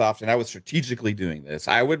Microsoft and I was strategically doing this,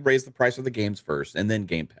 I would raise the price of the games first and then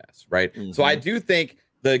Game Pass, right? Mhm. So I do think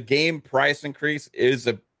the game price increase is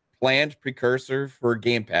a planned precursor for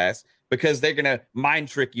Game Pass, because they're gonna mind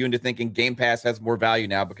trick you into thinking Game Pass has more value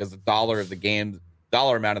now because the dollar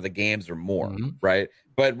amount of the games are more, right?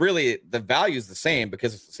 But really, the value is the same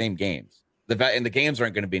because it's the same games. And the games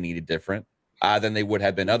aren't going to be any different than they would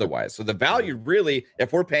have been otherwise. So the value, really,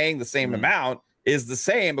 if we're paying the same amount, is the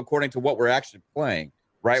same according to what we're actually playing,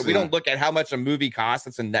 right? We don't look at how much a movie costs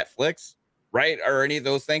that's in Netflix, right, or any of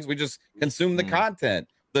those things. We just consume the content.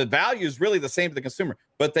 The value is really the same to the consumer,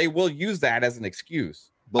 but they will use that as an excuse.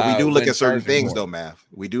 But we do look at certain charging things, more. though, Math.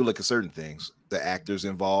 We do look at certain things. The actors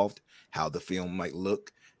involved, how the film might look,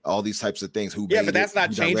 all these types of things. Yeah, but that's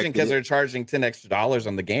not changing because they're charging $10 extra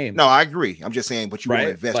on the game. No, I agree. I'm just saying, but you want to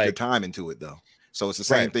Right? invest your Like- time into it, though. So it's the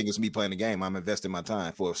same Right. thing as me playing the game. I'm investing my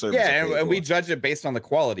time for a service. I Yeah, paid and we for. judge it based on the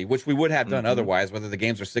quality, which we would have done otherwise, whether the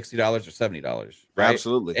games are $60 or $70, right?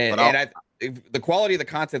 Absolutely. And, But the quality of the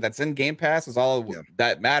content that's in Game Pass is all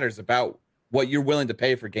that matters about what you're willing to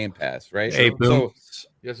pay for Game Pass, right? Hey, Boom. So,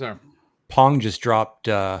 Yes, sir. Pong just dropped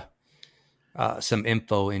some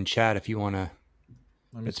info in chat if you want to.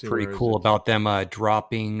 Let me It's see, pretty where is cool it? about them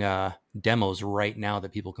dropping demos right now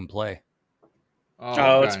that people can play.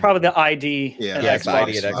 Oh, It's probably the ID. Yeah, at yeah, Xbox.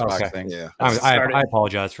 Xbox, at Xbox Okay. thing. yeah. I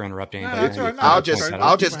apologize for interrupting. No, but that's I- all right. No, I'll that's just all right.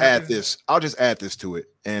 I'll just Keep on add having- this. I'll just add this to it.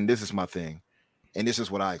 And this is my thing. And this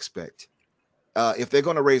is what I expect. If they're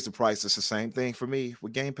going to raise the price, it's the same thing for me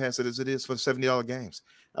with Game Pass as it is for $70 games.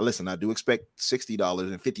 Now, listen, I do expect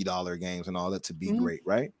 $60 and $50 games and all that to be great,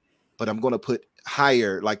 right? But I'm going to put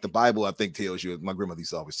higher, like the Bible, I think, tells you. My grandmother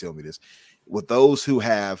used to always tell me this. With those who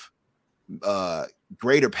have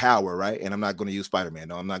greater power, right? And I'm not going to use Spider-Man.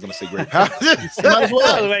 No, I'm not going to say greater power. Might as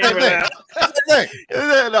well. That's the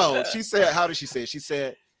thing. No, she said, how did she say it? She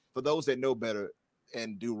said, for those that know better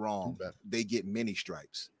and do wrong, they get many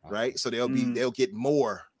stripes, right? So they'll get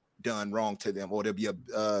more done wrong to them, or they'll be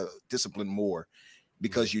disciplined more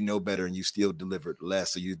because you know better and you still delivered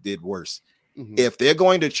less, so you did worse. If they're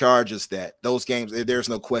going to charge us those games, there's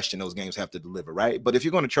no question those games have to deliver, right? But if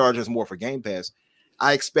you're going to charge us more for Game Pass,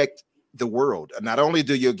 I expect the world. Not only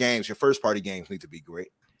do your first party games need to be great,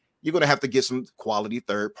 you're going to have to get some quality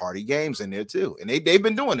third party games in there too. And they've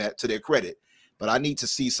been doing that to their credit. But I need to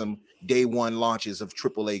see some day one launches of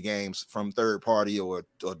AAA games from third party or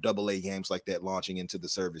AA games like that launching into the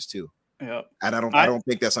service too. Yeah. And I don't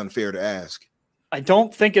think that's unfair to ask. I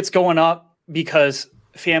don't think it's going up because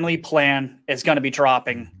Family Plan is going to be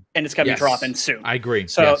dropping, and it's going to Yes. be dropping soon. I agree.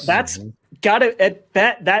 So Yes. that's got to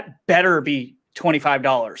that better be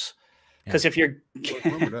 $25, because if you're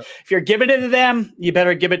giving it to them, you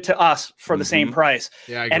better give it to us for the same price.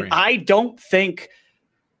 Yeah, I agree. And I don't think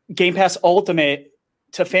Game Pass Ultimate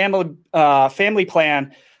to Family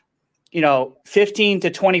Plan, 15 to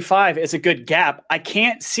 25 is a good gap. I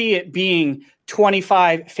can't see it being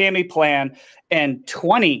 25 Family Plan and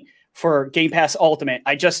 20 for Game Pass Ultimate.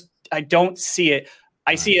 I don't see it.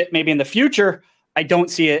 I see it maybe in the future. I don't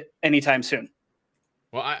see it anytime soon.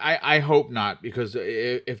 Well, I hope not, because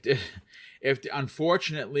if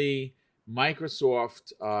unfortunately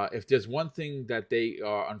Microsoft, if there's one thing that they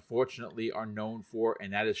unfortunately are known for,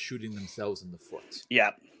 and that is shooting themselves in the foot.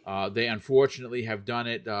 Yeah. They unfortunately have done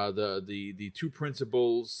it. The two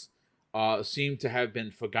principles seem to have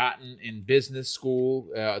been forgotten in business school.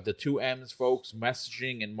 The two M's, folks,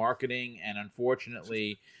 messaging and marketing, and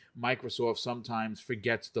unfortunately, Microsoft sometimes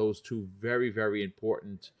forgets those two very, very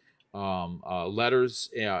important letters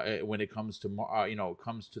when it comes to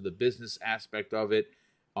comes to the business aspect of it.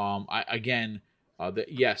 Their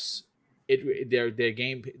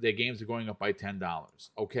games are going up by $10.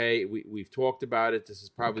 Okay, we've talked about it. This is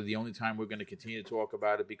probably the only time we're going to continue to talk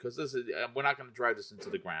about it, because we're not going to drive this into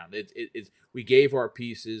the ground. We gave our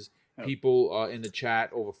pieces. People in the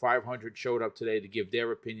chat, over 500 showed up today to give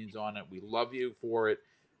their opinions on it. We love you for it.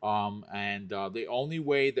 And the only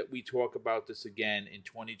way that we talk about this again in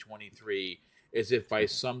 2023 is if by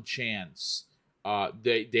some chance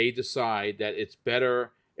they decide that it's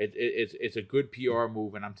better. It's a good PR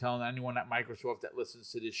move, and I'm telling anyone at Microsoft that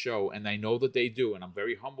listens to this show, and I know that they do, and I'm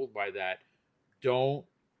very humbled by that. Don't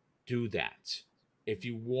do that. If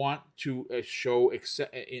you want to show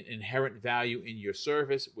inherent value in your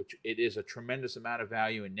service, which it is a tremendous amount of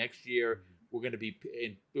value, and next year we're going to be,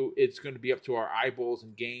 it's going to be up to our eyeballs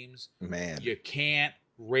in games. Man, you can't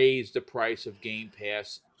raise the price of Game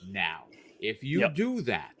Pass now. If you do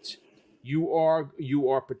that, you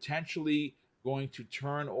are potentially going to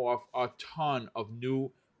turn off a ton of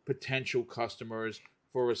new potential customers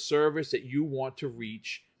for a service that you want to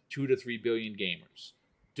reach 2 to 3 billion gamers.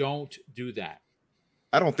 Don't do that.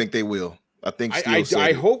 I don't think they will. I think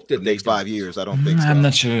I hope that the next 5 years. I don't think so. I'm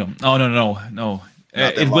not sure. Oh, no.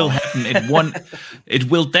 It will happen. It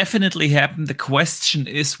will definitely happen. The question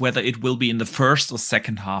is whether it will be in the first or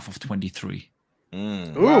second half of 23.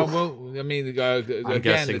 Well, I mean, I'm again,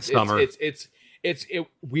 guessing summer.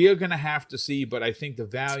 We are going to have to see, but I think the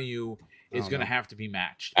value is going to have to be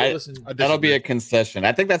matched. That'll be a concession.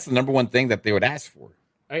 I think that's the number one thing that they would ask for.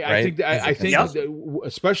 I think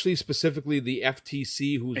especially specifically the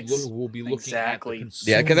FTC, who will be looking at the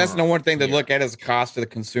consumer. Yeah, because that's the one thing to look at is the cost to the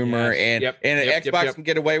consumer, Xbox can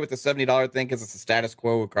get away with the $70 thing because it's the status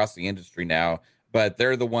quo across the industry now. But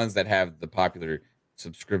they're the ones that have the popular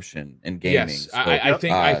subscription in gaming. Yes, so,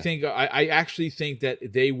 I actually think that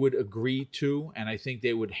they would agree to, and I think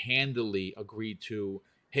they would handily agree to.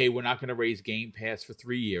 Hey, we're not going to raise Game Pass for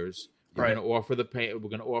 3 years. We're going to offer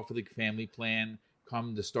the family plan.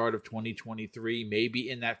 Come the start of 2023,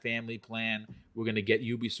 maybe in that family plan, we're going to get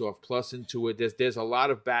Ubisoft Plus into it. There's a lot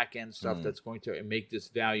of back end stuff that's going to make this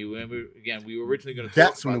value. And we were originally going to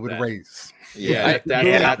talk that's when it would raise.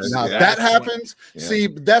 That happens. Yeah. See,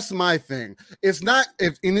 that's my thing. It's not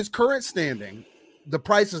if in its current standing, the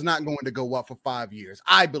price is not going to go up for 5 years.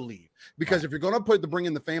 I believe because if you're going to bring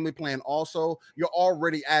in the family plan, also you're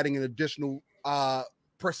already adding an additional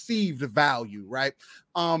perceived value, right?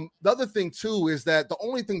 The other thing too is that the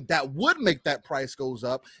only thing that would make that price goes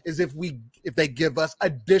up is if they give us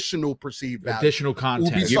additional perceived value, additional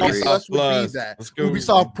content. Ubisoft Plus would be that.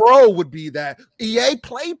 Ubisoft Pro would be that. EA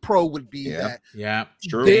Play Pro would be that. Yeah,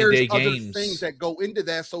 true. There's other things that go into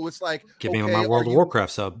that, so it's like give me my World of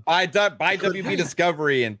Warcraft sub. Buy WB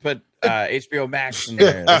Discovery and put HBO Max in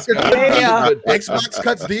there. Xbox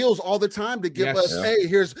cuts deals all the time to give us, hey,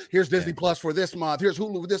 here's Disney Plus for this month, here's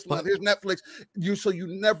Hulu this month, here's Netflix. You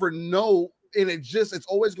never know, and it's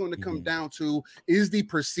always going to come down to, is the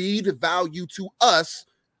perceived value to us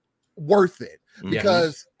worth it?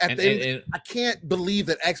 Because at the end, I can't believe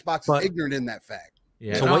that Xbox is ignorant in that fact.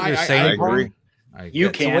 Yeah. So what you're saying, I agree. You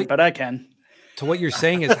can't, but I can. So what you're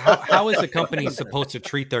saying is, how is a company supposed to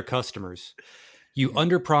treat their customers? You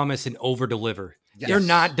underpromise and overdeliver. Yes. They're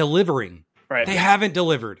not delivering. Right. They haven't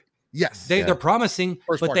delivered. Yes. They're promising,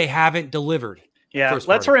 but they haven't delivered. Yeah.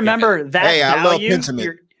 Let's remember that value. I love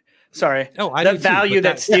Pentiment. Sorry. The value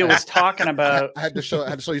that Steele was talking about. I had to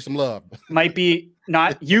show you some love. Might be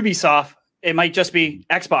not Ubisoft. It might just be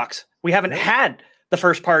Xbox. We haven't had the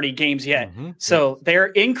first party games yet. Mm-hmm. So their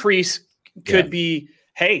increase could be,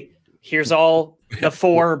 hey, here's all the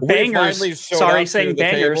 4 bangers. Sorry, saying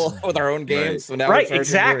bangers with our own games. So now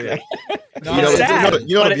exactly. You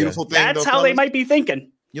know the beautiful thing. That's how they might be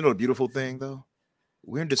thinking. You know the beautiful thing though.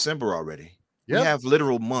 We're in December already. Yep. We have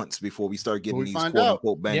literal months before we start getting these quote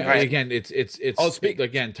unquote bangers. Yeah,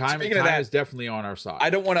 again, time is definitely on our side. I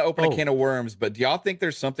don't want to open a can of worms, but do y'all think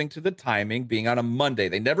there's something to the timing being on a Monday?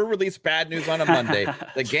 They never release bad news on a Monday.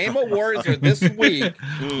 The Game Awards are this week,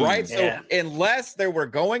 right? So unless they were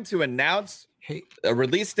going to announce a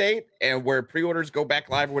release date and where pre-orders go back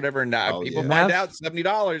live or whatever, and people find out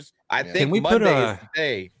 $70, I think Monday is the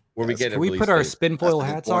day where we get it. Can we put our spinfoil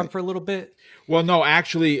hats on for a little bit? Well, no,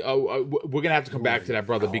 actually, we're gonna have to come back to that,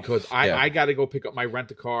 brother, because I got to go pick up my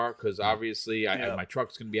rent-a-car because obviously my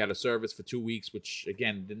truck's gonna be out of service for 2 weeks, which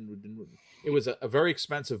again it was a very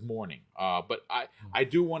expensive morning. But I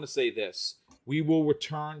do want to say this: we will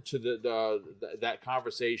return to that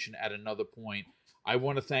conversation at another point. I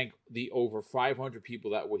want to thank the over 500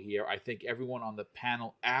 people that were here. I think everyone on the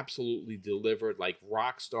panel absolutely delivered like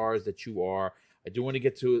rock stars that you are. I do want to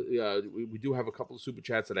get to, we do have a couple of super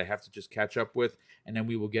chats that I have to just catch up with, and then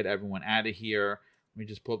we will get everyone out of here. Let me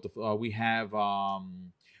just pull up we have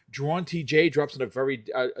Drawn TJ drops in a very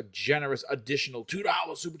generous additional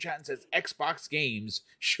 $2 super chat and says Xbox games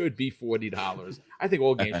should be $40. I think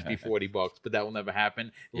all games should be $40, but that will never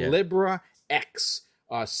happen. Yeah. Libra X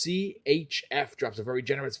CHF drops a very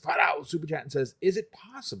generous $5 super chat and says, is it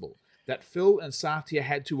possible that Phil and Satya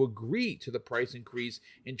had to agree to the price increase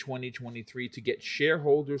in 2023 to get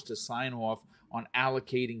shareholders to sign off on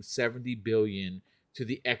allocating $70 billion to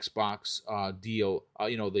the Xbox deal?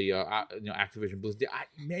 Activision Blizzard.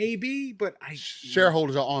 Maybe, but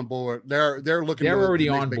shareholders are on board. They're looking. They're already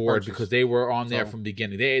on board because they were on there from the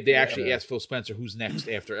beginning. They actually asked Phil Spencer who's next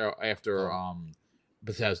after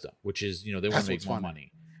Bethesda, which is they want to make more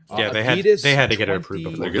money. Yeah, they had to get it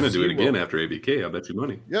approved. They're going to do it again after ABK. I bet you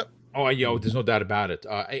money. Yep. Oh, yo, there's no doubt about it.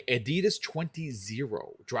 Adidas 20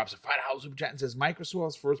 drops a $5 super chat and says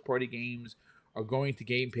Microsoft's first-party games are going to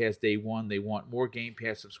Game Pass day one. They want more Game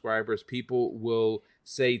Pass subscribers. People will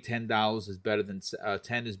say $10 is better than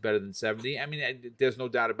 10 is better than 70. I mean, there's no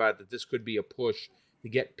doubt about it that this could be a push to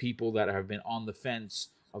get people that have been on the fence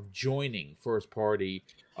of joining first-party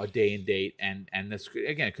day and date, and this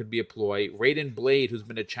again, it could be a ploy. Raiden Blade, who's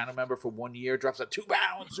been a channel member for 1 year, drops a £2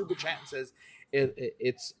 super chat and says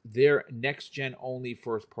it's their next-gen only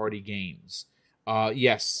first-party games.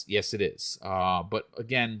 Yes, it is. But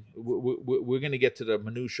again, we're going to get to the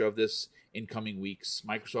minutia of this in coming weeks.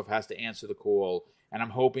 Microsoft has to answer the call, and I'm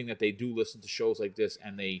hoping that they do listen to shows like this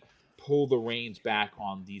and they pull the reins back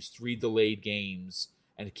on these 3 delayed games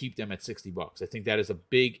and keep them at $60. I think that is a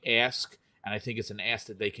big ask, and I think it's an ask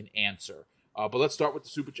that they can answer. But let's start with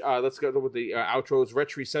the let's go with the outros.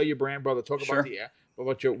 Retri, sell your brand, brother. Talk about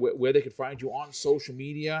where they could find you on social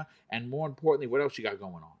media, and more importantly, what else you got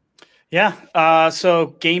going on. Yeah. So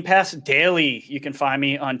Game Pass Daily, you can find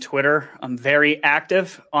me on Twitter. I'm very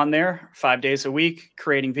active on there 5 days a week,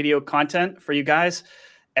 creating video content for you guys.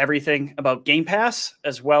 Everything about Game Pass,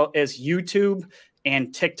 as well as YouTube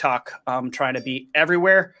and TikTok. I'm trying to be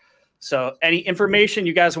everywhere. So any information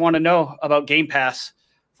you guys want to know about Game Pass,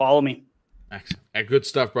 follow me. Excellent. Good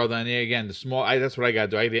stuff, brother. And again, that's what I got to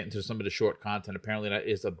do. I get into some of the short content. Apparently, that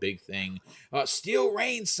is a big thing. Steel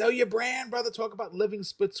Rain, sell your brand, brother. Talk about living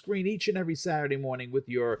split screen each and every Saturday morning with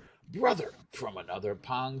your brother from another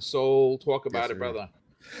Pong Soul. Talk about it, brother.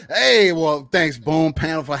 Hey, well, thanks, Boom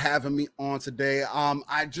Panel, for having me on today.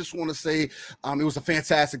 I just want to say it was a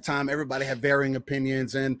fantastic time. Everybody had varying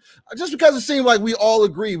opinions, and just because it seemed like we all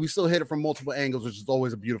agree, we still hit it from multiple angles, which is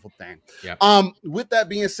always a beautiful thing. Yeah. With that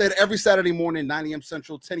being said, every Saturday morning, 9 a.m.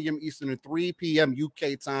 Central, 10 a.m. Eastern, and 3 p.m.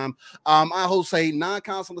 UK time, I host a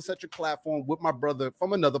non-console-centric platform with my brother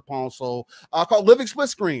from another Pawn Soul called Living Split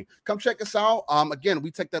Screen. Come check us out. Again,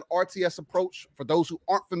 we take that RTS approach. For those who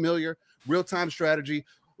aren't familiar, real-time strategy.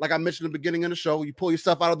 Like I mentioned at the beginning of the show, you pull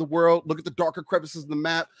yourself out of the world, look at the darker crevices in the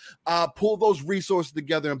map, pull those resources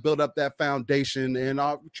together and build up that foundation, and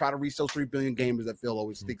try to reach those 3 billion gamers that Phil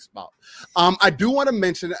always speaks about. I do want to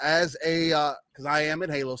mention as because I am at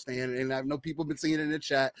Halo stand, and I know people have been seeing it in the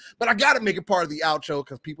chat, but I got to make it part of the outro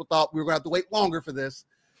because people thought we were going to have to wait longer for this.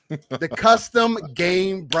 The custom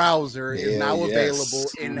game browser is now available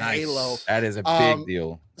in Halo. That is a big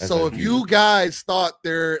deal. So if you guys thought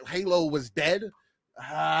their Halo was dead,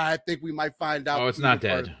 I think we might find out. Oh, it's not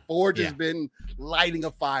dead. Forge has been lighting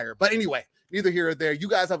a fire. But anyway, neither here or there. You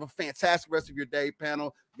guys have a fantastic rest of your day,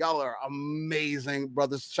 panel. Y'all are amazing,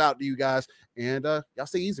 brothers. Shout out to you guys. And y'all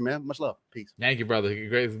stay easy, man. Much love. Peace. Thank you, brother.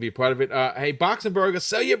 Great to be part of it. Hey, Boxing Burger,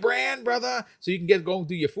 sell your brand, brother, so you can get going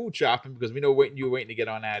do your food shopping, because we know you're waiting to get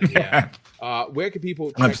on that here. Where can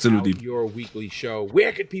people check out your weekly show?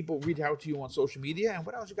 Where can people reach out to you on social media? And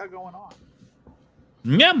what else you got going on?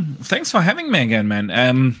 Yeah, thanks for having me again, man.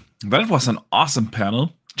 That was an awesome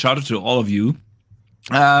panel. Shout out to all of you.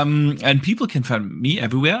 And people can find me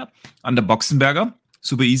everywhere under Boxenberger.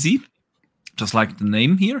 Super easy, just like the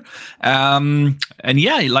name here. And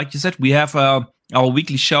yeah, like you said, we have our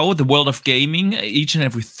weekly show, The World of Gaming, each and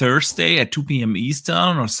every Thursday at 2 p.m.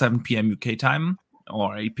 Eastern or 7 p.m. UK time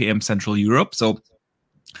or 8 p.m. Central Europe. So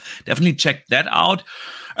definitely check that out.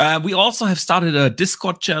 We also have started a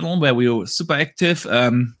Discord channel where we're super active,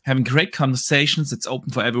 having great conversations. It's open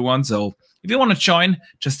for everyone. So if you want to join,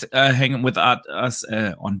 just hang with us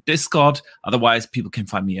on Discord. Otherwise, people can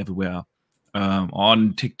find me everywhere,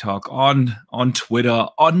 on TikTok, on Twitter,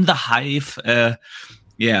 on the Hive.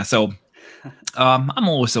 So I'm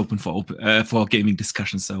always open for gaming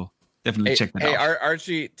discussions. So definitely check that out. Hey,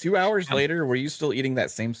 Archie, 2 hours later, were you still eating that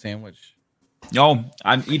same sandwich? No,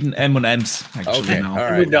 I'm eating M&Ms actually now. All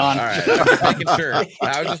right. We're done. All right.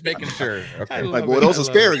 I was just making sure. Okay. Like, well, those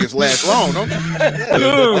asparagus last long, don't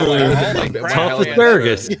they? Tough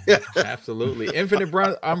asparagus. Yeah. Absolutely. Infinite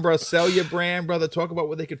Umbra, sell your brand, brother. Talk about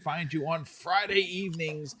where they could find you on Friday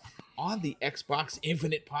evenings on the Xbox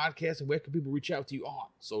Infinite podcast, and where can people reach out to you on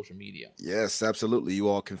social media? Yes, absolutely. You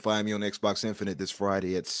all can find me on Xbox Infinite this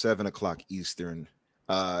Friday at 7:00 Eastern.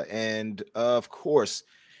 And of course,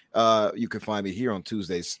 you can find me here on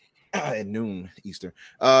Tuesdays at noon Eastern.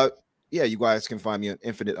 You guys can find me on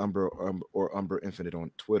Infinite Umbra or Umbra Infinite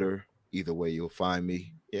on Twitter. Either way, you'll find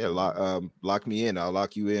me. Yeah, lock me in. I'll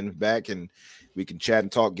lock you in back, and we can chat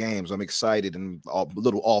and talk games. I'm excited and a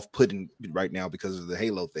little off-putting right now because of the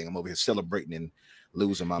Halo thing. I'm over here celebrating and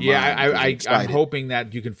losing my mind. Yeah, I'm hoping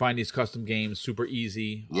that you can find these custom games super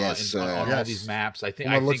easy. Yes, on all these maps. I think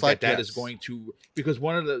that is going to, because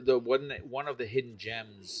one of the hidden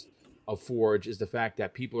gems of Forge is the fact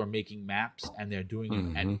that people are making maps and they're doing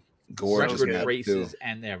them at Gorgeous record map, races, too.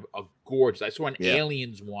 and they're gorgeous. I saw an Yeah.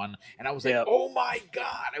 Aliens one, and I was like, Yep. "Oh my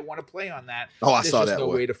god, I want to play on that." Oh, I There's saw just that no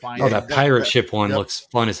one. way to find Oh, it. that pirate ship one Yep. looks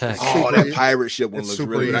fun as heck. Oh, Super- that pirate ship one it's looks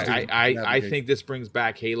super really easy. good. I think this brings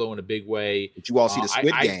back Halo in a big way. Did you all see the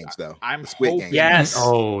Squid I- Games, though? I'm The Squid hoping- Games. Yes.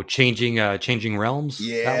 Oh, changing realms. That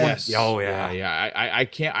one? Yes. Oh yeah. I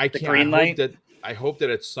can't. green I hope light? that I hope that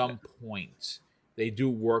at some point they do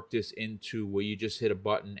work this into where you just hit a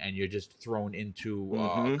button and you're just thrown into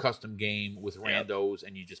a custom game with randos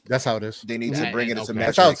and you just. That's how it is. They need Yeah, to bring it and- into okay.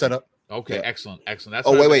 That's how it's set matchmaking. up. Okay, Yeah. excellent. That's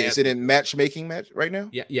Oh, what I've wait. been Is it asking. in matchmaking right now?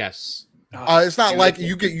 Yeah. Yes. It's not like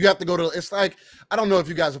you have to go to. It's like, I don't know if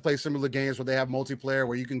you guys have played similar games where they have multiplayer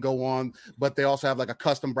where you can go on, but they also have like a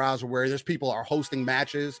custom browser where there's people are hosting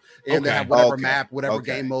matches and they Okay. have whatever Okay. map, whatever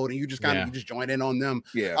Okay. game mode, and you just Yeah. you just join in on them.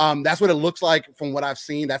 Yeah. That's what it looks like from what I've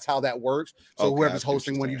seen. That's how that works. So Okay, I whoever's see what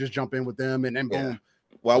hosting you're one, you saying. just jump in with them, and then Yeah. boom.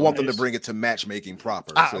 Well, I want them to Nice. bring it to matchmaking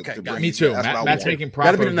proper. Okay, to got bring Me it- too. that's what I want. Matchmaking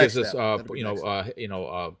That'll be proper the next gives us, step. That'll be the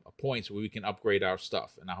next points where we can upgrade our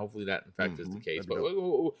stuff, and hopefully that in fact is the case. That'd But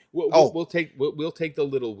be we'll take the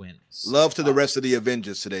little wins. Love to the rest of the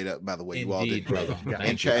Avengers today, by the way. You all Indeed, did great. brother. Yeah. Thank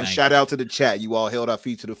And, you, and thank shout you. out to the chat. You all held our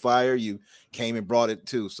feet to the fire. You came and brought it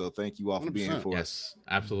too. So thank you all for being here 100%. for us. Yes,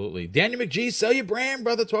 absolutely. Daniel McGee, sell your brand,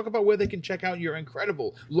 brother. Talk about where they can check out your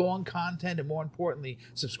incredible long content, and more importantly,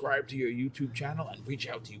 subscribe to your YouTube channel and reach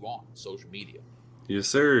out to you on social media. Yes,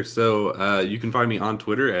 sir. So you can find me on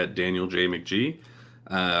Twitter at Daniel J. McGee,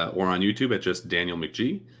 or on YouTube at just Daniel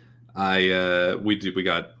McGee. We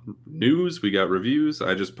got news, we got reviews.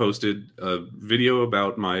 I just posted a video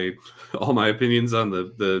about all my opinions on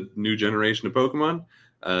the new generation of Pokemon.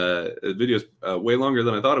 The video's way longer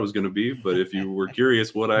than I thought it was going to be, but if you were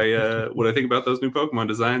curious what I think about those new Pokemon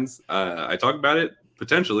designs, I talk about it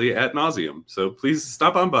potentially ad nauseum. So please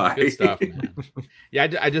stop on by. Good stuff, man. Yeah,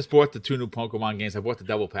 I just bought the 2 new Pokemon games. I bought the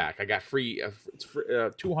double pack. I got free,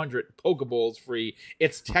 200 Pokeballs free.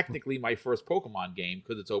 It's technically my first Pokemon game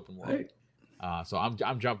because it's open world. So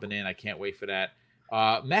I'm jumping in. I can't wait for that.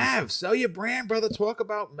 Mav, sell your brand, brother. Talk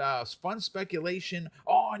about fun speculation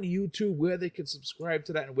on YouTube, where they can subscribe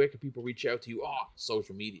to that, and where can people reach out to you on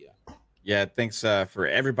social media. Yeah, thanks for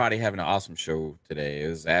everybody having an awesome show today. It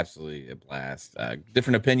was absolutely a blast.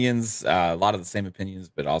 Different opinions, a lot of the same opinions,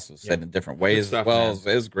 but also said in different ways stuff, as well.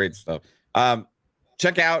 man. It was great stuff.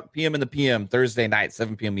 Check out PM in the PM Thursday night,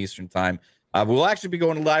 7 p.m. Eastern time. We'll actually be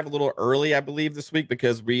going live a little early, I believe, this week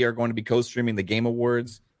because we are going to be co-streaming the Game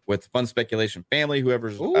Awards with Fun Speculation family. Whoever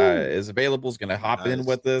is available is going to hop in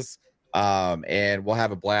with us, and we'll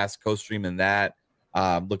have a blast co-streaming that.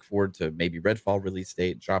 Look forward to maybe Redfall release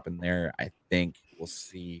date dropping there. I think we'll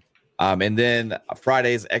see. And then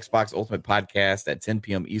Friday's Xbox Ultimate Podcast at 10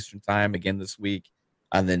 p.m. Eastern time again this week.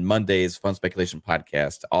 And then Monday's Fun Speculation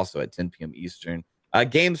Podcast also at 10 p.m. Eastern.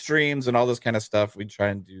 Game streams and all this kind of stuff. We try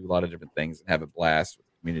and do a lot of different things and have a blast with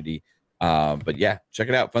the community. But yeah, check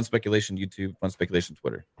it out. Fun Speculation YouTube, Fun Speculation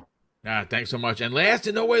Twitter. Thanks so much. And last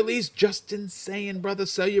and no way least, Justin saying, brother,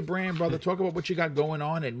 sell your brand, brother. Talk about what you got going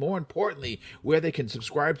on, and more importantly, where they can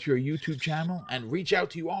subscribe to your YouTube channel and reach out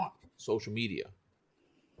to you on social media.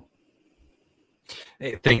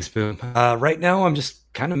 Hey, thanks, Boom. Right now, I'm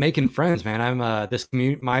just kind of making friends, man. I'm this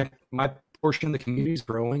community. My portion of the community is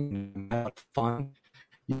growing. And I'm fun.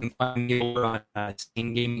 You can find me over on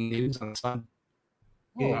Steam Gaming News on Sun.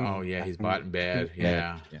 Oh yeah, he's bought and bad.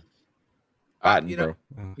 Yeah. Bottom, You know,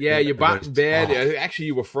 bro. Yeah, you're bought and bad. Oh. Actually,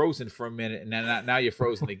 you were frozen for a minute, and then now you're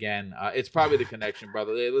frozen again. It's probably the connection,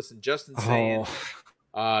 brother. Hey, listen, Justin's saying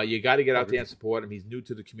you got to get out there and support him. He's new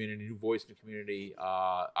to the community, new voice in the community.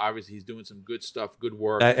 Obviously, he's doing some good stuff, good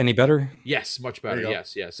work. That any better? Yes, much better. There you go.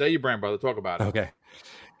 Yes, yes. Sell your brand, brother. Talk about it. Okay.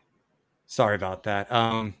 Sorry about that.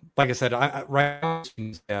 Like I said, right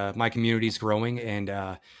now my community is growing,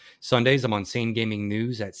 and Sundays I'm on Sane Gaming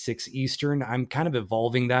News at 6 Eastern. I'm kind of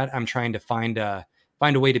evolving that. I'm trying to find a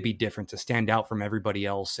way to be different, to stand out from everybody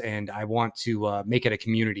else, and I want to make it a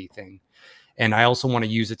community thing. And I also want to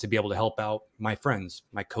use it to be able to help out my friends,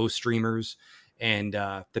 my co-streamers, and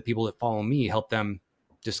the people that follow me, help them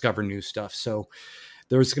discover new stuff. So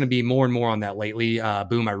there's going to be more and more on that lately.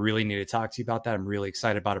 Boom, I really need to talk to you about that. I'm really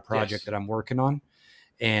excited about a project that I'm working on.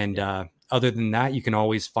 And other than that, you can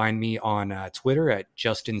always find me on Twitter at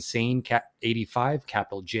JustinSane85,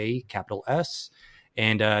 capital J, capital S,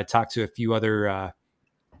 and talk to a few other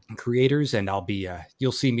creators. And I'll be,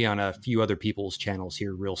 you'll see me on a few other people's channels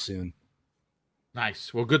here real soon.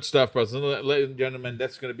 Nice. Well, good stuff, brothers. Ladies and gentlemen,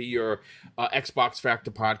 that's going to be your Xbox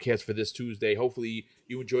Factor podcast for this Tuesday. Hopefully,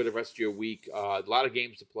 you enjoy the rest of your week. A lot of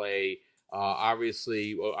games to play.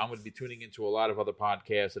 Obviously, I'm going to be tuning into a lot of other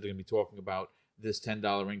podcasts that are going to be talking about this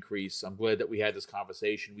 $10 increase. I'm glad that we had this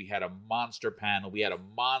conversation. We had a monster panel. We had a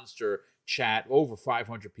monster chat, over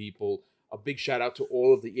 500 people. A big shout out to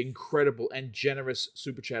all of the incredible and generous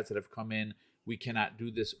super chats that have come in. We cannot do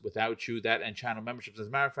this without you. That and channel memberships. As a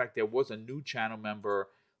matter of fact, there was a new channel member.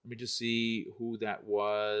 Let me just see who that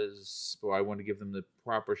was. I want to give them the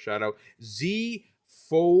proper shout out. Z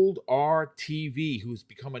Fold RTV, who's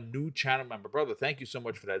become a new channel member. Brother, thank you so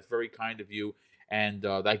much for that. It's very kind of you. And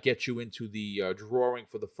that gets you into the drawing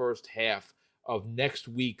for the first half of next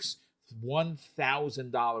week's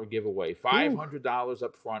 $1,000 giveaway. $500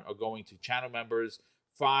 up front are going to channel members.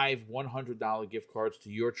 5 $100 gift cards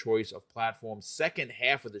to your choice of platform. Second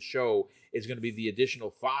half of the show is going to be the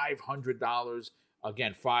additional $500.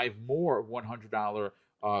 Again, 5 more $100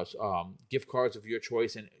 gift cards of your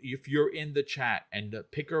choice. And if you're in the chat and the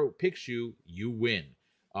picker picks you, you win.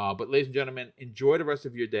 But ladies and gentlemen, enjoy the rest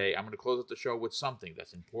of your day. I'm going to close up the show with something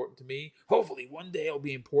that's important to me. Hopefully one day it'll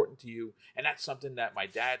be important to you. And that's something that my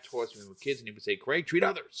dad taught me when we were kids. And he would say, Craig, treat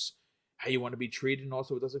others how you want to be treated. And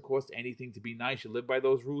also, it doesn't cost anything to be nice. You live by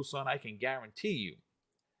those rules, son. I can guarantee you,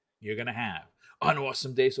 you're going to have an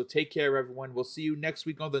awesome day. So take care, everyone. We'll see you next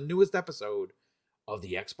week on the newest episode of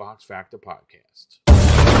the Xbox Factor Podcast.